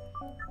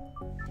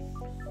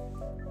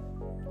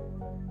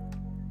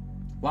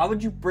 Why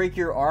would you break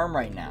your arm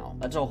right now?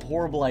 That's a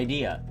horrible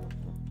idea.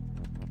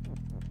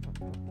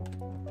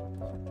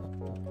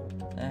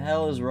 The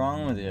hell is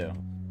wrong with you?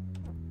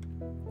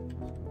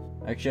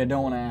 Actually, I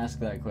don't want to ask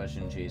that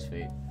question, Cheese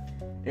Feet.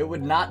 It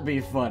would not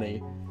be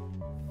funny.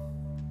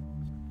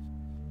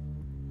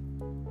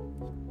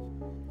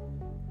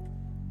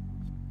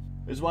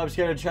 This is why I'm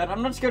scared of chat.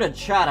 I'm not scared of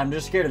chat, I'm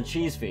just scared of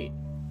Cheese Feet.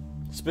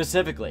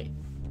 Specifically.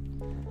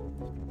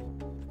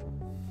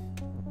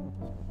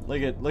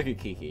 Look at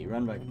Kiki.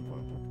 Run back and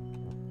forth.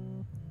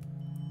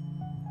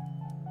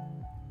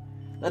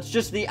 That's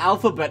just the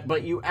alphabet,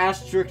 but you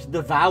asterisked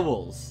the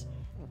vowels.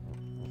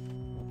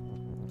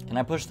 Can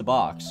I push the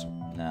box?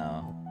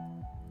 No.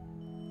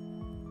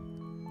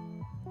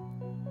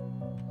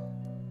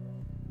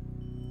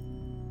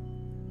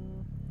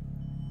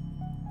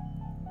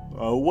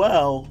 Oh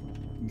well.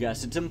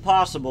 Guess it's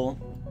impossible.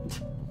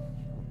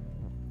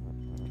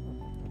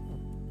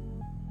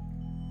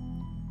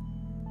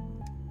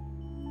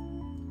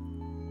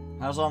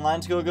 How's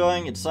online school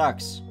going? It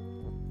sucks.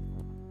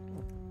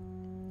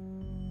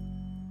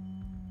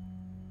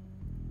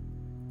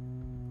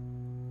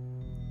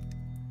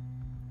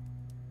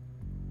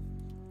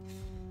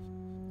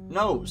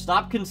 No,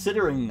 stop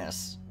considering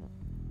this.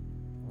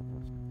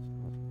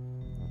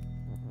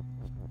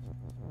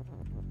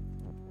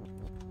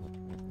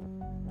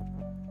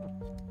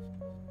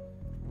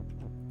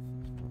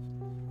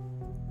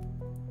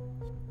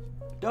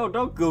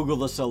 Don't Google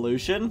the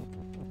solution.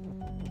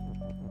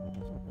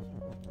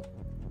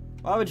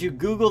 Why would you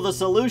Google the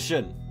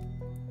solution?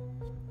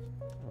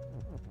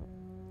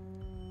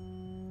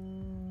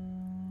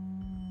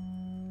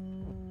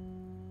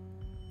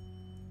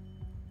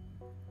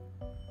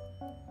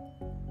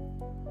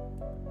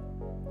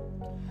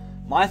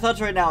 My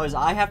thoughts right now is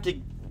I have to...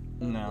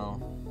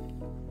 No.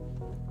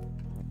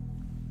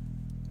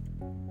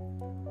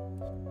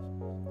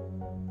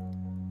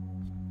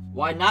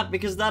 Why not?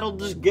 Because that'll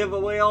just give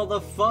away all the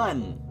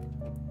fun.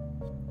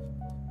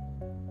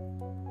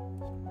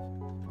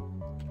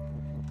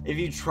 If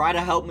you try to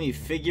help me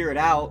figure it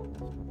out,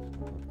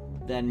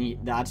 then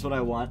that's what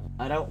I want.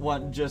 I don't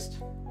want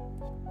just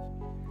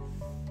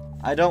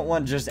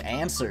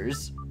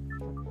answers.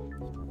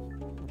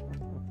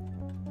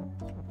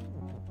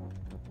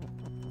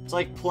 It's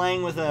like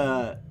playing with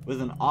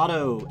an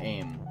auto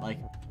aim. Like,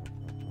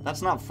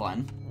 that's not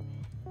fun.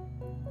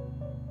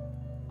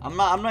 I'm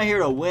not here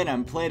to win.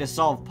 I'm playing to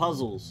solve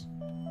puzzles.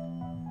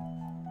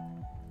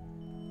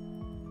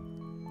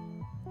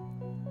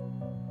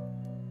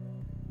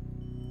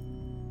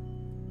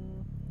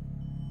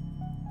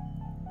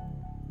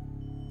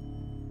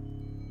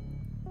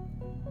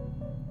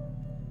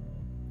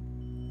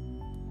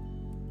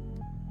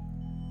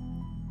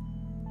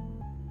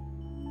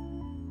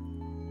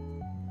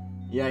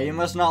 Yeah, you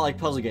must not like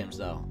puzzle games,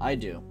 though. I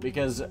do,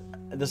 because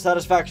the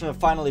satisfaction of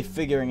finally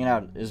figuring it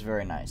out is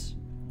very nice.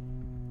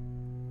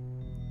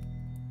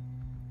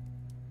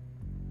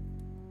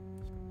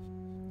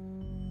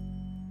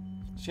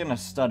 Just gonna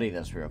study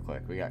this real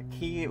quick. We got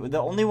Kiki.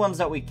 The only ones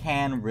that we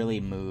can really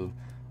move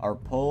are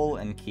Pole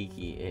and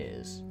Kiki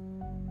is.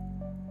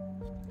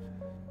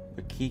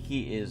 But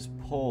Kiki is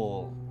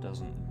Pole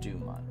doesn't do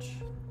much.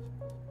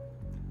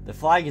 The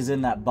flag is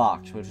in that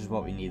box, which is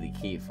what we need the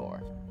key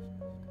for.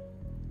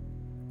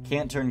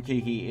 Can't turn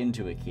Kiki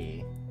into a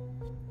key.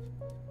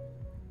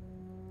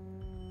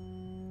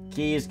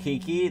 Key is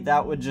Kiki.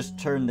 That would just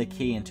turn the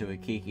key into a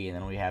Kiki, and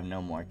then we have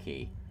no more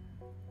key.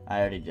 I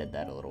already did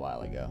that a little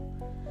while ago.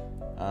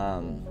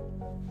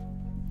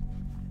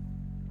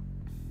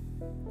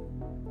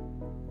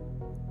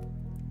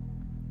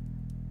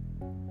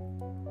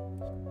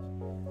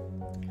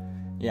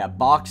 Yeah,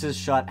 box is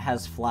shut,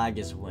 has flag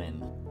is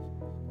win.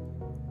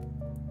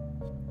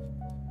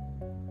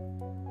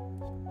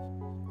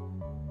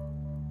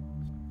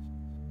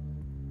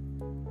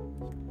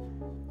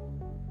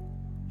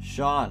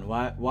 Sean,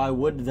 why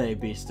would they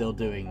be still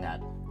doing that?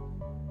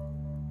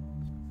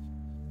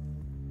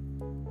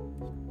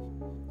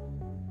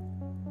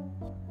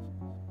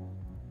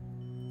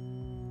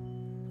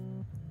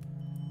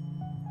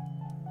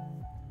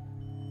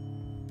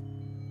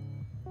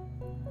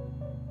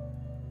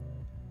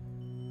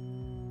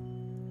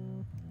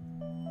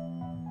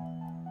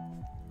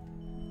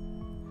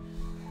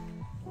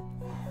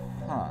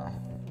 Huh.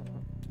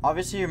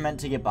 Obviously you're meant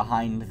to get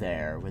behind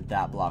there with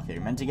that block there.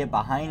 You're meant to get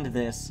behind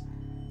this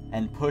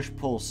and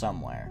push-pull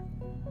somewhere.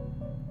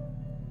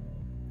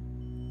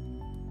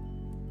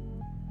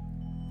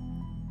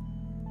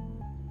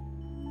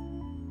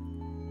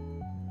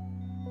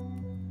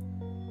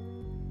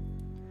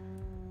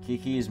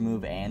 Kiki is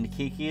move and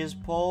Kiki is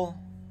pull?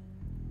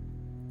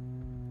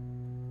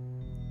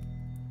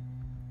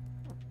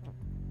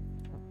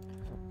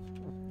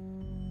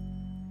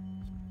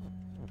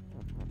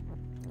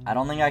 I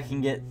don't think I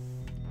can get...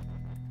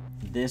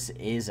 This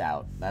is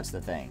out. That's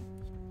the thing.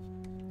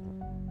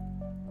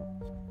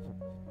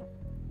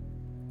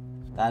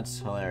 That's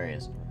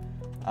hilarious.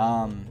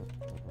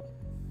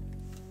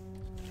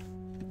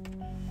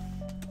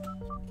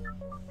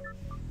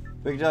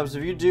 Big Dubs,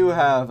 if you do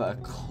have a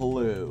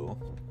clue,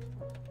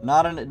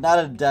 not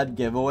a dead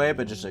giveaway,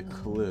 but just a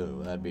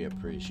clue, that'd be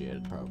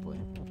appreciated probably.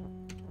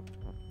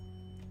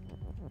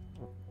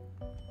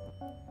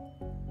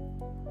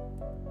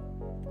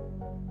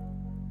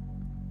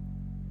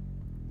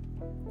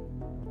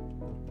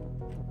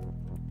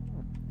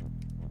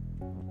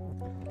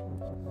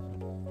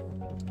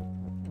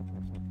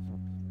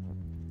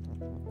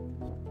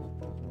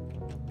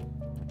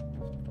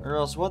 Or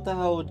else, what the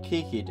hell would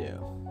Kiki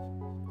do?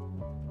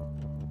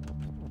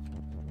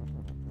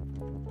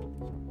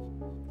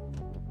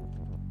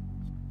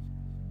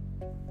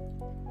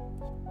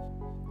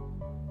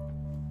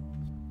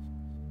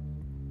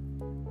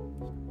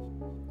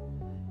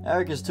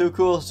 Eric is too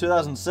cool.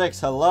 2006.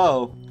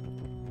 Hello.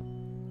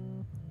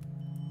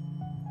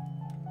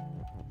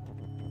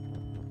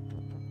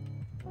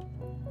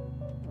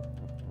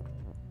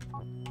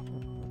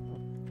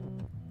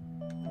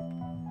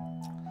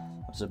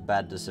 It's a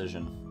bad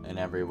decision in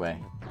every way.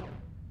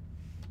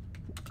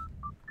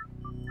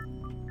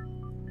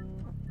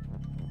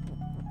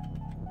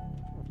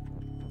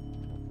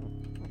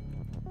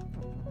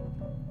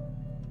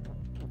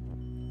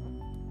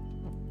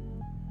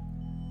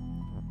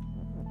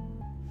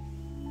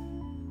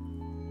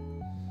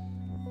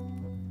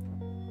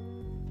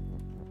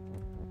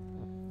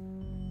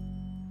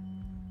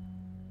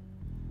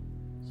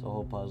 It's a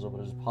whole puzzle,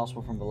 but is it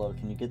possible from below?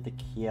 Can you get the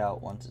key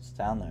out once it's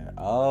down there?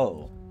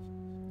 Oh.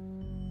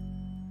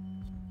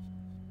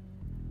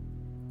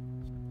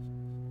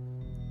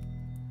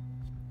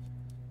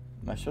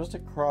 Am I supposed to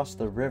cross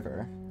the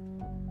river?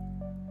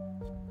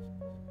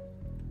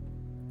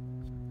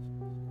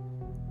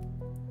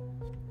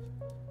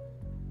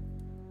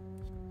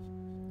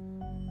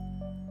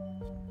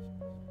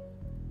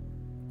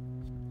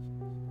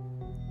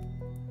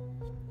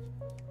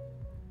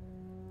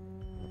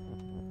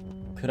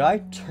 Could I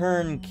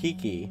turn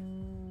Kiki?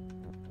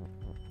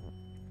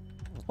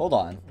 Hold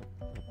on.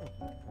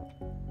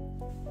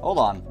 Hold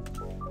on.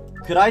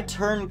 Could I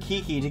turn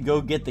Kiki to go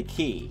get the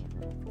key?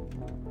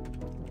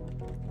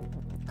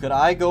 Could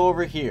I go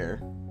over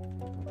here?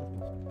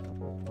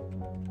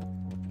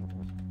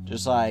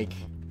 Just like,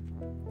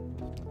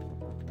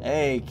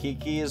 hey,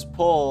 Kiki is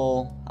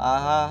pull. Ha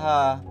ha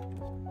ha.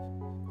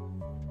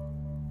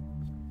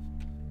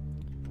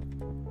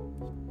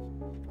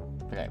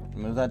 Okay,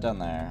 move that down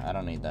there. I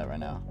don't need that right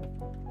now.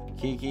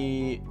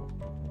 Kiki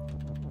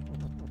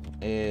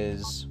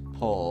is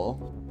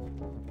pull.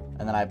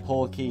 And then I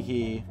pull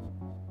Kiki.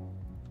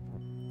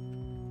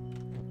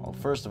 Well,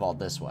 first of all,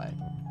 this way.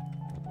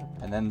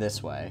 And then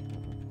this way.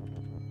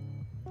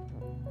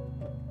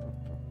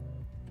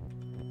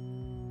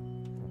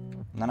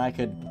 And then I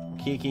could...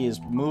 Kiki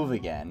is move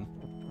again.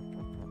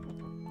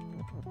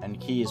 And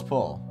Key is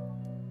pull.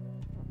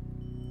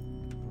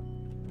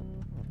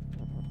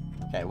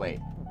 Okay, wait.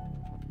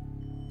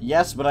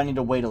 Yes, but I need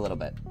to wait a little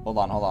bit. Hold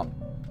on, hold on.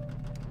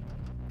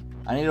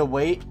 I need to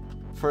wait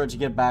for it to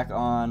get back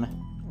on.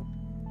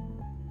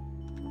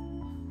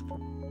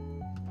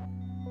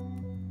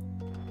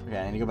 Okay,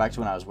 I need to go back to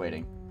when I was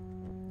waiting.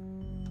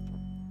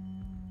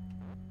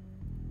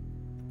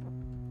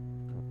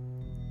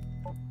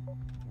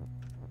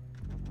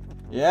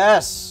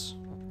 Yes!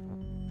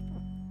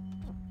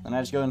 Then I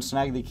just go and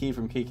snag the key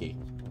from Kiki.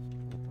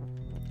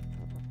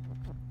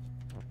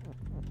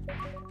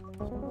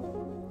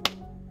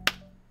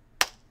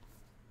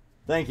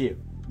 Thank you.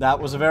 That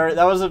was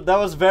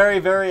very,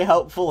 very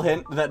helpful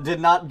hint that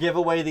did not give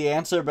away the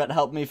answer, but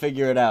helped me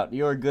figure it out.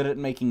 You are good at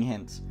making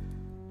hints.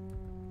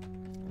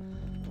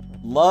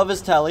 Love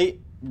is Telly.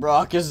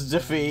 Brock is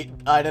defeat.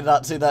 I did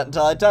not see that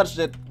until I touched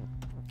it.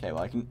 Okay,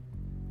 well I can...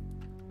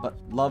 But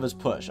love is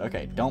push.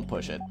 Okay, don't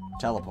push it.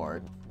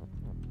 Teleport.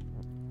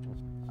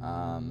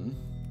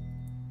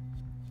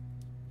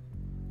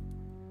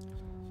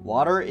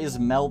 Water is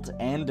melt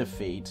and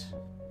defeat.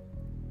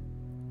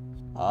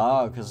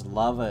 Oh, because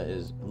love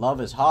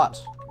is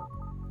hot.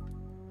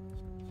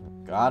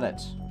 Got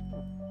it.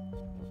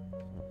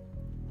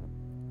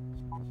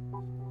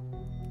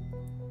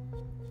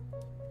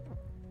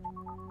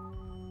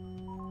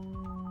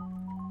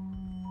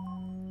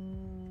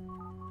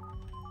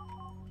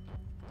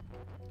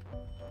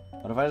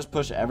 What if I just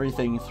push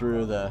everything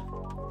through the...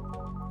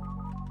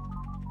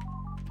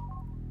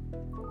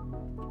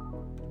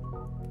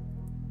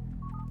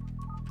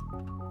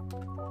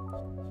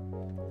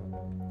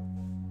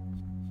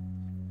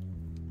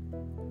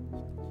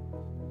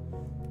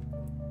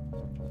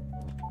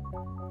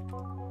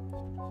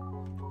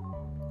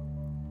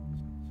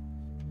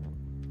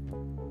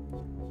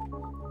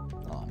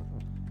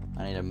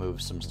 I need to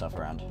move some stuff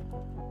around.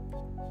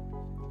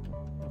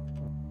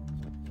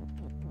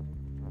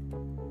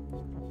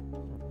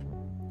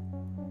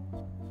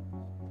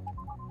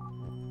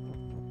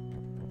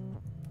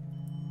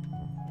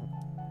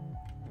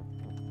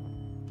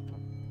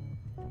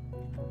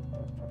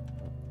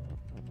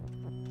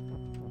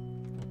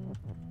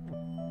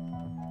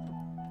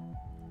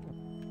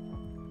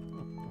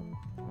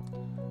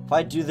 If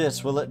I do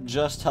this, will it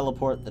just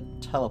teleport the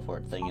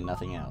teleport thing and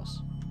nothing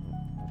else?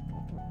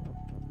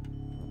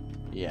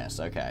 Yes,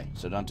 okay.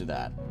 So don't do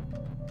that.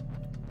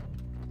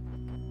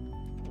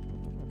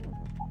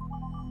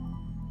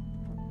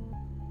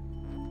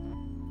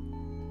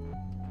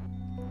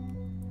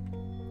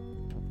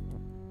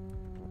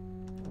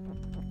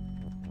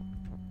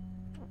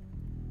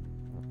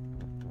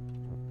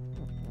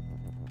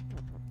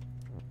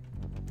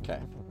 Okay.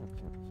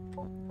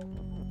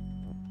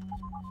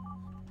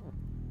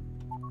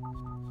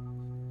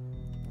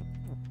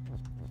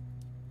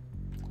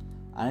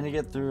 I need to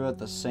get through at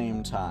the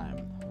same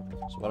time.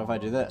 So what if I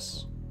do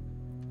this?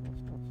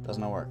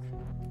 Doesn't work.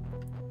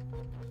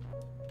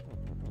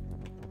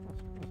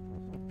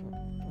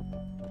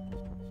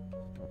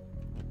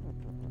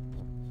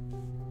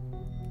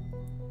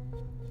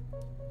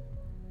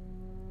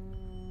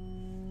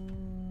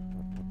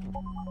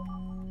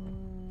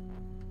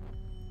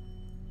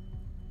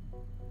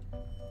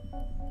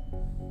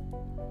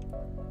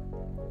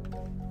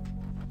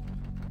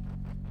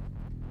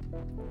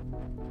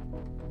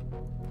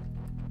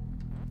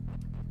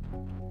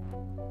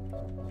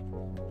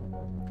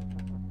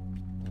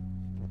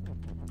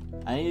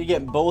 I need to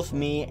get both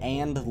me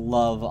and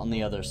love on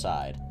the other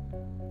side.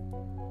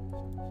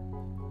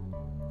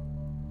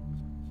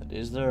 But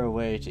is there a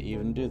way to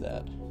even do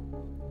that?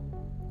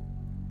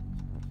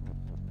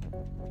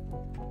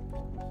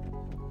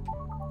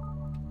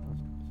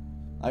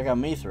 I got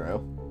me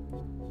through.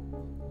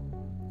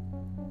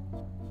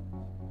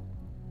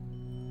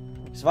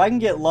 So if I can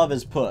get love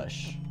as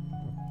push.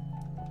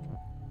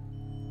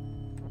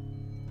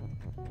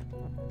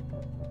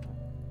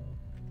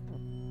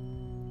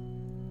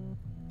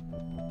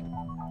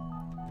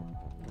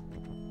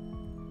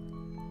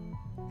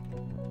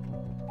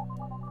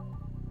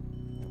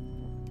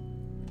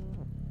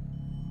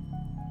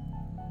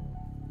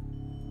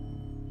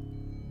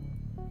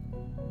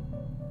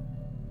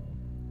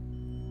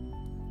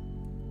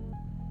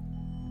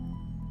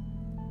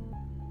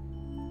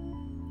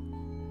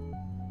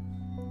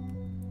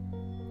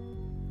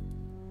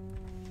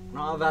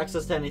 I don't have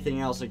access to anything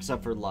else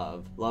except for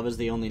love. Love is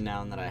the only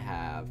noun that I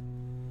have.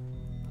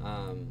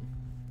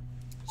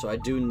 So I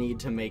do need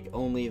to make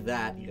only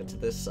that get to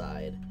this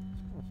side.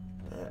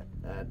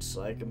 That's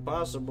like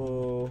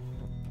impossible.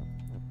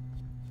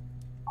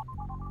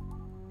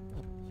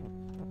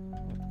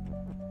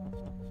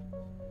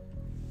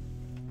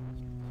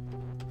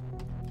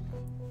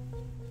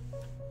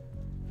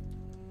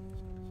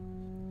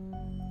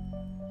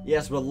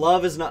 Yes, but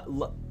love is not...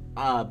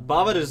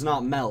 Bava does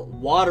not melt.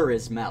 Water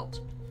is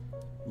melt.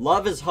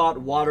 Love is hot,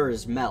 water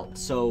is melt.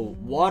 So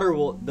water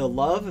will... The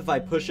love, if I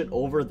push it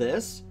over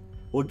this,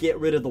 will get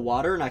rid of the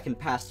water and I can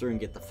pass through and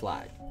get the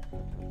flag.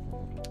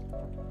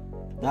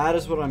 That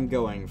is what I'm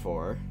going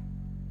for.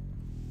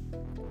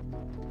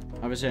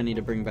 Obviously I need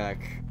to bring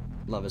back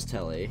Love is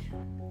Telly.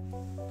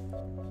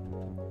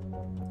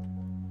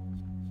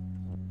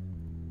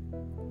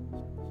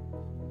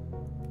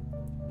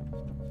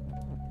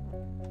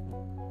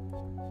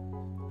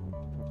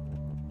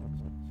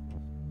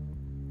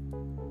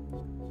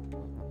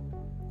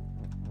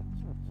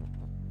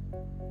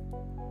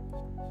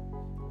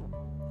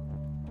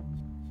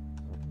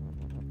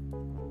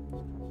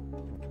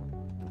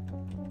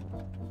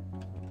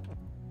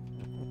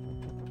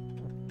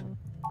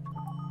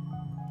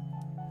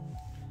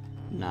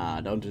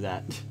 Nah, don't do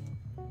that.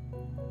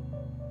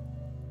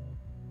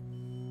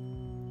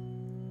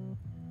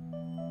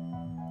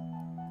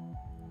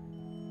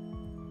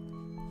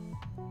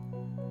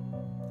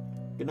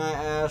 Good night,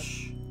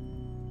 Ash.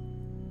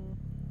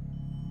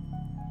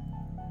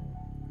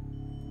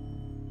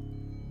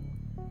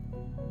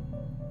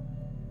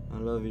 I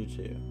love you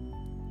too.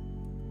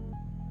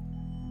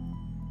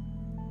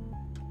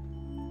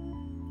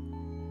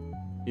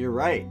 You're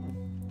right.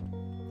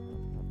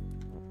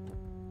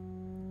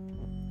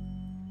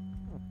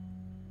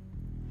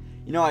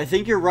 You know, I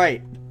think you're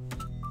right.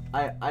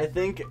 I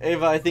think,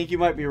 Ava, I think you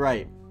might be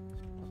right.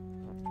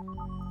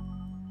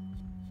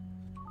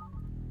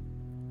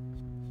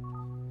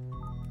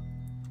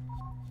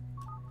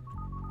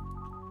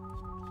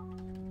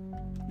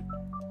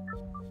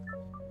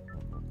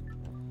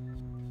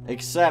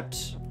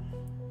 Except...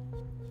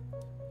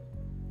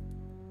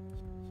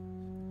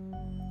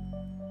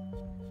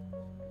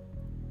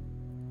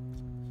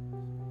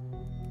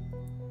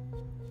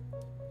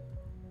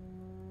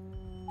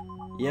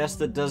 yes,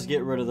 that does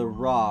get rid of the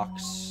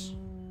rocks.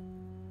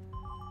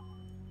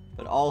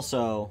 But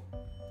also...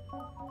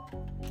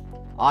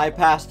 I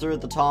passed through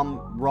at the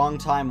wrong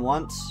time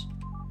once.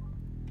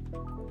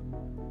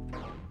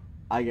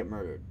 I get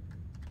murdered.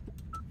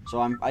 So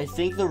I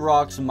think the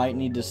rocks might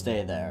need to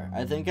stay there.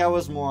 I think I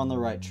was more on the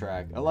right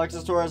track.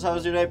 Alexis Torres, how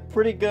was your day?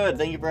 Pretty good.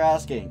 Thank you for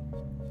asking.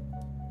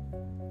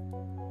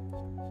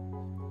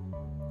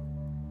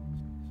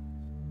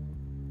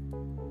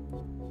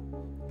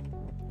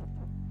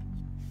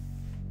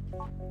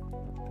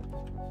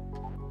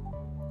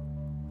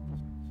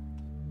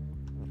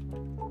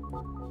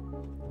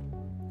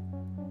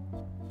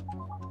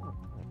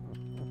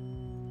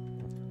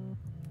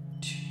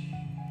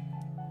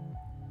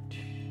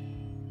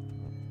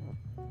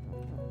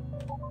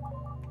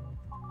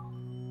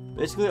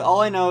 Basically, all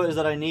I know is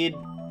that I need...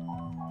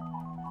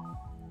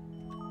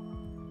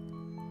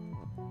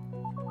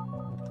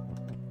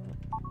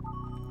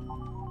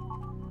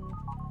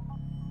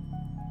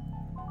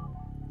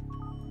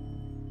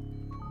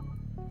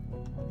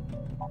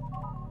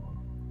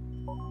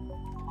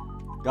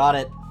 Got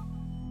it.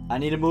 I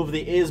need to move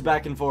the is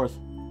back and forth.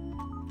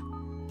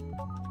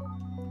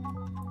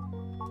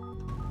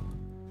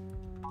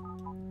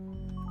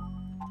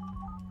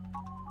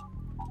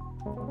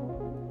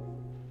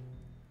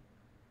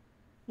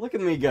 Look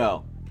at me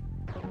go.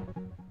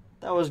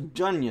 That was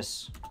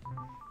genius.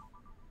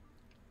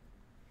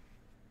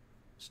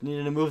 Just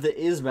needed to move the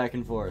is back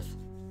and forth.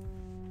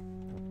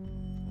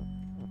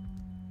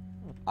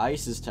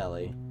 Ice is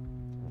telly.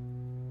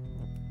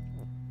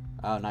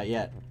 Oh, not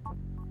yet.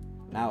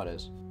 Now it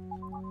is.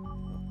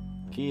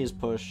 Key is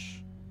push.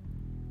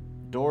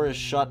 Door is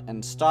shut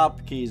and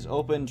stop. Key is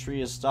open.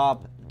 Tree is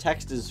stop.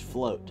 Text is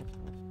float.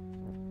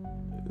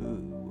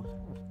 Ooh.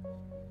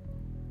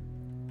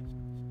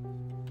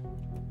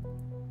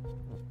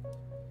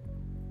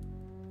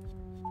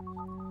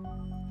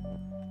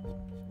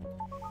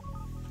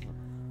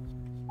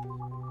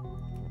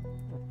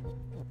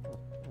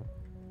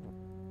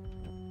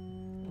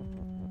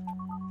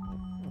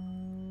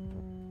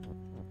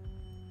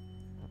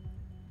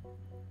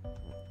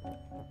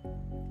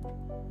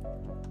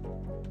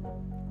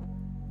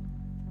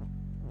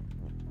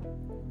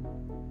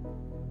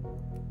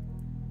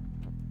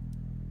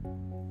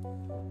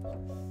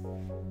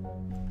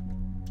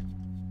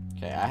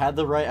 Okay, I had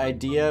the right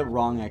idea,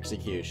 wrong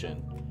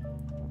execution.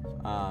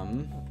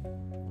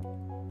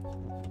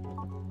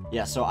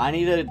 Yeah, so I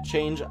need to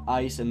change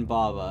Ice and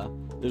Baba.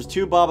 There's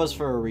two Babas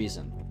for a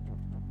reason.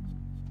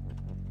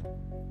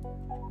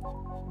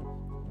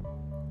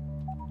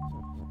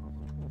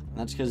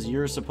 That's because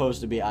you're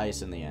supposed to be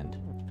Ice in the end.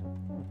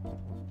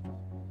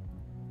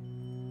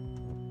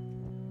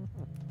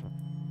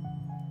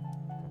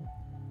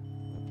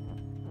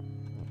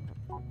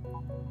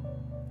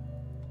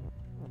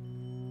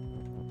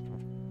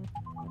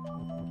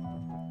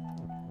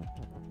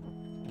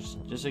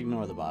 Just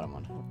ignore the bottom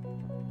one.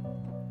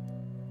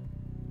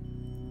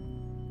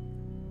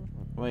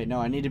 Wait, no,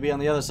 I need to be on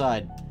the other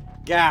side.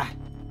 Gah!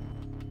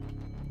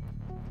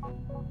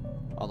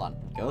 Hold on.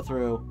 Go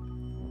through.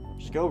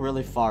 Just go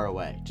really far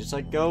away. Just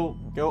like go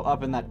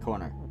up in that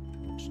corner.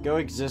 Just go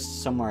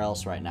exist somewhere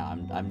else right now.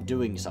 I'm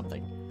doing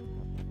something.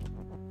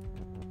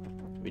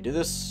 We do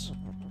this.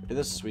 We do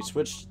this. We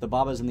switch the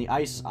Babas in the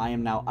ice. I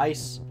am now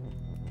Ice.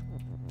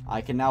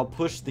 I can now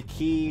push the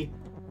key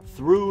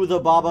through the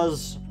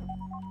Babas.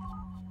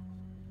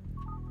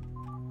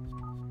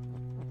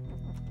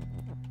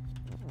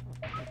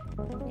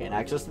 Gain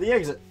access to the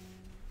exit.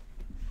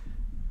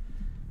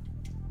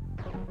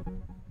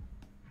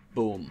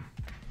 Boom.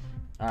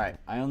 Alright,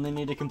 I only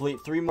need to complete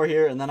 3 more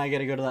here, and then I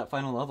gotta go to that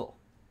final level.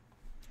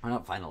 Or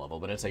not final level,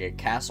 but it's like a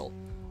castle.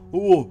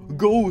 Oh,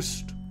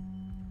 ghost!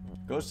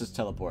 Ghost is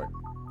teleport.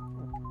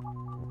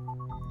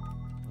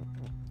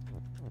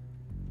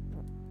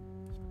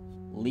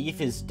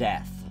 Leaf is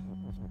death.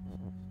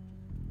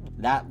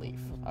 That leaf.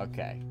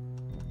 Okay.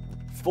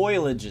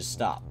 Foliage is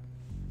stop.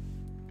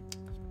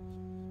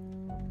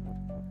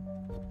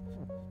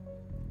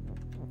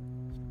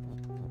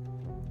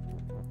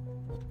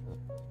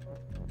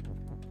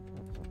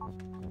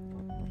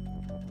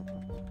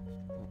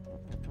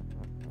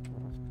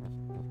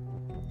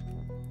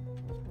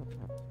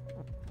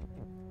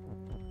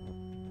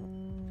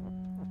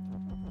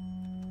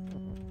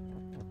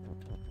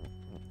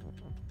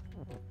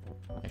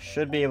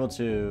 should be able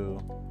to...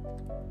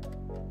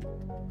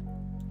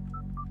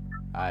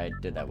 I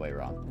did that way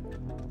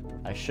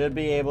wrong. I should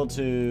be able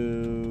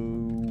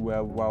to...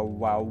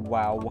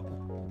 Wow.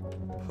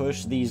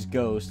 Push these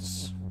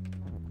ghosts.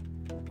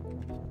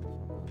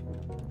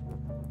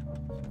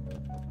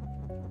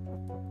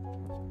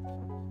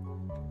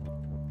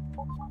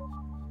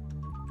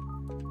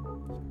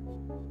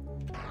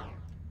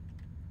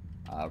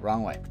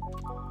 Wrong way.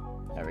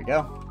 There we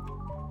go.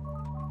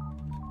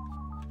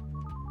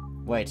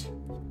 Wait.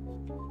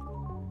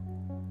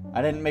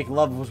 I didn't make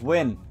love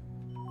win.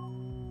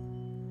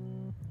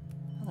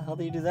 How the hell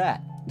do you do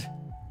that?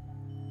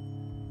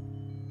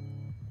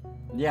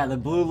 Yeah, the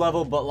blue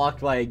level but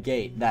locked by a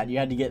gate. That you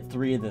had to get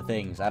 3 of the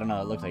things. I don't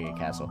know, it looked like a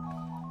castle.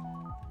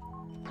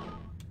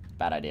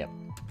 Bad idea.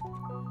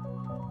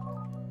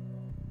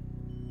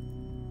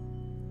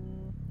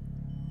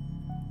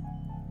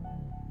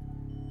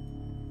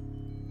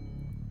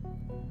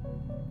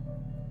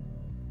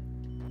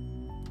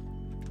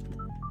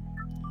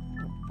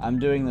 I'm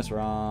doing this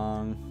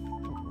wrong.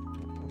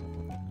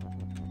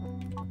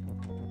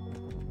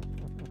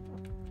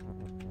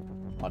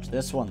 Watch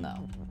this one,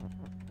 though.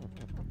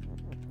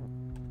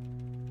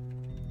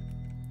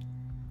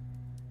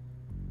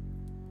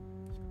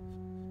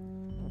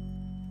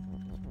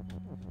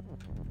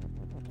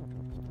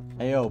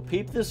 Hey, yo,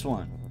 peep this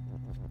one.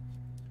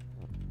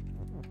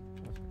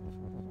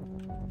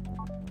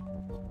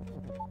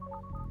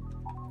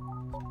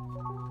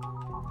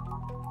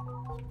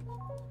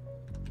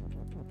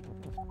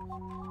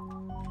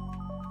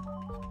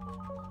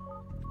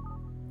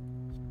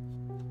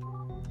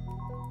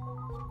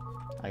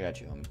 I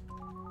got you, homie.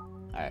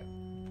 Alright.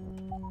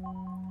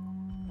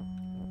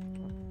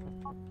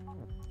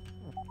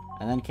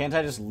 And then can't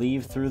I just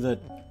leave through the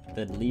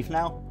leaf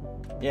now?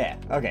 Yeah,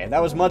 okay.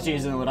 That was much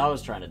easier than what I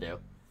was trying to do.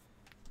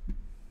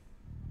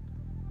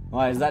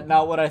 Why, is that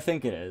not what I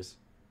think it is?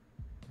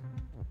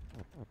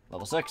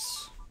 Level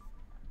 6.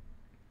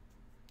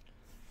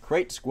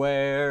 Crate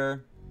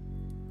square.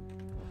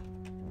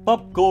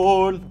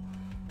 Popcorn.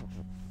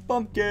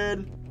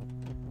 Pumpkin.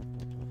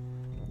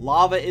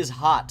 Lava is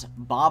hot.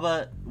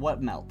 Baba,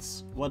 what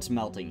melts? What's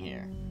melting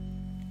here?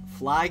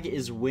 Flag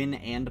is win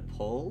and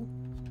pull?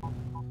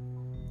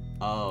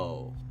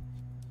 Oh.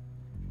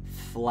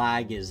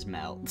 Flag is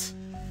melt.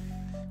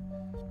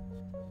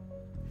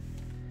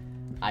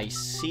 I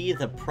see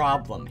the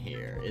problem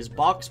here. Is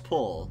box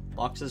pull?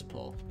 Box is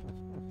pull.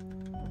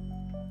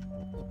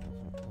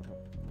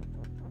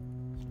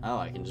 Oh,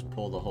 I can just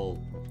pull the whole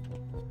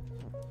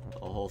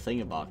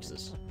thing of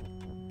boxes.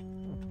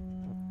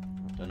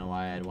 Don't know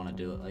why I'd want to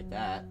do it like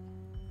that.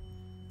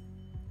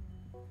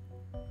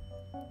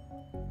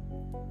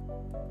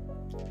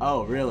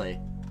 Oh, really?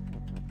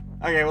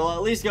 Okay, well,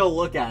 at least go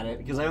look at it,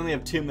 because I only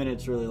have 2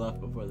 minutes really left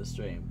before the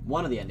stream.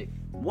 One of the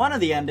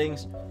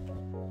endings.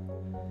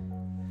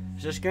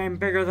 Is this game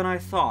bigger than I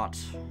thought?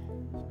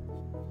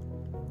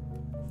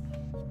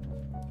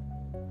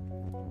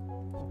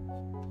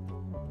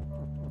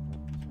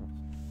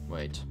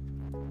 Wait.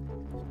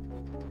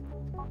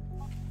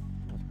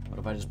 What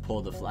if I just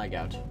pulled the flag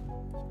out?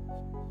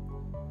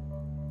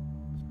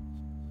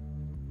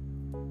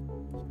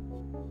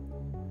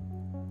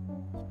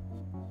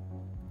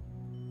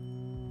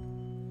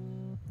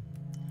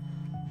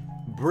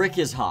 Brick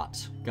is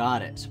hot.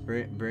 Got it.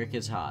 Brick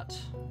is hot.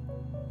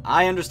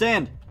 I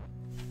understand.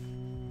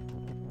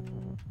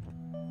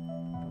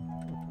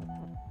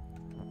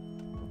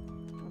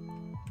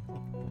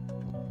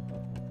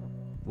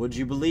 Would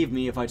you believe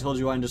me if I told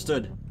you I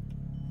understood?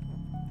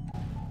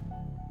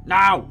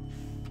 Now!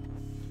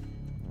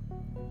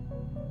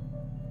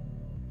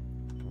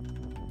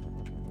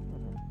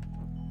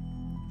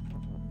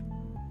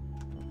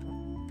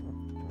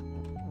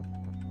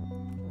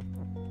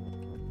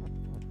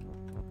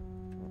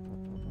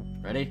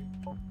 Ready?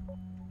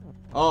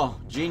 Oh,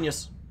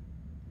 genius.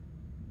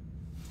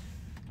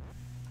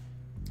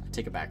 I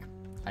take it back.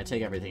 I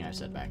take everything I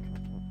said back.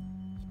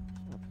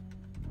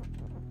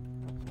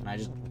 Can I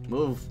just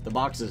move the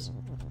boxes?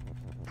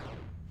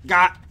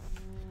 Got!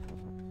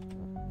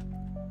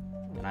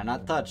 Can I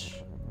not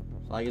touch?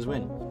 Flag is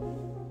win.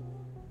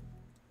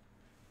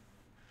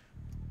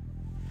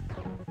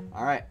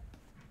 Alright.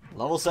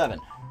 Level 7.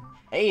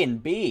 A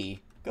and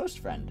B. Ghost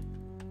friend.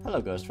 Hello,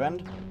 ghost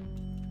friend.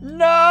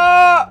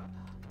 No!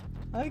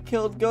 I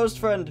killed Ghost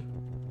Friend.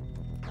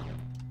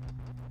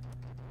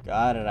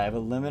 Got it. I have a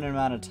limited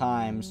amount of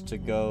times to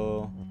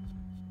go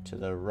to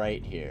the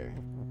right here.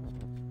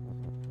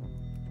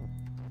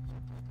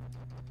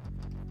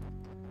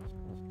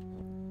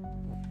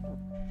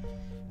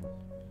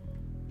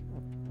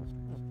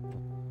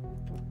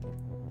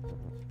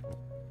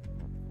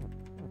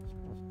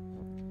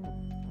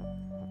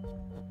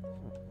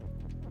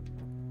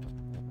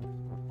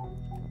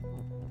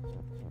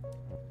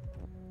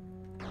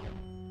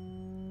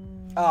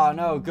 Oh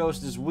no,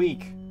 Ghost is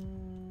weak.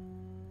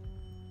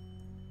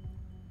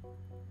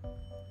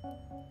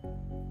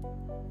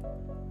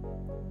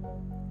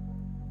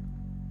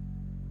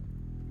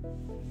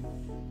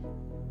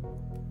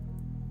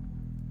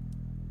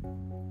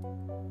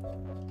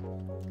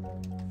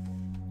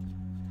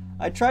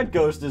 I tried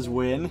Ghost is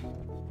win.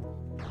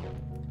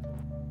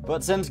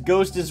 But since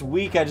Ghost is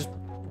weak, I just...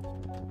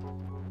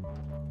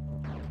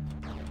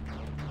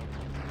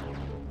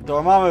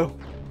 Dormammu.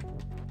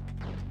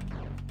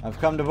 I've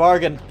come to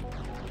bargain.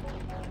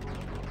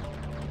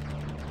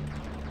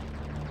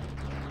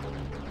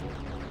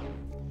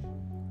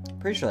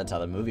 Pretty sure that's how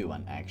the movie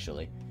went,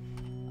 actually.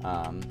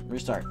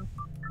 Restart.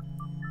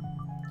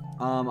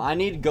 I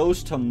need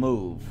Ghost to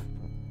move.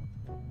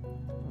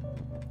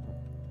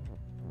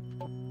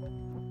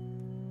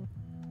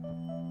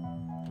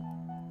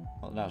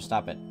 Oh, no,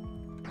 stop it.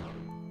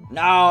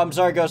 No, I'm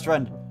sorry, Ghost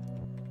friend.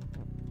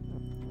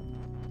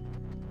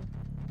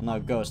 No,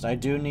 Ghost, I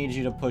do need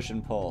you to push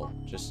and pull.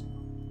 Just...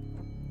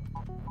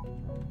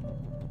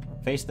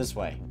 face this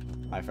way,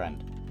 my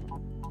friend.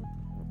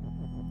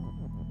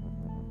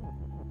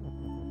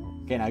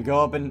 Okay, now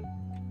go up and...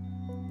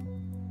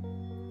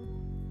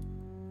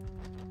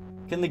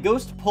 Can the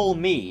Ghost pull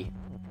me?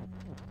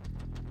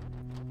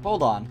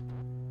 Hold on.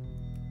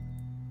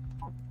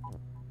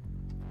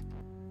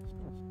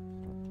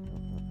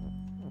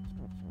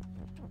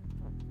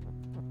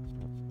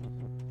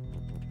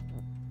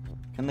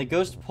 Can the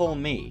Ghost pull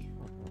me?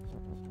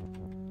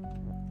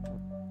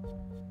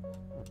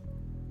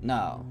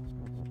 No.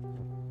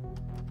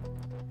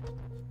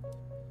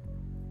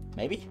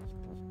 Maybe?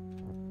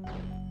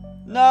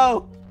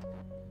 No!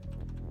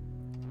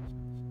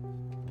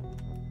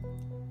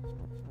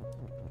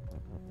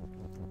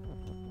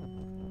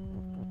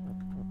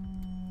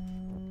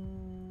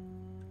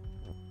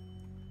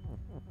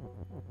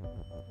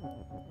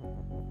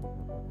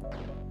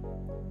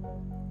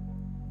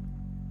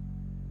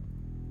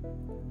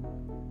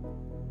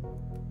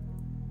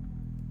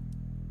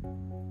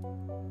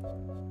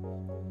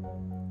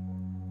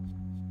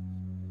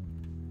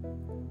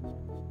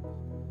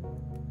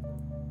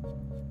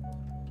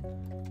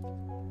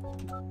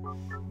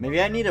 Maybe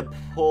I need to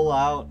pull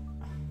out...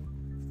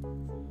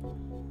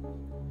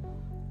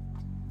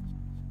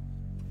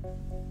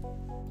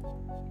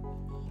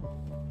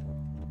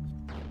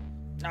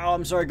 No,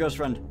 I'm sorry, Ghost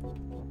friend.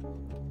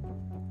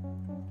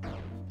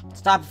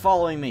 Stop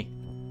following me.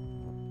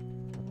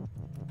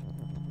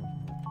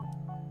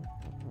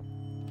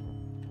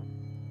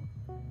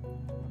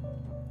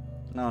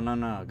 No, no,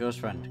 no.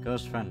 Ghost friend.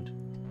 Ghost friend.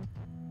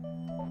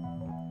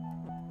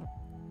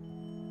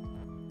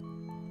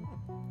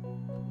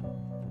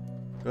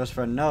 Ghost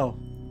friend, no.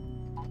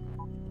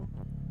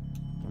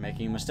 You're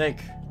making a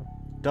mistake.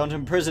 Don't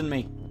imprison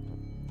me.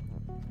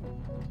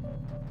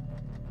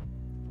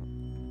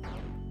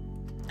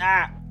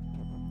 Ah!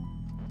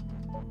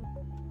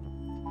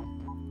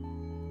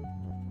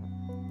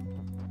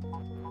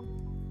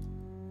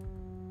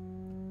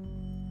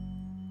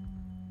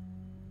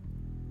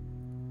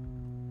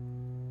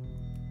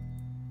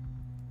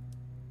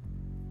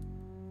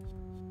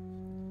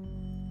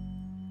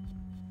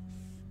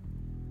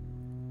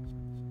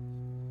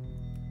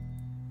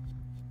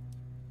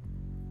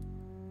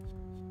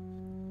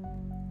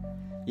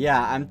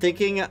 Yeah, I'm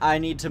thinking I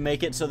need to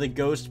make it so the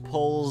Ghost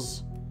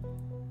pulls...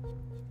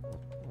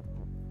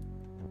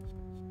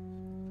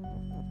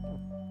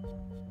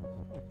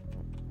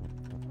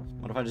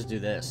 What if I just do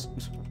this?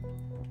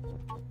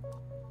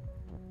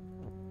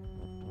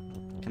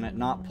 Can it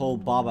not pull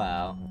Baba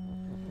out?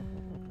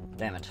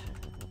 Damn it.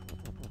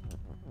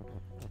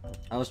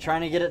 I was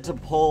trying to get it to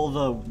pull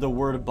the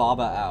word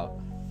Baba out.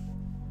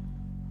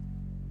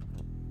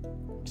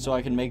 So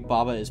I can make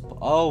Baba is...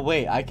 Oh,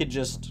 wait, I could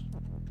just...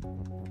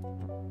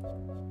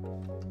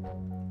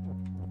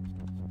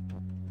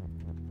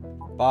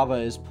 Baba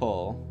is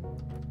pull.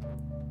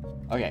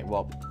 Okay,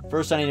 well,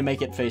 first I need to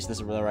make it face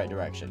the right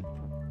direction.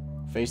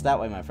 Face that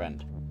way, my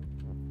friend.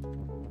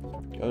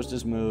 Ghost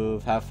is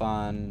move, have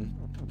fun,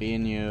 be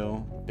in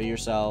you, be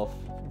yourself,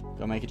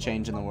 go make a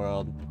change in the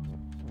world.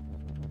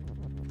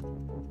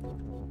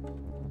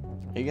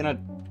 Are you gonna...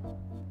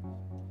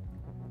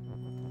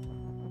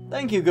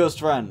 Thank you, Ghost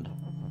friend.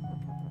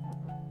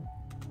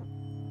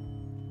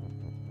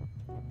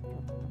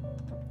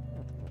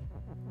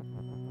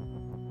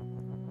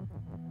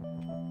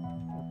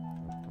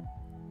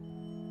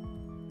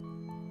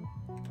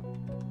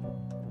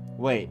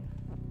 Wait.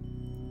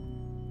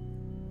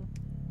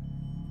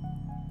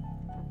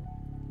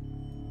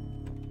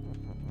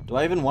 Do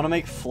I even want to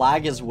make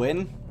flag as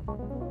win?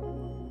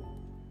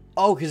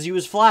 Oh, because you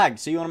was flagged,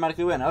 so you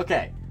automatically win.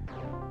 Okay.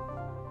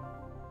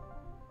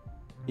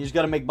 You just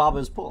gotta make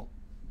Baba's pull.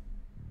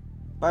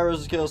 Bye,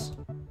 Rose's kills.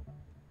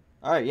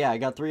 Alright, yeah, I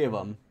got 3 of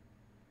them.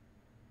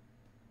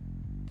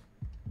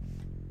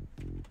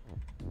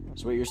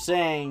 So what you're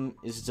saying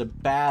is it's a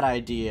bad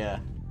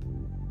idea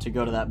to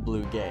go to that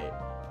blue gate.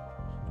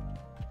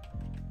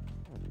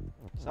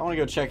 So I want to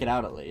go check it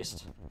out at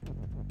least.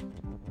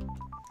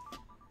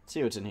 Let's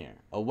see what's in here.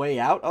 A way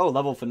out? Oh,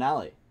 level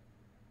finale.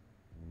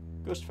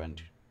 Ghost friend.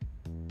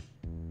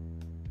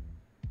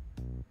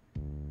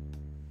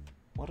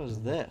 What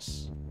is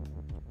this?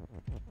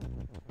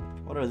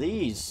 What are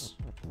these?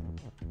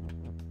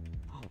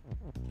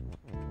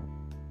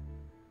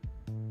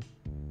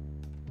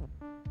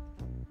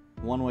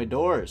 One-way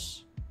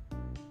doors.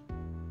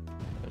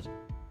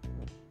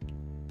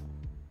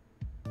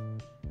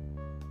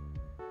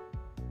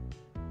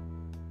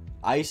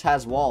 Ice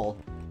has wall.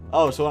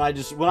 Oh, so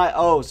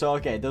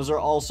okay, those are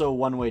also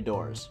one-way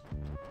doors.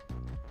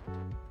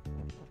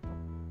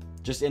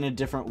 Just in a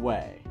different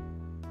way.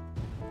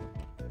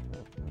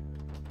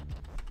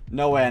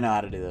 No way I know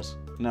how to do this.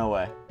 No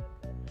way.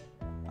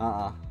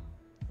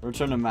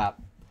 Return to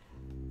map.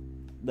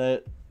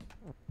 I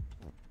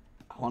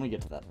want to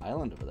get to that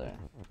island over there.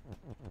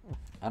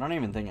 I don't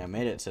even think I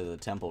made it to the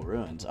temple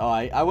ruins. Oh,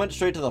 I went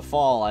straight to the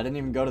fall. I didn't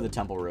even go to the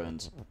temple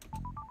ruins.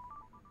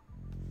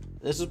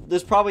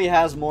 This probably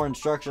has more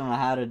instruction on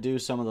how to do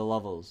some of the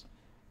levels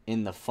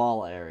in the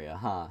fall area,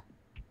 huh?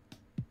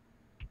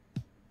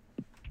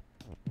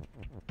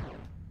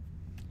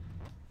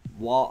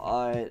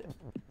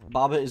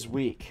 Baba is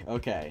weak.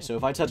 Okay, so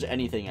if I touch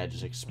anything, I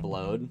just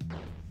explode.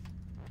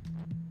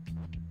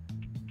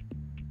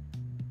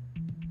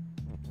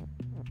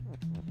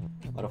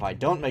 What if I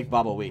don't make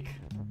Baba weak?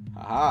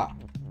 Haha.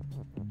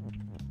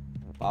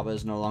 Baba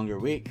is no longer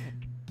weak.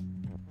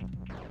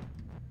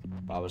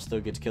 Baba still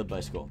gets killed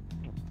by Skull.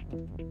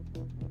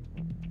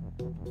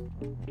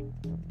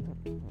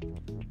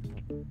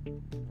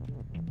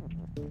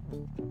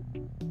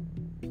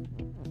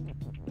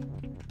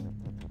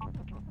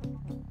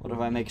 What if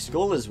I make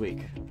Skull is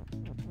weak?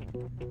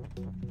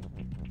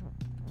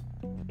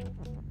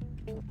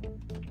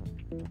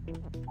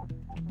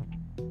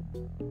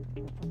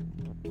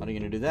 What are you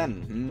gonna do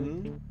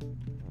then?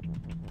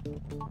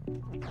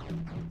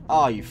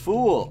 Oh, you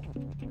fool!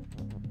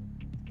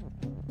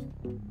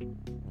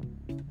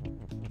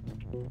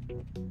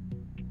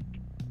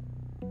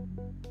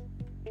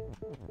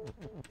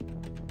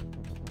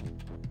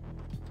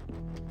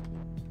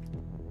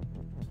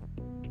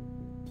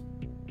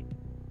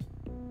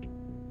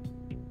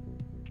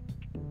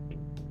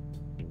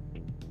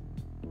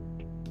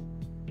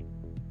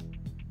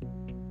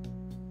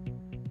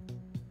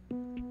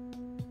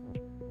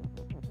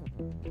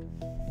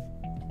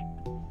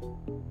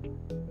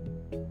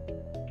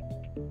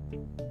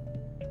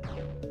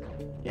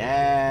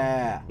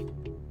 Yeah!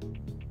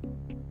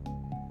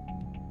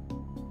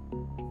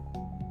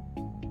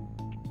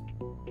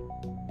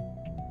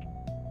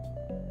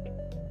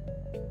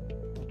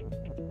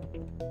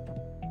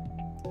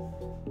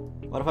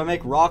 What if I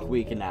make Rock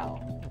weak now?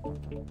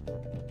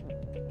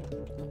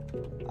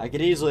 I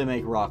could easily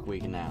make Rock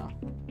weak now.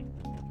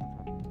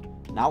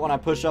 Not when I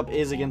push up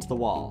is against the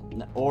wall.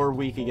 Or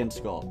weak against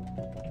Skull.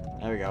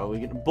 There we go.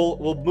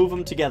 We'll move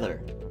them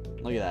together.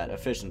 Look at that.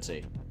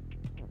 Efficiency.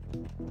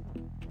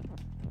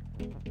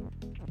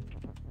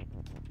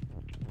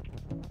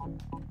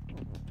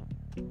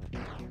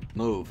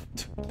 Move.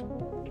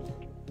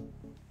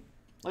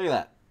 Look at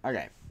that.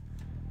 Okay.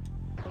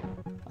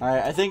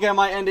 Alright, I think I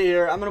might end it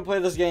here. I'm gonna play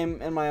this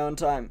game in my own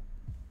time.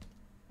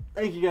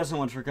 Thank you guys so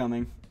much for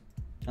coming.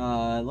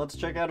 Let's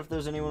check out if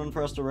there's anyone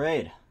for us to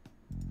raid.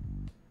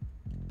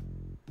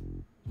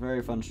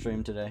 Very fun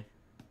stream today.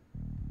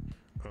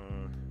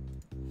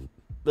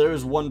 There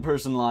is one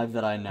person live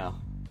that I know.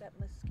 That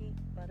mesquite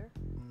butter.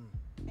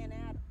 And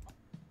add.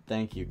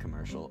 Thank you,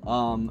 commercial.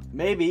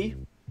 Maybe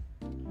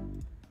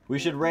we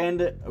should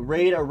raid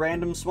a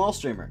random small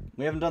streamer.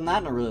 We haven't done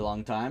that in a really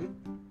long time.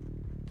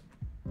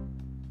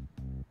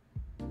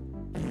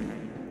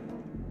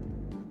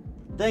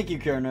 Thank you,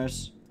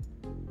 Kerners.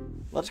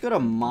 Let's go to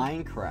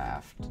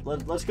Minecraft.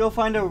 Let's go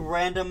find a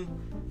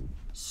random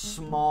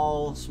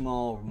small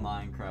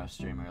Minecraft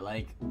streamer,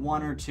 like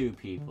 1 or 2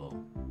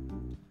 people.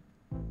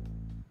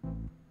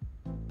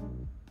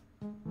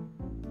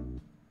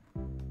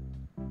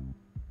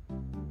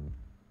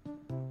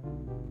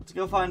 Let's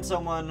go find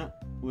someone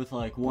with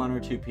like 1 or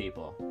 2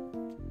 people.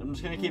 I'm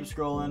just gonna keep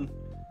scrolling.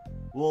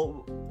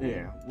 We'll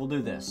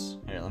do this.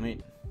 Here, let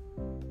me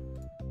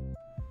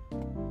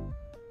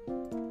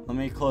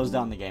close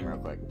down the game real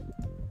quick.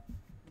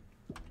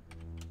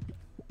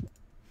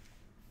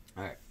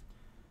 Alright.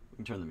 We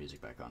can turn the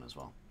music back on as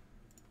well.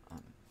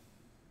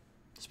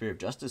 Spear of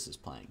Justice is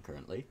playing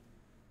currently.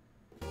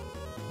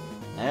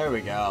 There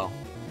we go.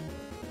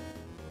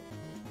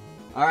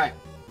 Alright.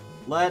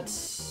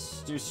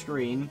 Let's do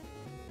screen.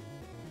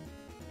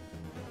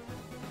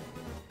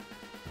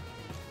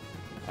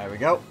 There we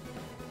go.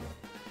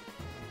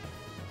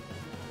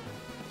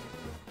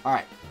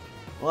 Alright.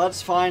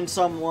 Let's find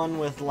someone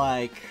with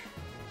like...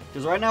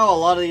 Because right now a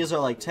lot of these are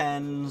like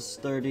 10s,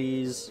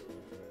 30s.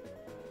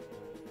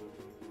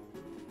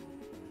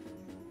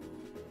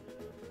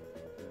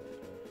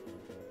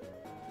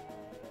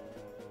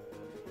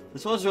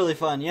 This was really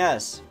fun,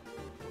 yes.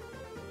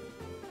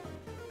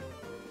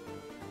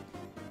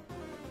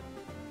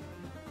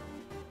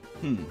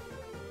 I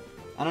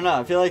don't know,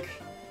 I feel like...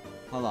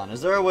 Hold on,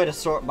 is there a way to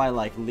sort by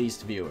like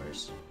least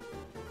viewers?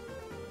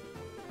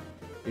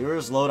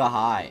 Viewers low to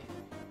high.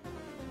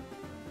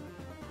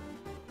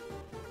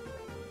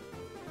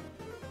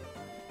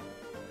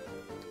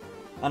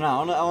 I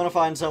don't know, I want to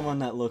find someone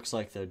that looks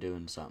like they're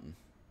doing something.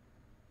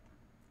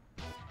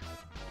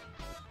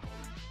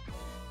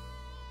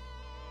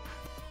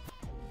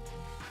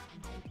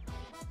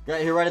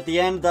 Got here right at the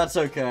end, that's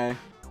okay.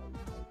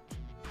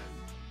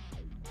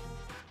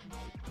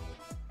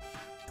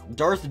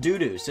 Darth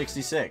Doodoo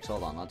 66.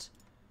 Hold on, let's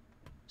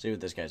see what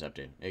this guy's up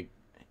to.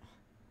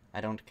 I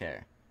don't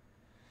care.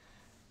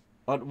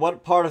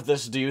 What part of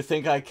this do you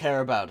think I care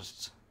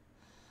about?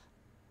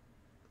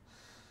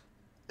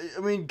 I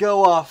mean,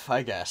 go off,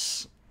 I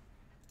guess.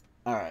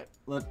 Alright,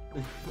 let's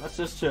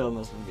just chill and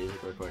listen to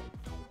music real quick.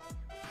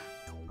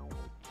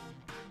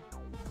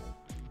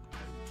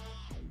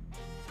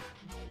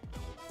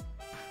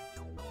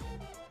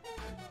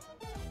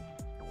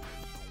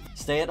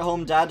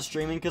 Stay-at-home dad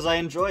streaming because I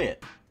enjoy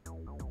it.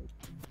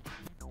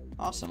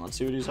 Awesome, let's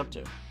see what he's up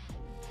to.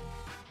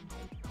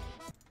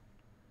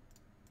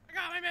 I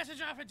got my message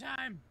off in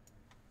time!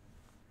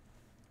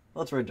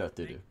 Let's read Darth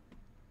Doodoo.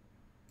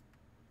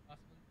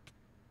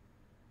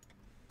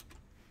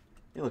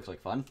 He looks like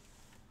fun.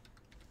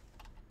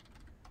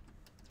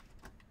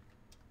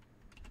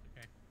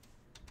 Okay.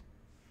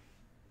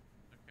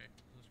 Okay,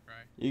 let's cry.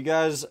 You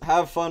guys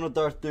have fun with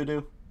Darth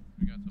Doodoo.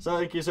 So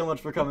thank you so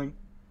much for coming.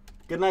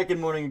 Good night, good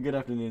morning, and good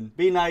afternoon.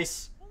 Be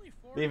nice.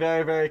 Be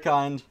very, very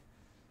kind.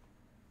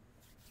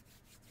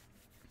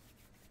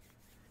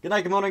 Good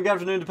night, good morning, good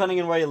afternoon,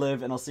 depending on where you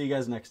live, and I'll see you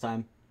guys next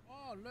time.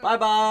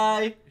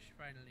 Bye-bye!